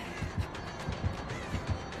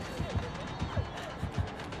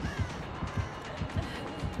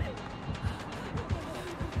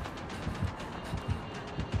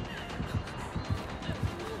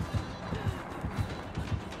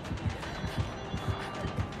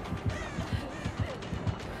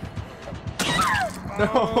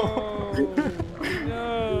 No!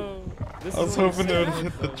 No! This I was is what hoping we it would said.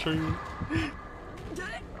 hit the tree.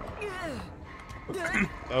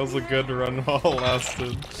 That was a good run while it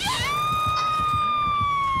lasted.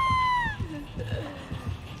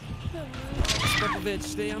 Stepovich,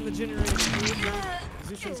 stay on the generator.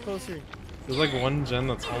 Position's closer. There's like one gen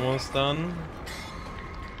that's almost done.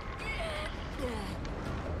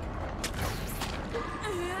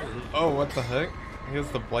 Oh, what the heck? He has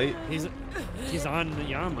the blight. He's on the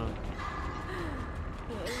Yama.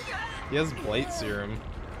 He has blight serum.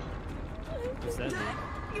 What's that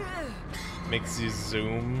mean? Makes you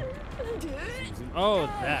zoom. Oh,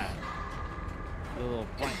 that. The little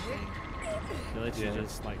blank thing. They let you Yeah.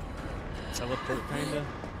 just like teleport, kinda.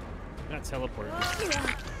 Not teleport. Just,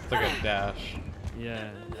 It's like a dash.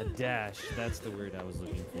 yeah, a dash. That's the word I was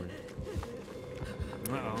looking for.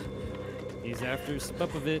 Uh-oh. He's after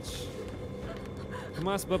Stepovich. Come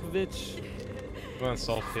on, Stepovich. You want to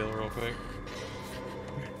self heal real quick?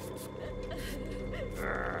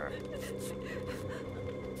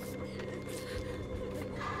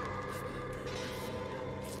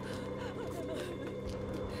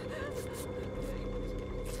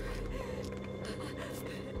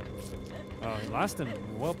 Oh, he lost him.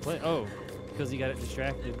 Well played. Oh, because he got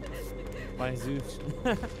distracted by Zeus.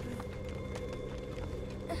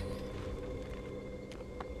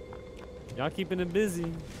 Y'all keeping him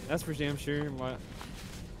busy. That's for damn sure. What?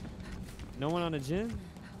 No one on a gen?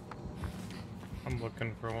 I'm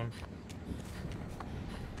looking for one.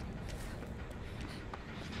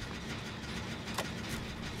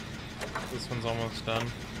 This one's almost done.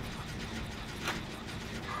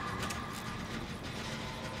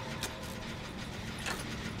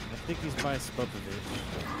 I think he's by Spopovich.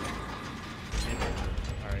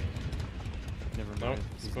 Alright. Never mind. Nope,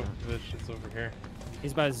 He's not. Spopovich is over here.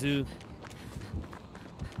 He's by Zoo.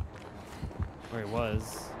 Or he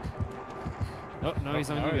was. Oh, no, he's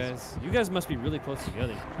on now you he's- guys. You guys must be really close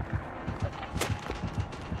together.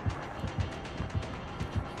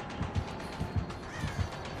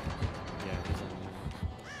 Yeah, he's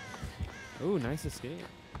on you. Ooh, nice escape.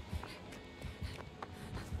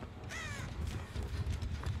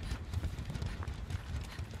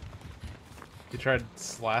 He tried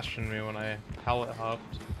slashing me when I pallet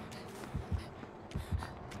hopped.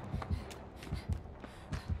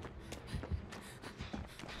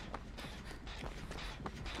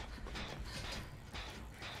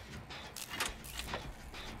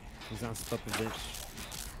 He's on Spopovich.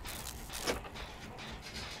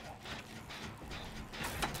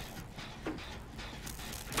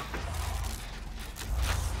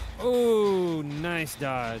 Oh, nice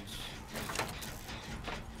dodge.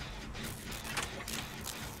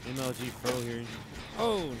 MLG Pro here.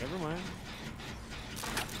 Oh, never mind.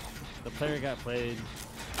 The player got played.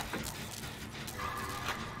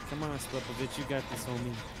 Come on, Spopovich, you got this,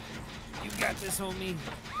 homie. You got this, homie.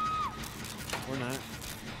 Or not.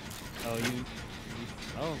 Oh,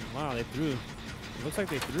 oh, wow, they threw. It looks like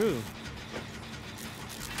they threw.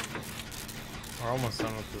 We're almost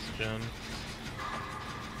done with this gen.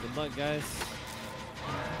 Good luck, guys.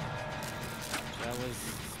 That was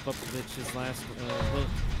Spopovic's last look.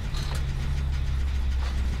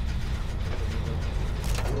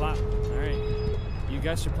 Alright. You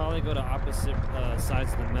guys should probably go to opposite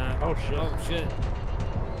sides of the map. Oh shit. Oh shit.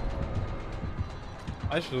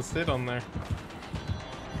 I should have stayed on there.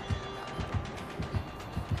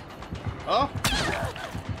 Oh!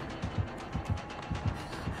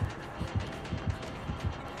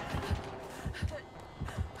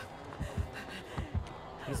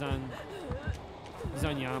 He's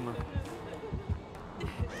on Yama.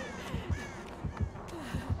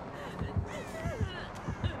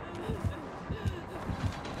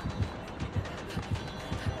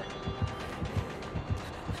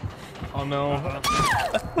 Oh no.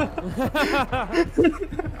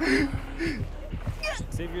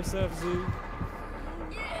 Save yourself, Zoo.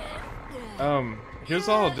 Here's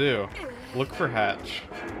all I'll do. Look for Hatch.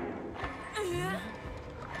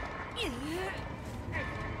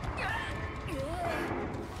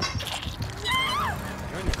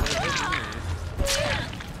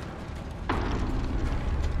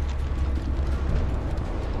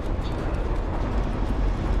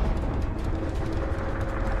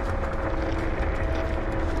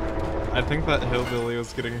 I think that hillbilly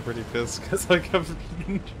was getting pretty pissed because I kept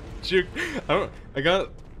getting juked. I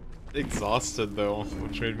got exhausted though,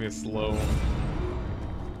 which made me slow.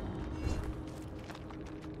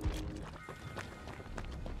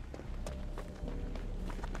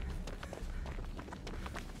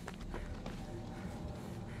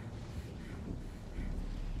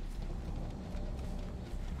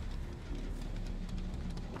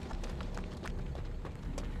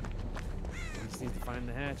 Just need to find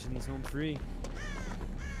the hatch and he's home free.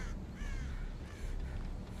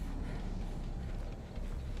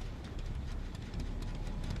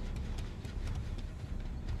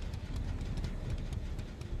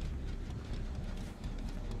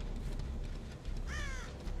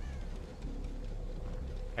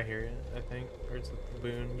 I hear it, I think. Or is it the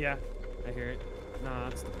boon? Yeah, I hear it. Nah,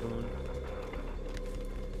 it's the boon.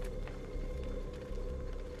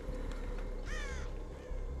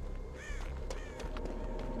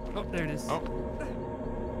 Oh, there it is. Oh.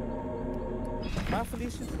 Bye,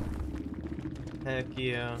 Felicia. Heck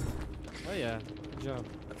yeah. Oh yeah, good job.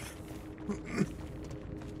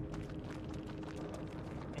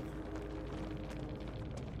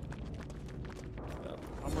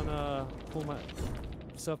 I'm gonna pull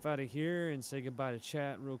myself out of here and say goodbye to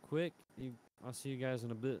chat real quick. I'll see you guys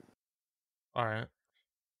in a bit. Alright.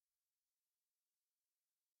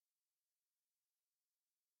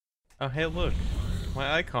 Oh hey look,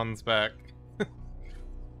 my icon's back.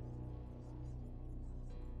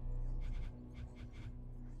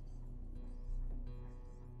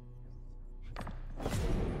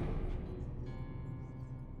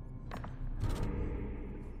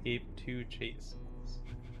 Ape 2 chases.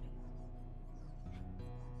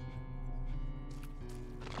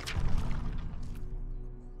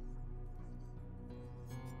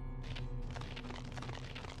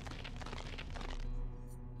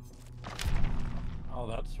 Oh,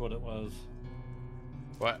 that's what it was.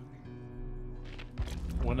 What?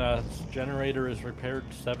 When a generator is repaired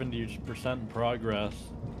 70% in progress,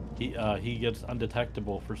 he gets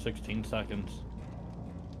undetectable for 16 seconds.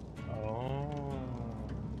 Oh.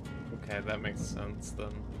 Okay, that makes sense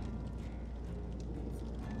then.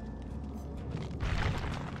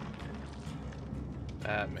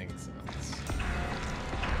 That makes sense.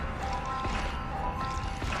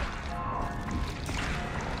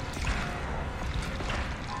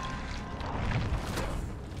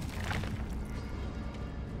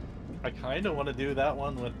 I kind of want to do that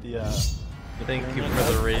one with the Thank you pyramid for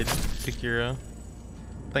the head. raid, Takira.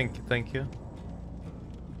 Thank you, thank you.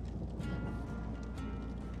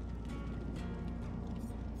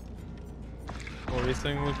 What were you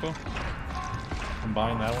saying, Lupo?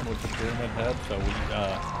 Combine that one with the pyramid head, so we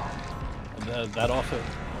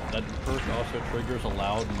that perk also triggers a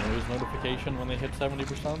loud noise notification when they hit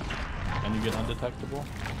 70%, and you get undetectable.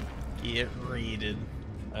 Get raided.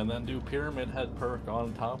 And then do pyramid head perk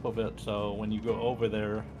on top of it, so when you go over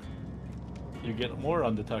there, you get more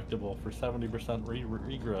undetectable for 70%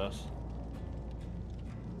 regress.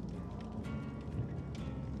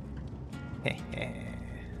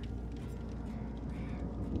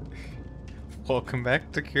 Welcome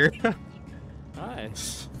back, Takira. Hi.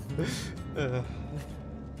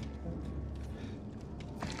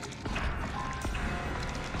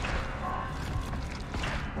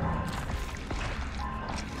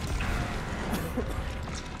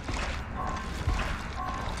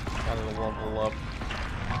 Gotta level up.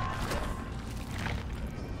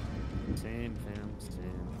 Same, fam,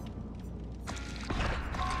 same.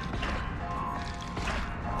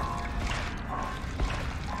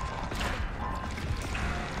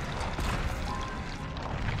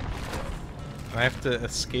 I have to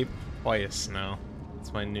escape twice now.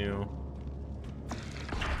 It's my new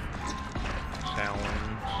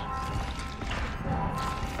challenge.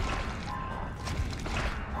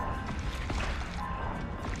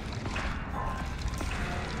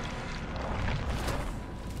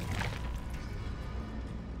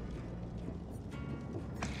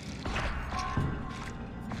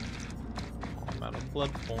 I'm out of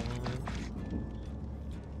blood points.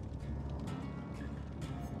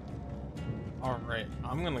 Alright,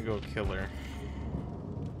 I'm gonna go kill her.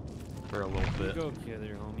 For a little You bit. go kill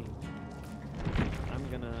her, homie. I'm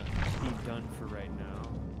gonna be done for right now.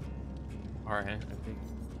 Alright. I think.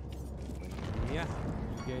 Yeah,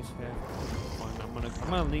 you guys have fun. I'm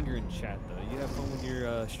gonna linger in chat though. You have fun with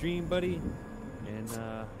your stream, buddy, and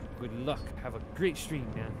good luck. Have a great stream,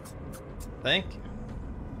 man. Thank you.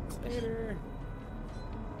 Later.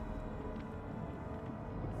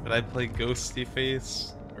 Did I play Ghosty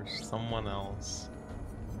Face or someone else?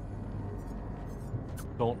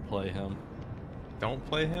 Don't play him. Don't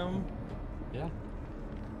play him? Yeah.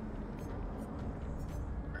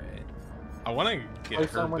 Right. I want to get Play her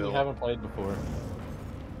someone you built. haven't played before.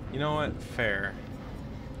 You know what? Fair.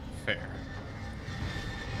 Fair.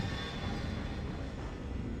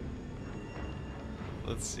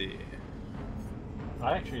 Let's see.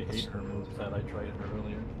 I actually hate her moveset. I tried it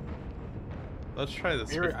earlier. Let's try this.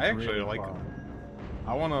 Spirit's I actually really like. fun.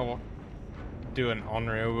 I want to do an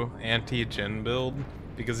Onryo anti-gen build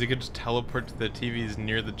because you could just teleport to the TVs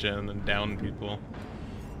near the gen and down people.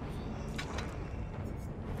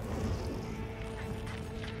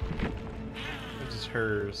 This is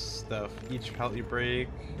her stuff. Each pallet you break.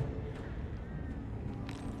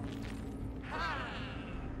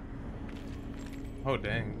 Oh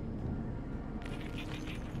dang.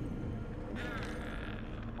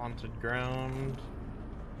 Haunted ground.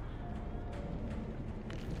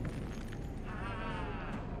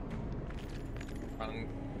 Run.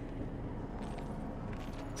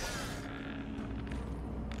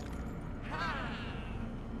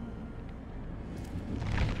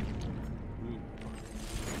 Ooh.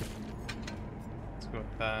 Let's go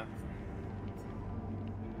with that.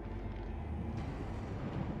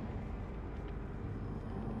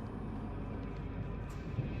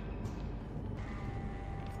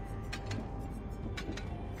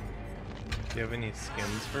 Do you have any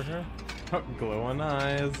skins for her? Oh, glowing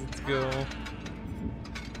eyes, let's go.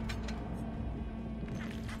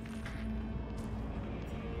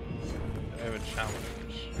 I have a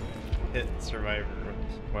challenge. Hit survivor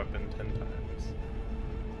with weapon 10 times.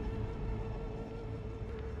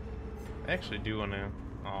 I actually do want to.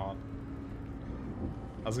 Aw.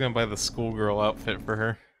 I was gonna buy the schoolgirl outfit for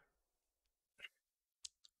her.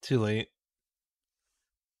 Too late.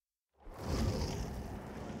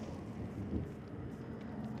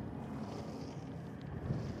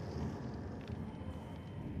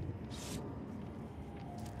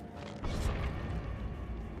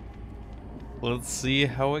 Let's see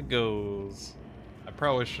how it goes. I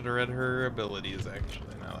probably should have read her abilities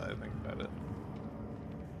actually, now that I think about it.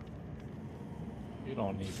 You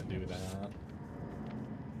don't need to do that.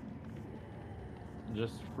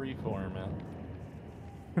 Just freeform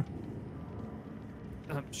it.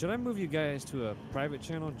 Should I move you guys to a private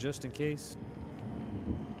channel just in case?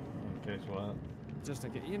 Guess what? Just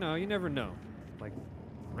in case. You know, you never know. Like,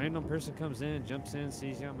 random person comes in, jumps in,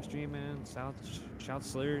 sees you on my stream, man, shouts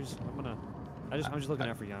slurs. I'm just looking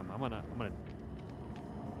out for Yama. I'm gonna.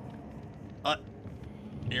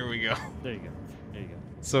 Here we go. There you go. There you go.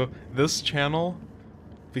 So this channel,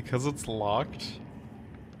 because it's locked,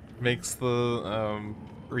 makes the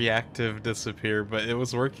reactive disappear, but it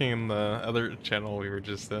was working in the other channel we were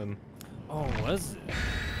just in. Oh, was it?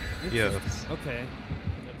 Yes. Okay.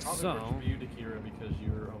 It probably So- works for you, Takira, because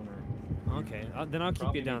you're owner. Okay. Then I'll keep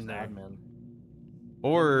Probably you down needs there. admin.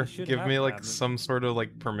 Or you should give have me like admin. some sort of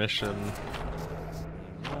like permission.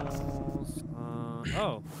 Roles,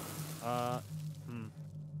 oh.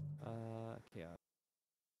 Yeah.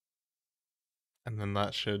 And then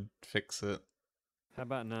that should fix it. How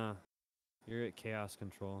about now? You're at chaos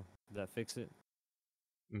control. Does that fix it?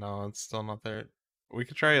 No, it's still not there. We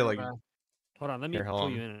could try like Hold on, let me Here, hold pull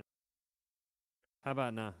on. you in. How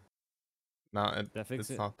about now? no, That fix it's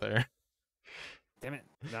it? not there. Damn it.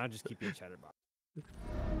 Now I'll just keep you a chatterbox.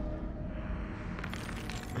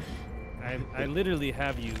 I literally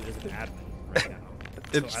have you as an admin right now.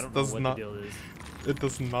 It So I don't does know what not. the deal is. It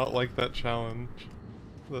does not like that challenge.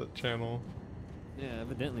 That channel. Yeah,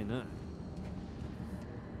 evidently not.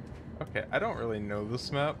 Okay, I don't really know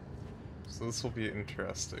this map, so this will be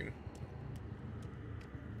interesting.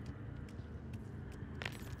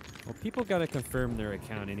 Well, people gotta confirm their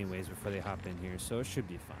account anyways before they hop in here, so it should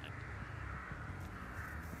be fine.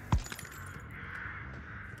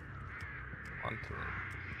 On to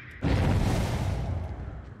it.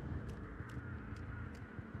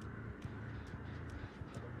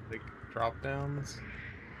 Big drop downs.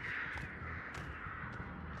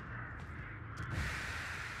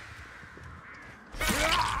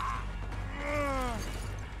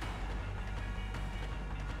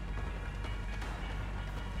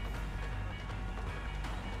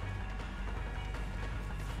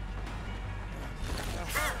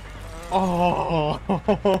 Oh,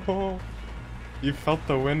 you felt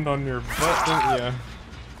the wind on your butt, didn't you?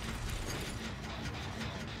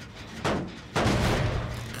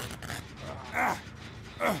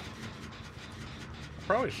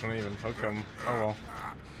 Probably shouldn't even hook him. Oh well.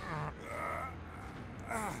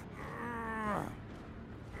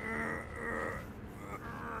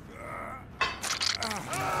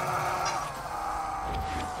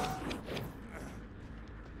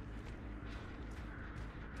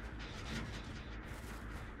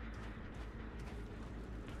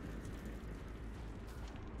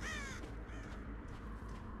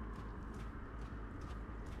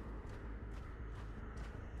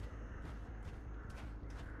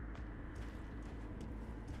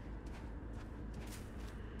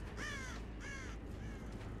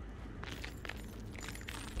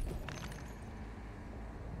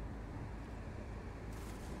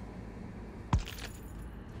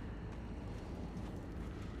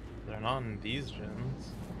 They're not in these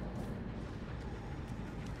gens.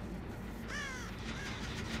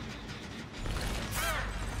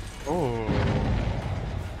 Oh.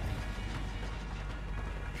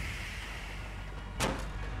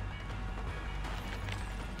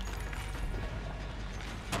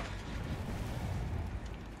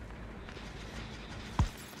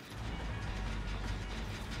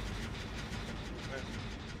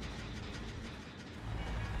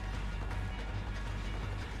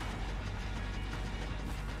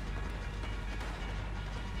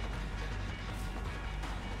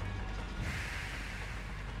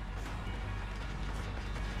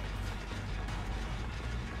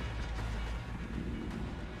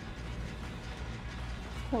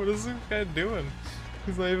 What is this guy doing?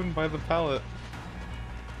 He's not even by the pallet.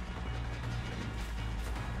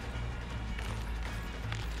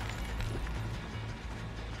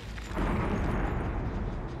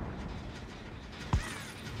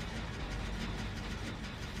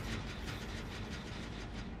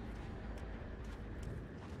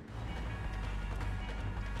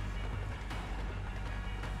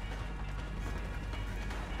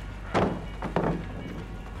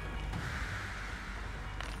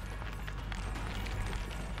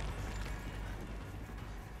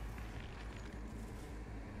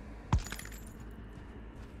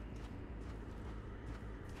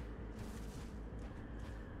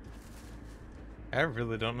 I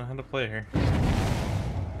really don't know how to play her.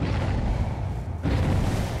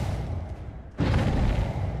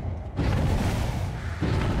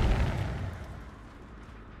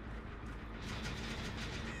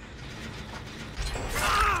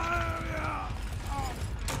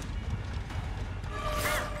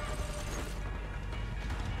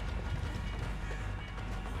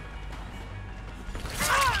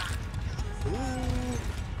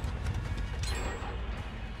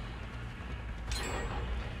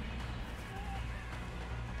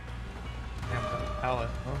 Pallet,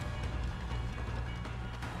 huh?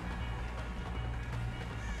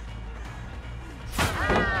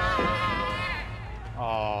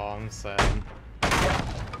 Oh, I'm sad.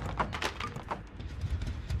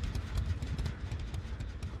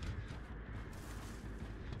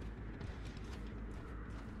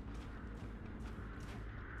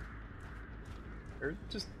 They're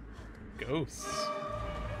just ghosts.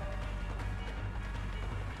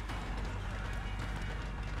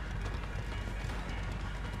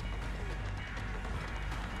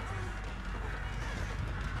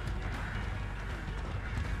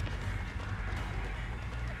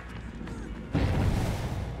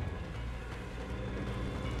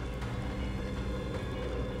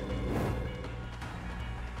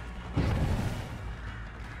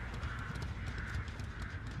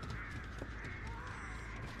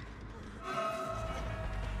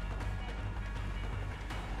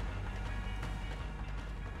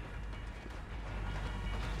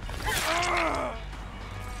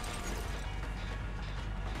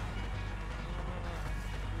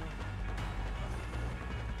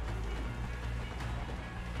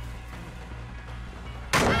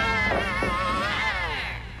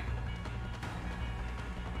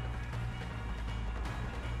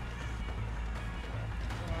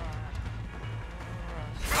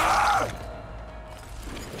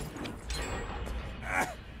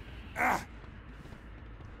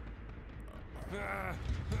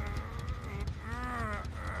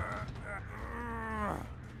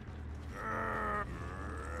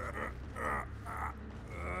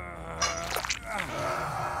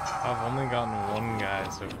 gotten one guy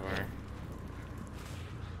so far.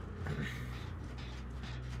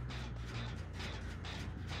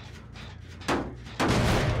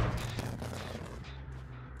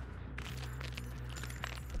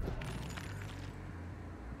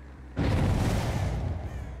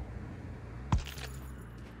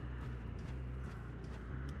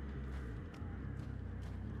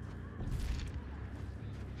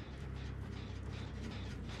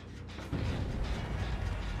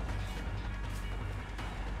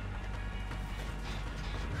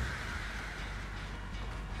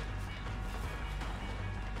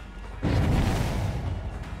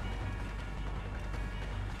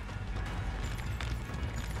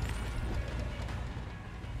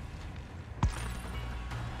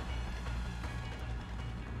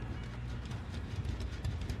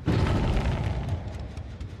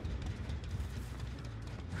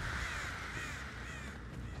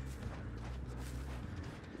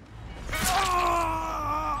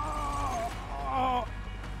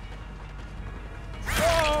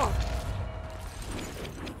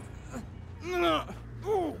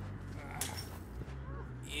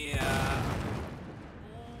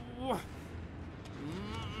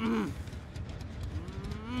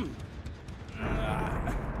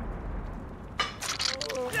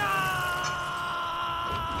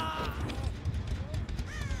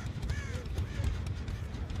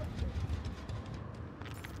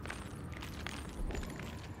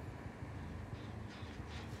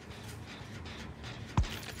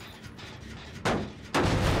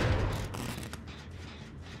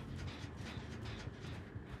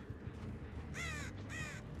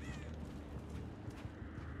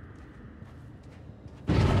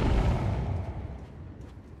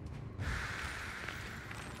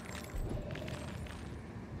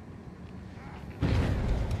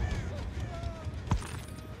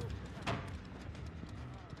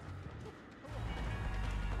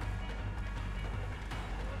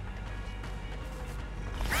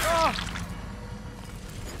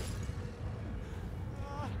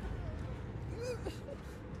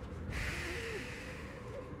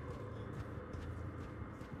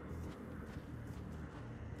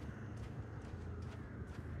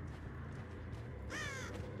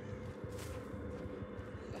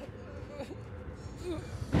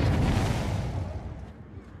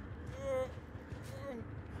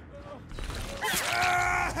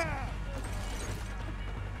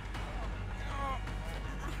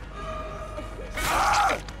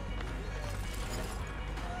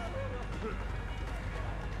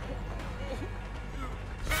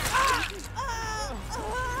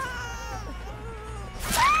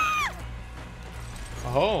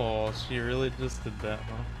 Oh, she really just did that,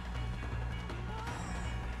 huh?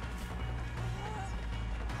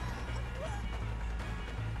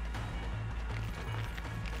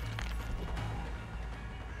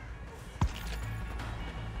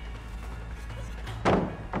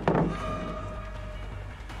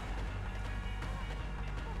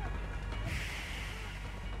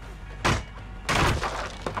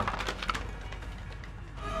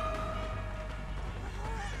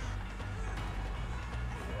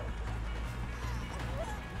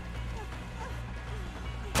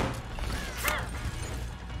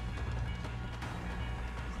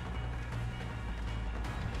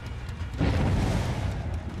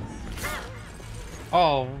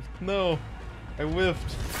 Oh, no. I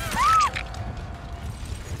whiffed.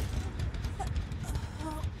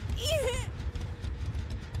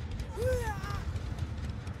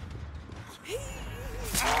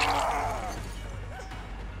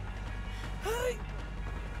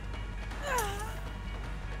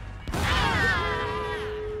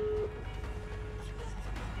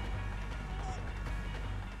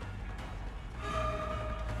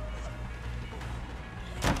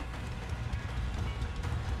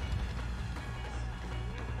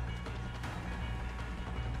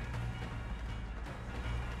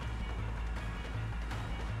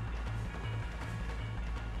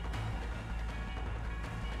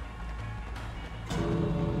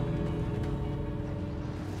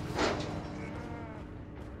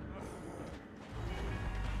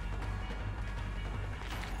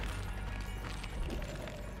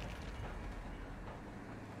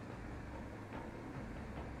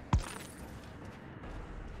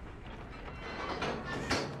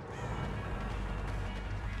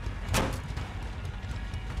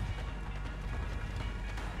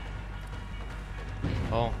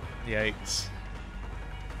 Oh, yikes.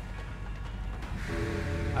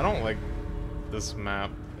 I don't like this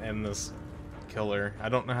map and this killer. I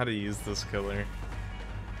don't know how to use this killer.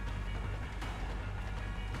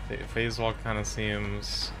 Phase walk kind of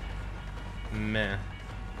seems meh.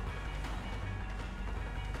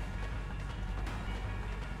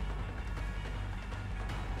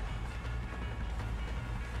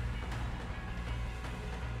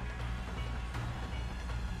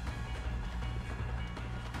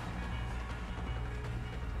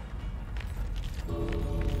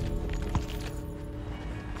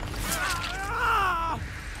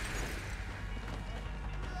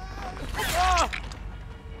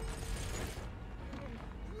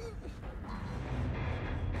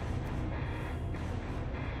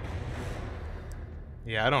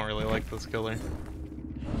 Yeah, I don't really like this killer.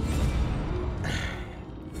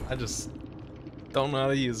 I just don't know how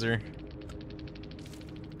to use her.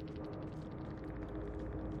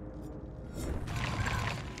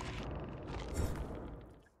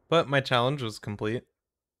 But my challenge was complete,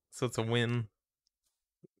 so it's a win.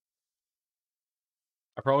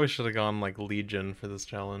 I probably should have gone like Legion for this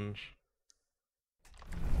challenge.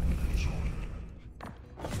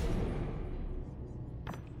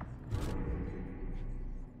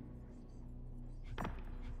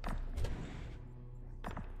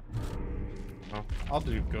 Oh, I'll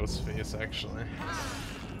do Ghostface actually.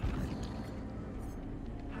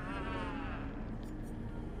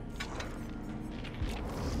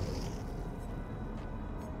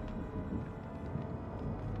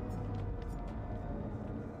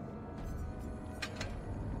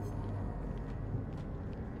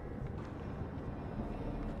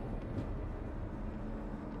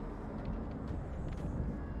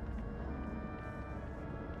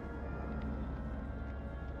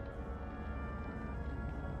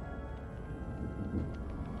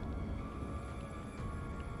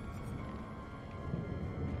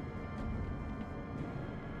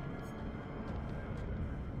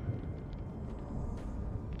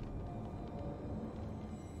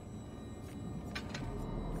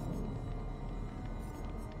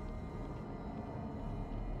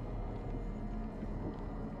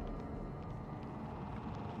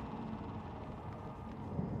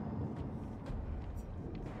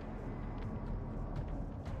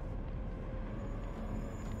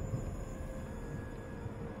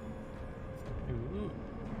 Ooh.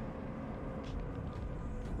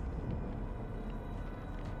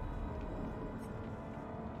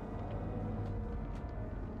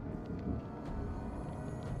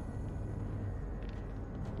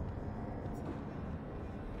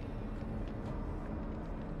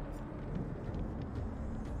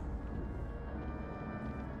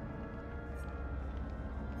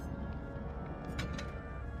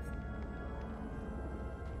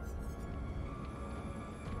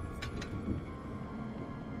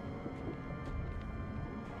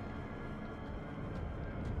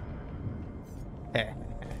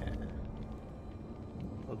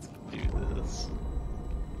 Let's do this.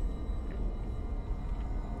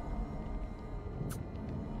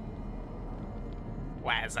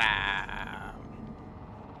 What's up?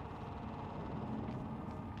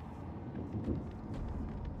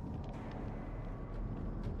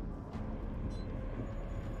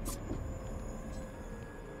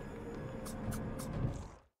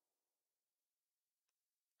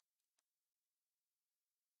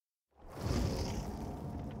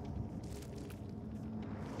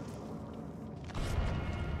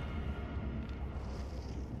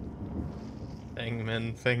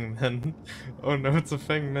 Fangmen, Fangmen. Oh no, it's a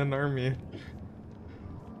Fangmen army.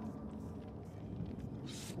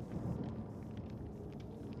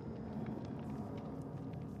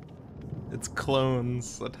 It's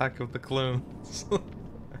clones. Attack of the clones.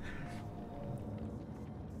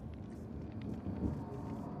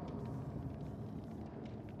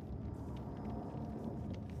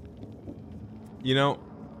 You know,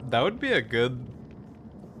 that would be a good,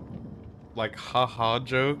 like, haha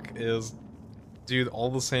joke is, dude, all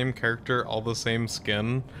the same character, all the same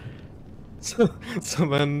skin. So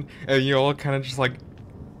then you all kind of just, like,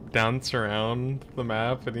 dance around the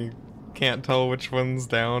map and you can't tell which one's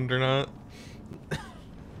downed or not.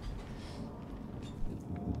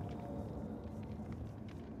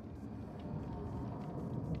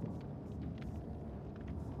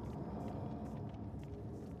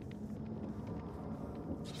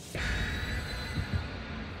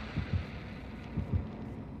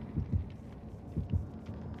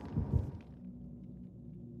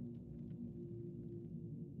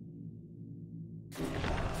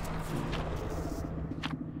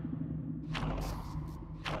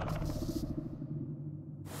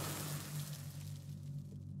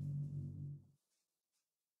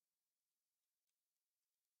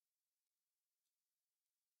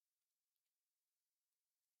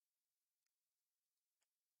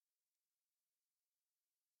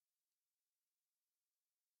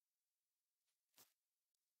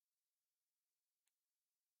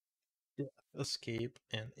 Escape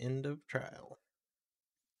and end of trial.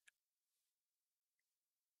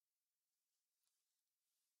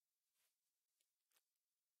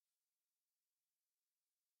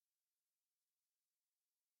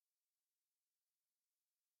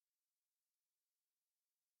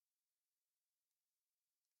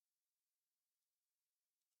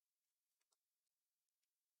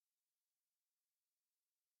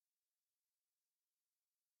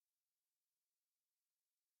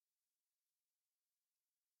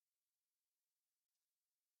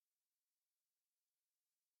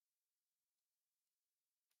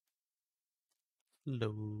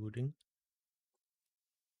 Loading.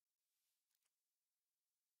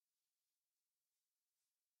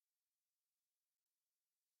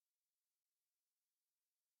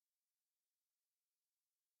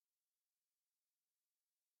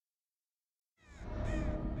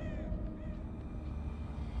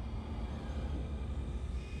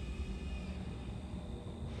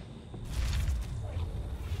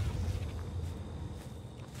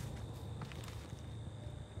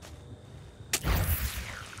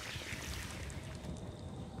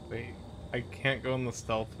 Wait, I can't go in the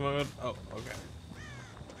stealth mode? Oh, okay.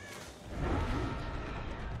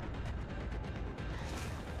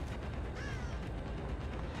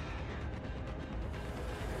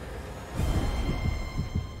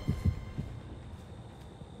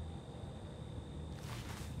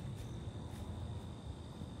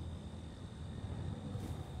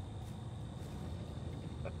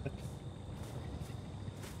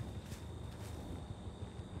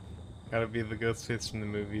 Gotta be the ghost face from the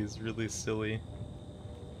movies, really silly.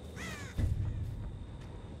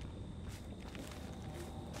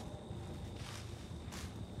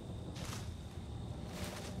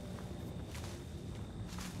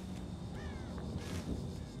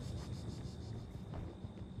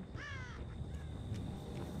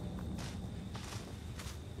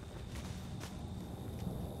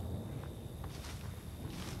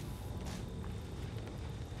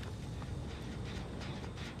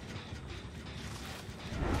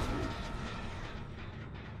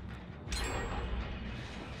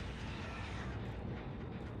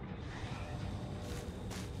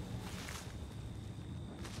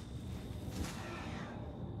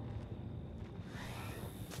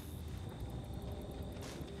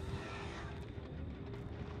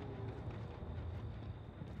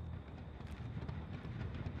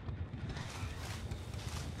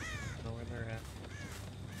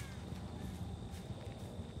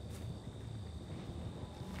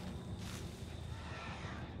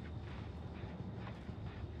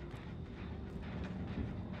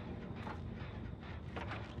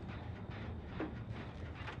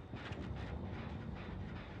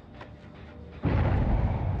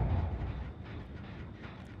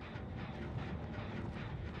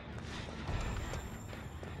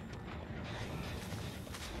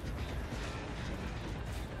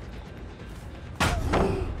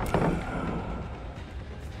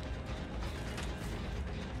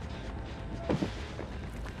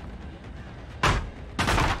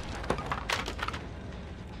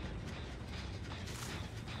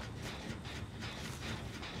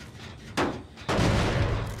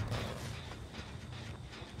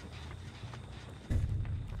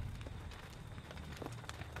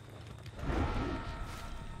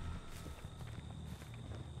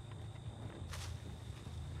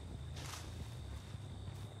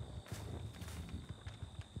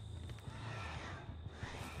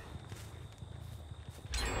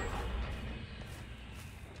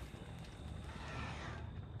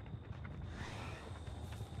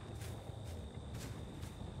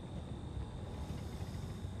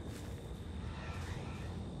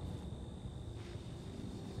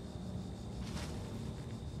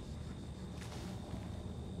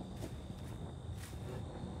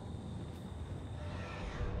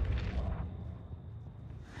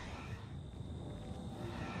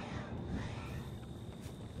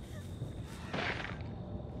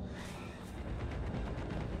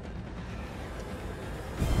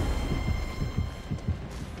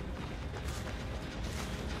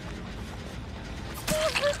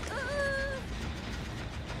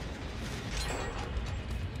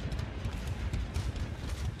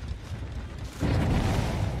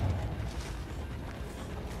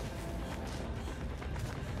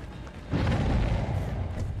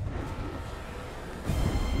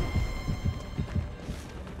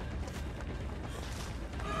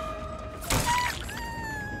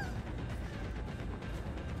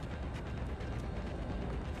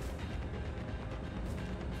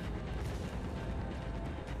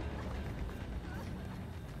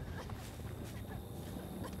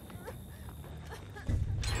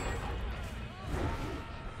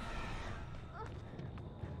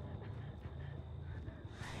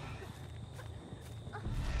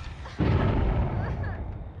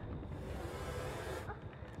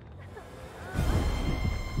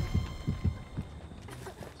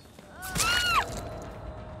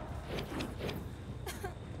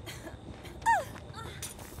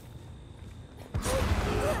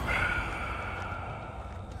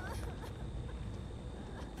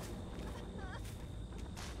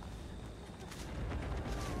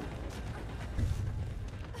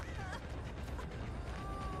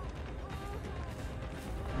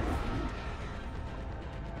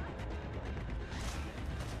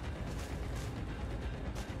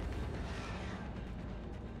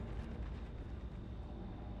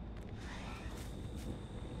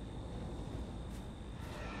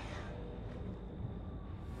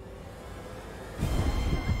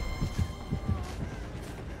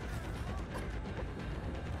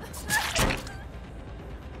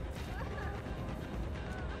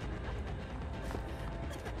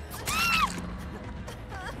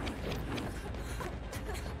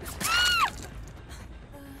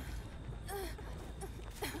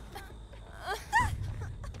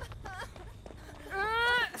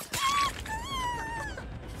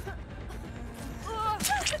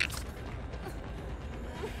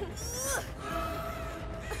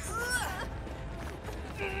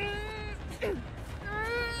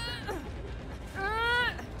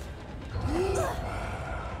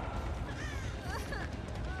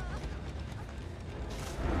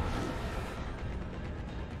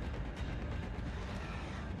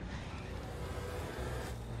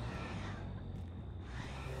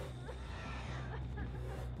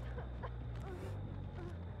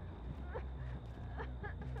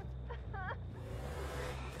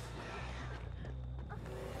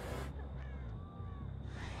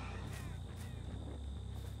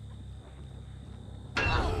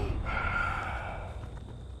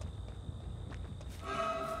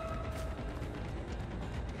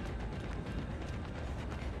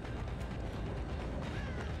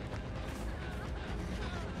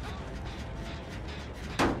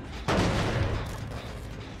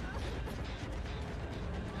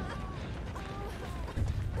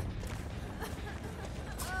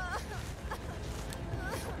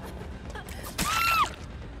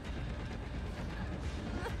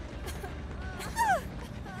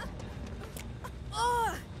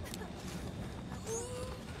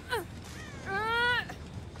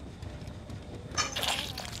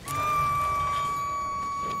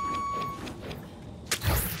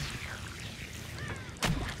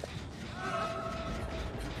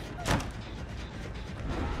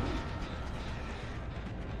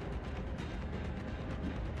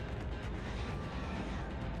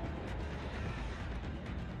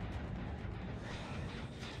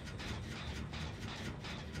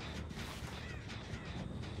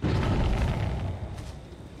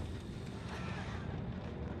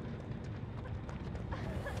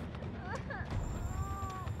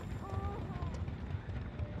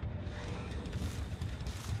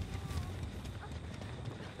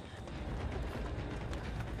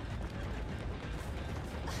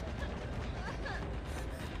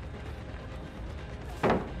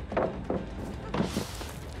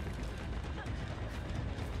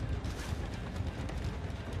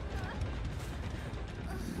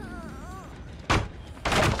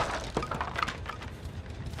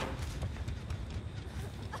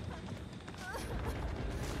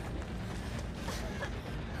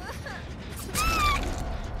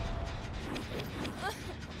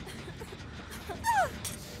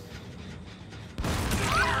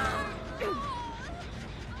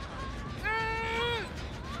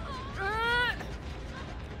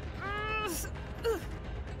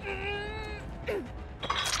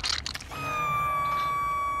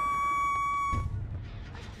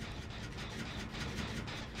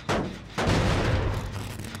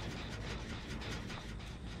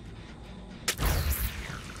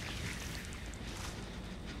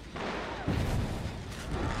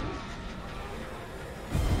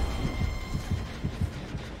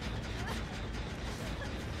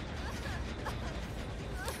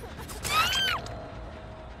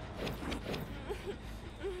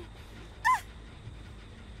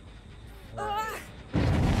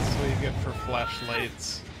 it for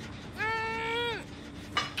flashlights.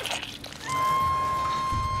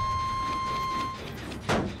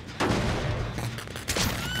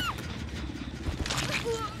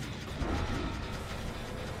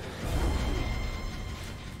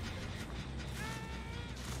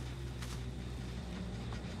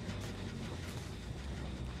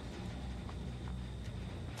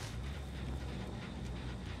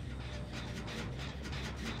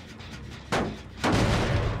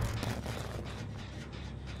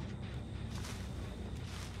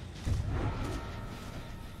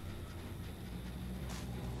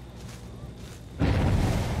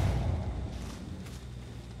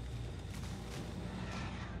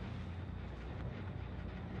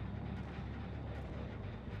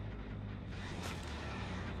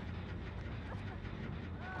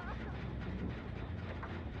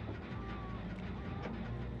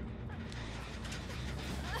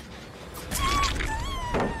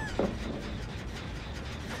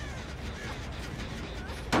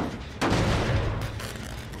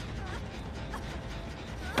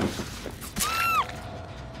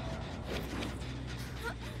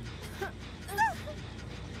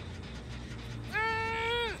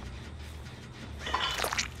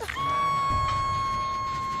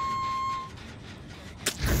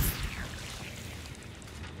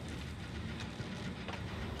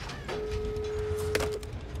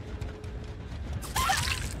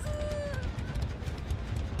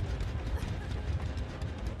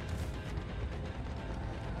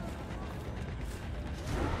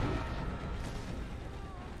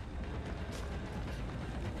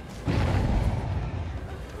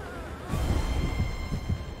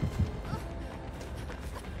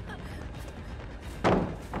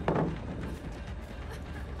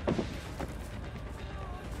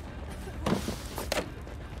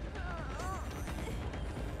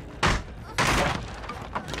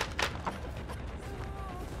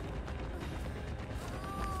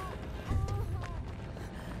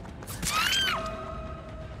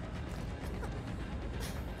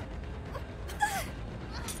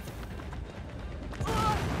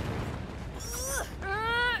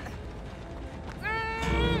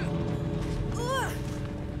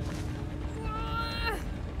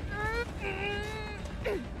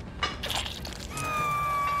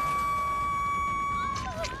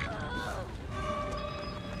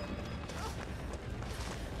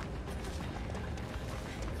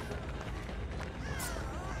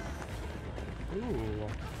 Ooh.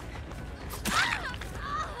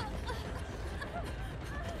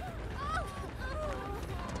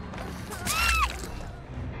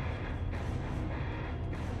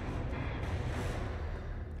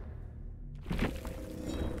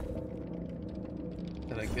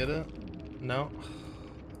 Did I get it? No.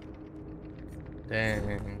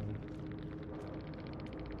 Dang.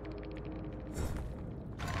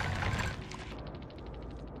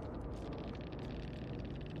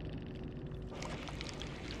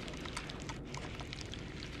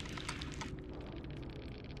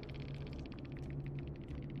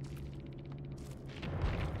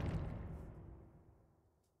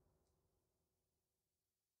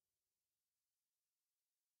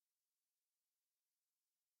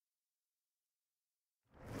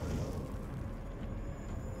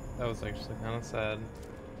 That was actually kind of sad.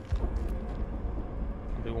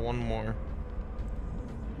 I'll do one more.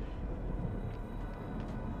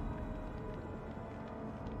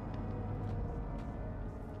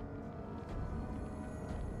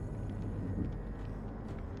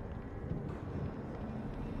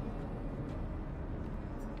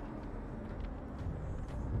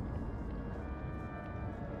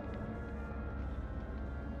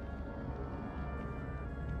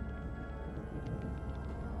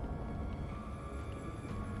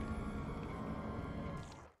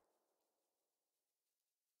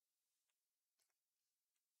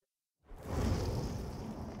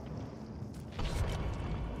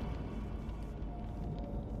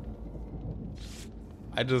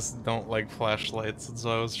 I just don't like flashlights, and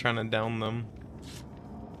so I was trying to down them.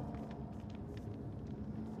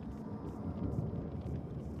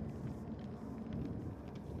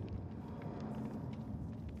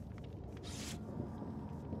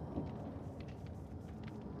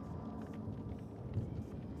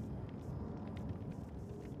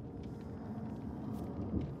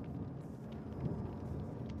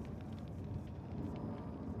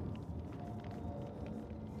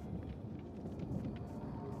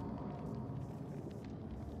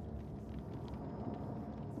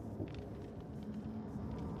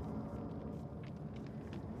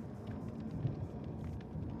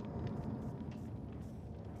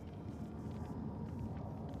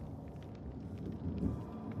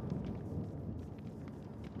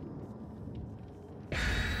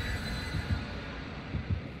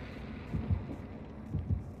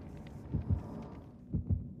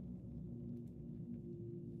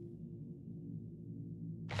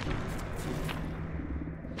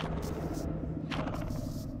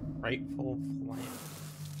 Frightful Flight.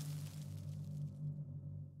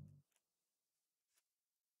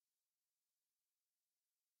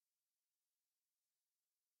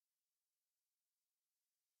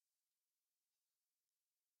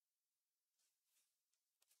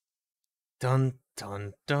 Dun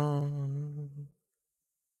dun dun.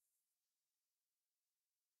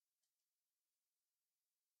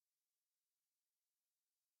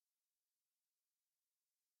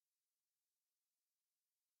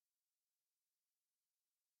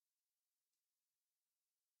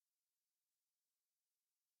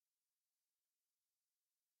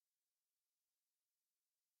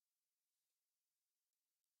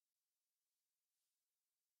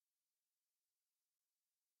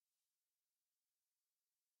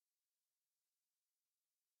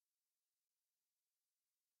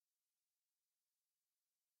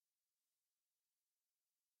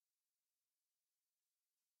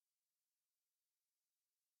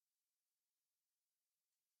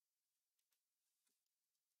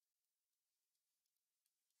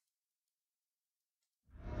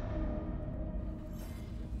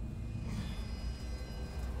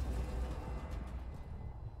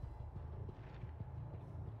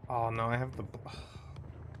 Oh no, I have the.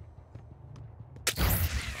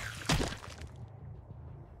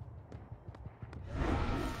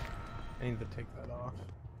 I need to take that off.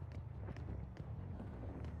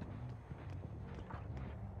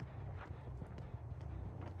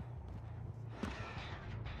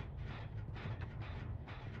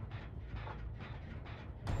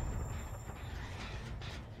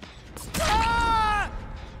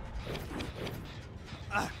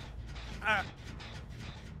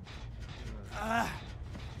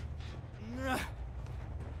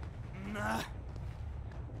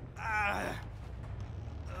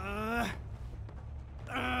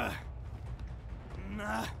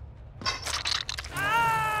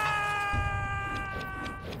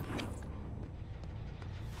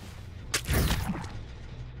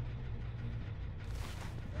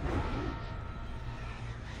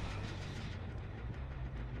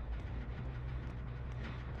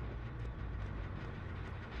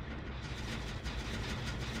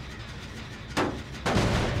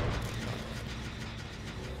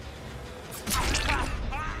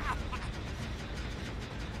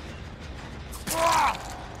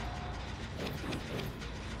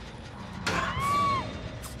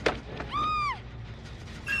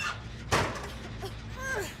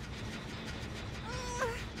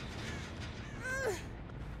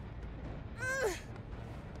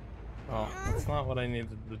 Oh, that's not what I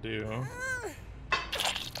needed to do.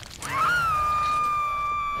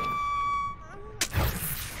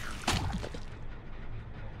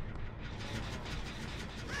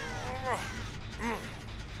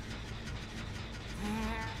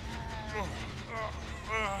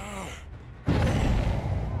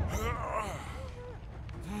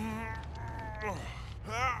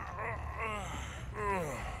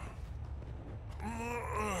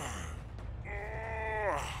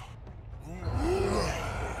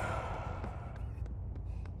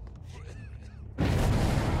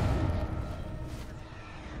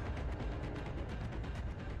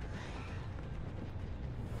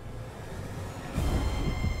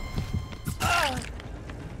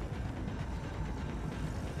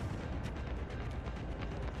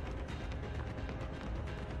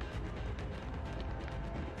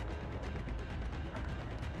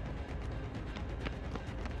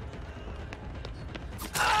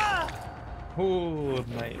 Ooh,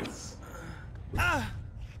 nice.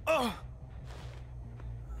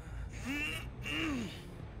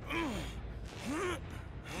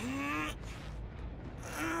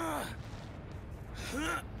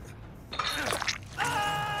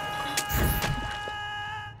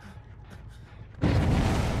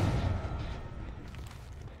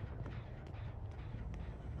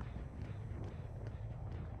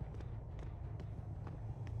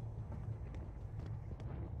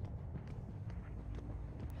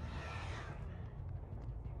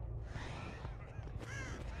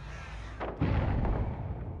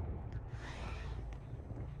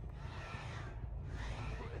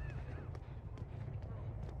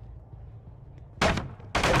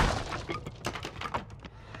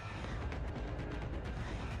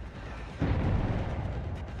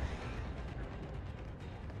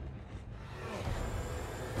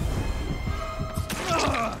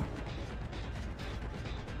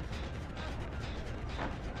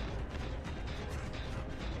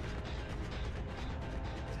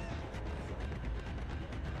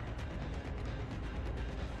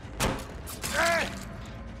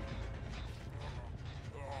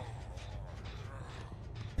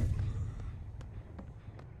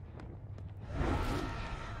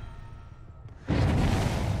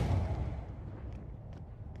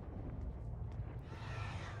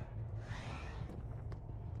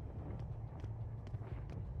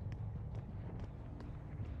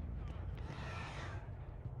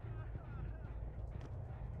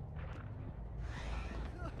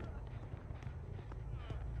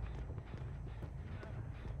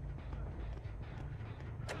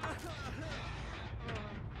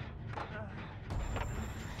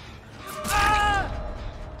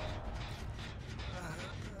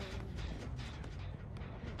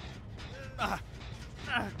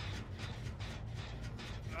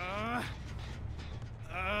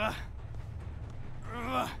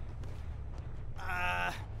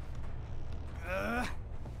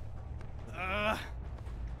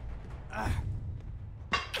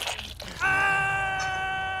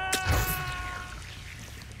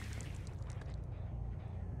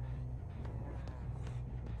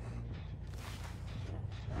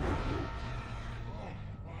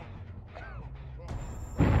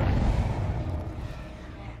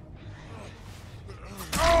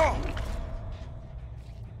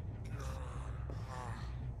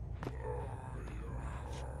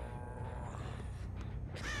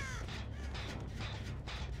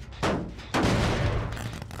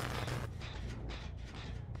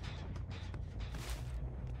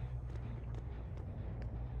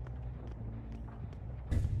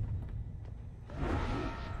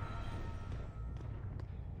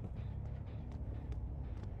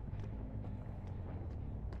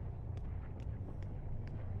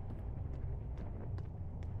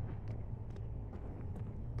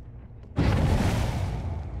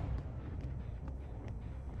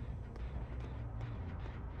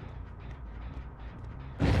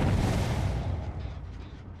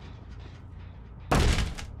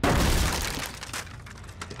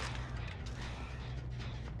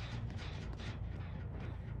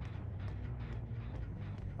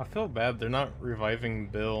 I feel bad they're not reviving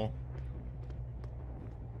Bill.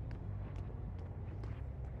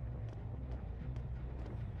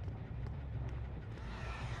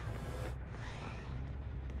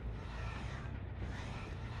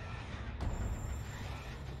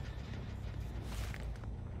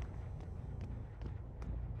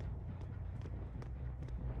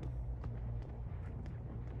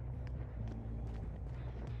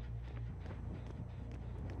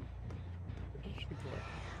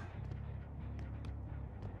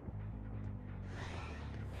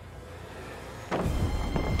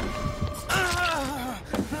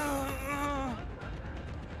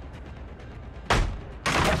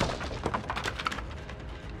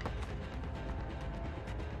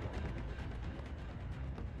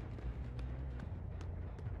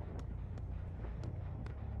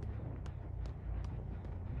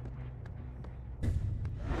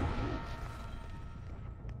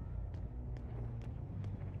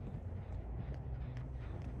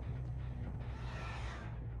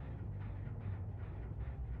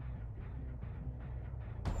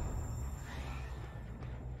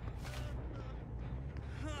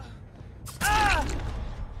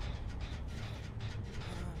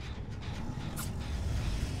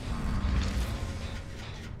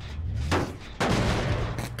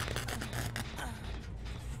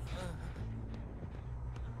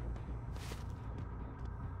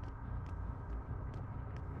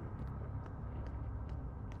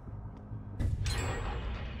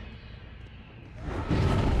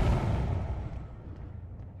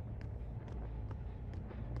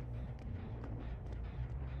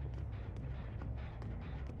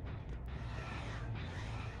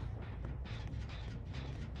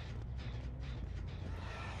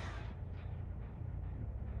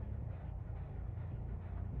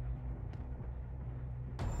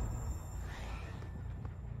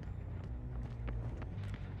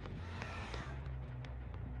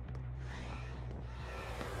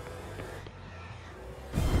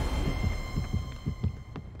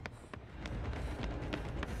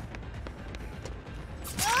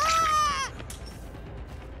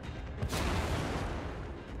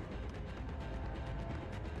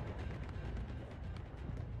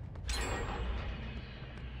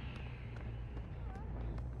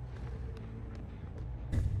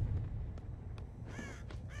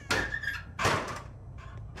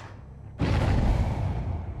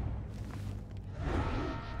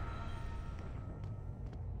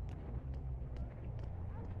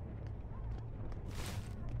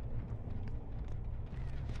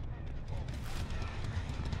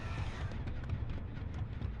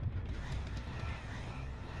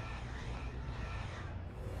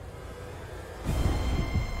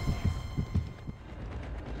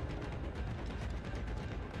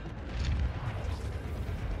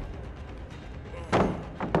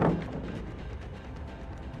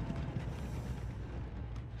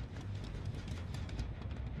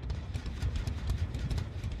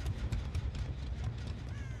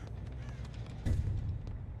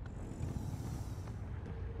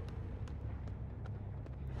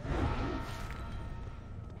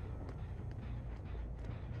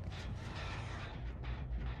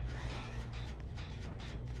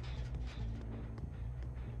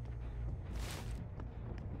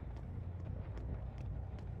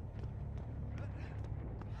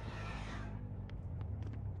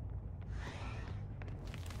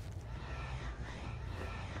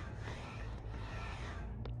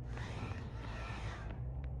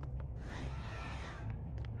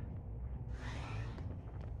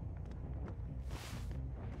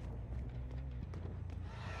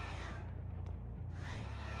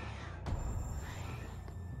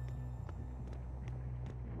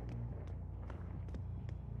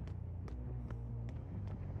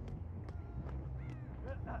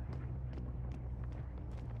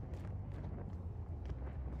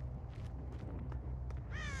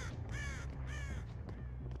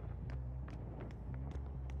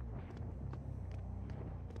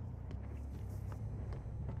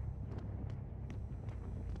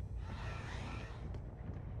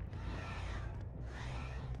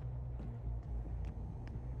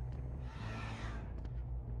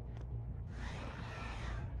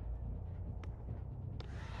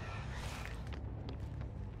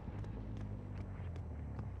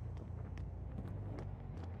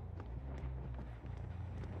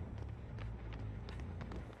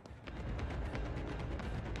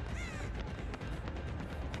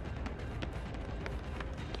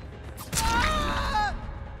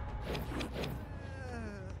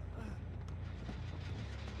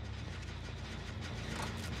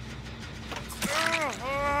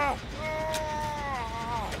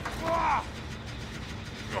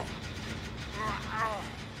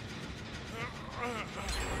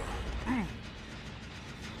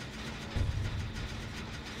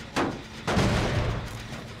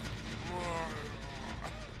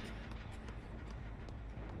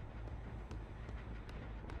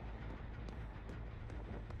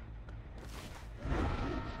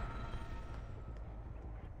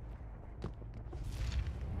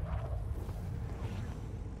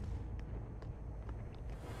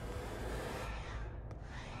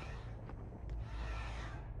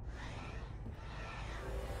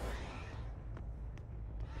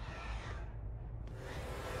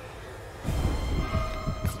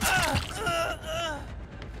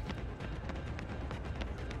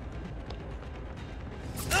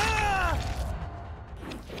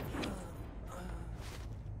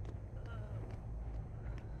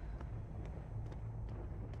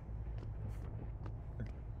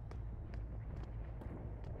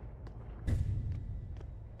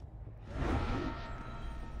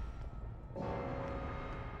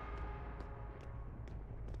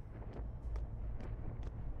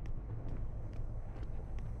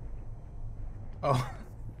 Oh.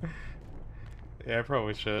 Yeah, I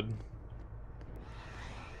probably should.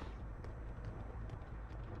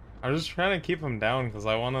 I'm just trying to keep him down because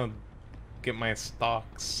I want to get my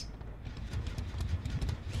stocks.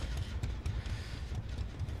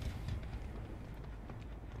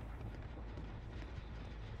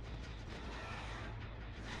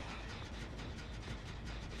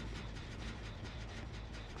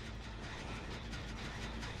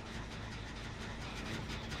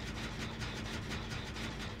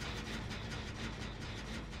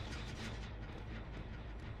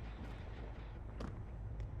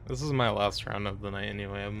 This is my last round of the night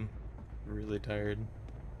anyway. I'm really tired.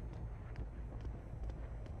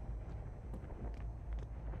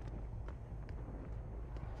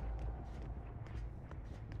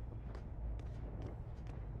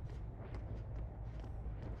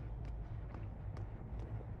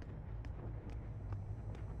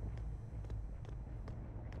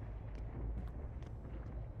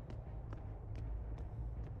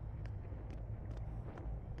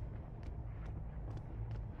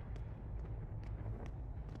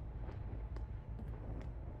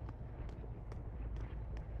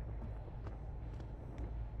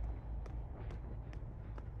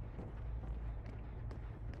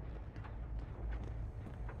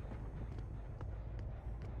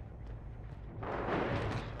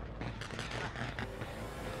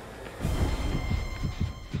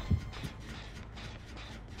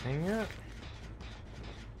 Dang it.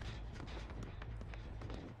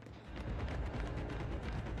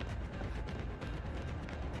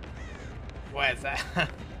 What is that?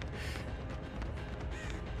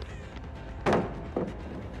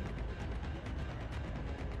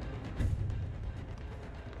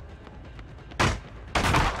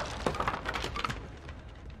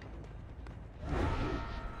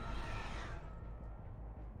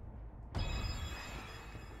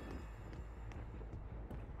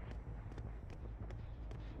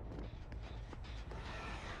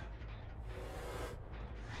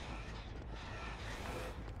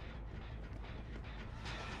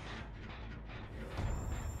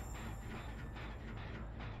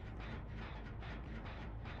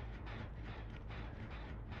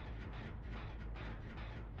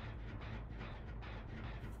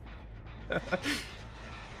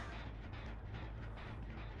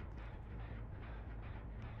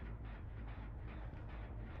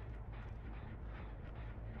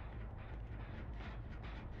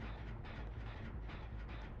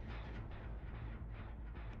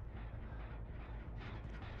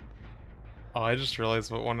 Oh, I just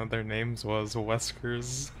realized what one of their names was,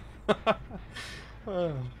 Weskers.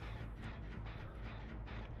 Oh.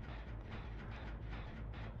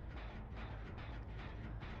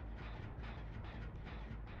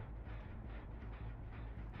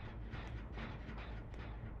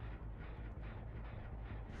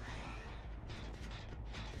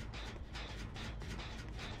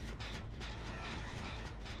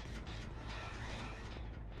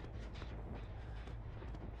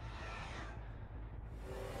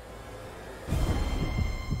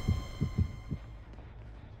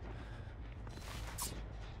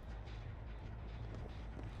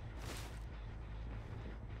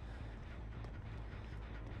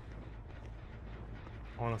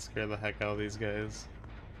 I want to scare the heck out of these guys.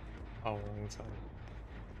 Oh, wrong side.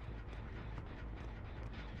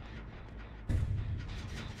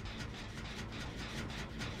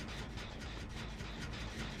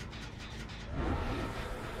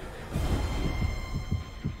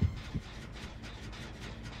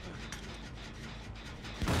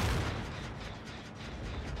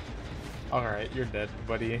 Alright, you're dead,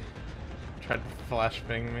 buddy. Tried to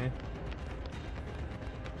flashbang me.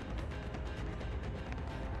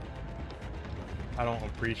 I don't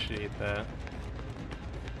appreciate that.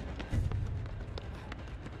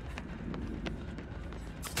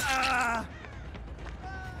 Ah!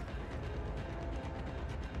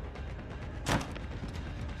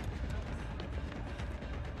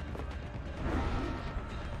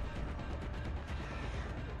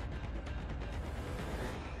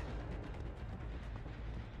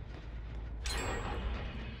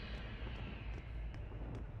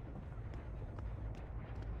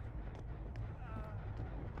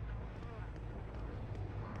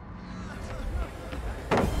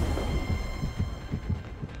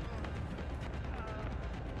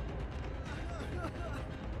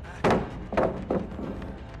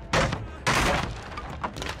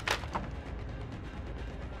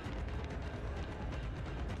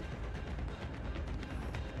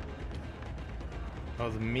 I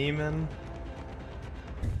was memeing.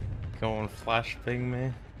 Going flashbang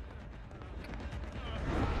me.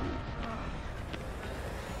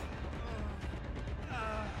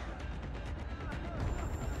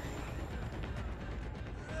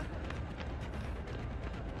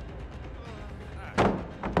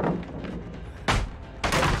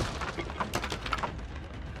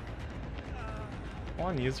 Come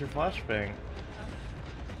on, use your flashbang.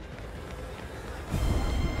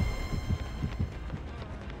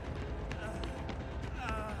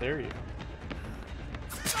 There you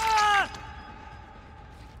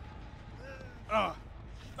go.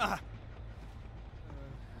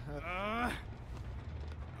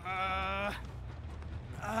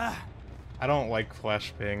 I don't like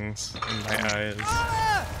flashbangs in my eyes.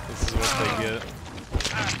 This is what they get.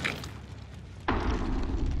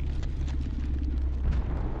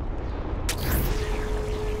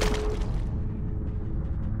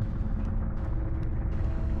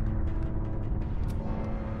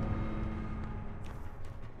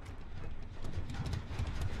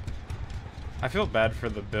 I feel bad for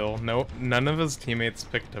the Bill. No, none of his teammates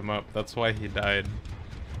picked him up. That's why he died.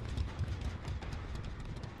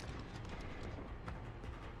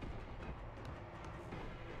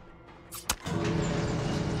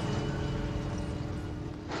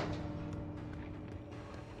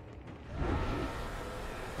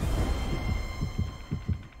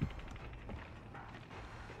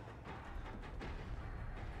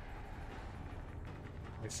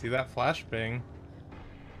 I see that flashbang.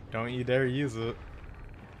 Don't you dare use it.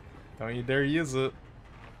 Don't you dare use it.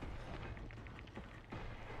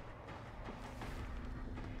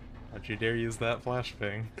 Don't you dare use that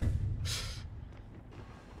flashbang.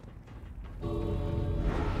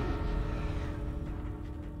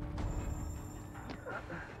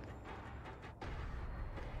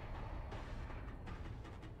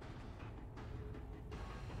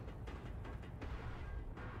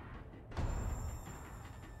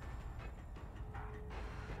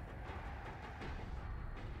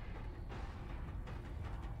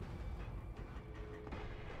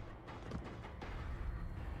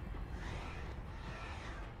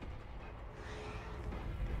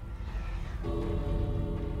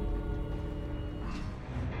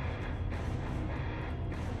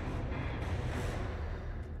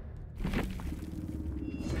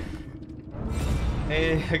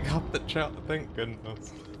 Hey, I got the chat, thank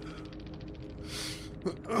goodness.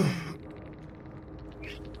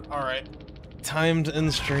 Alright, time to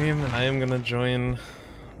end stream, and I am gonna join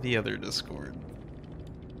the other Discord.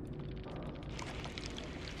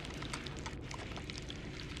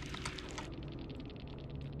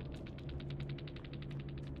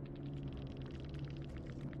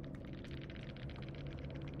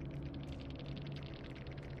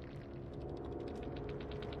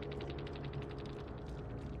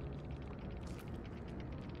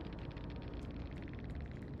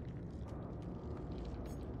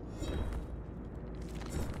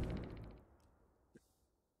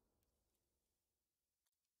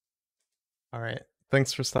 Alright,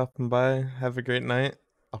 thanks for stopping by. Have a great night.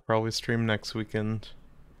 I'll probably stream next weekend.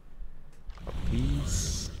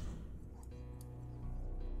 Peace.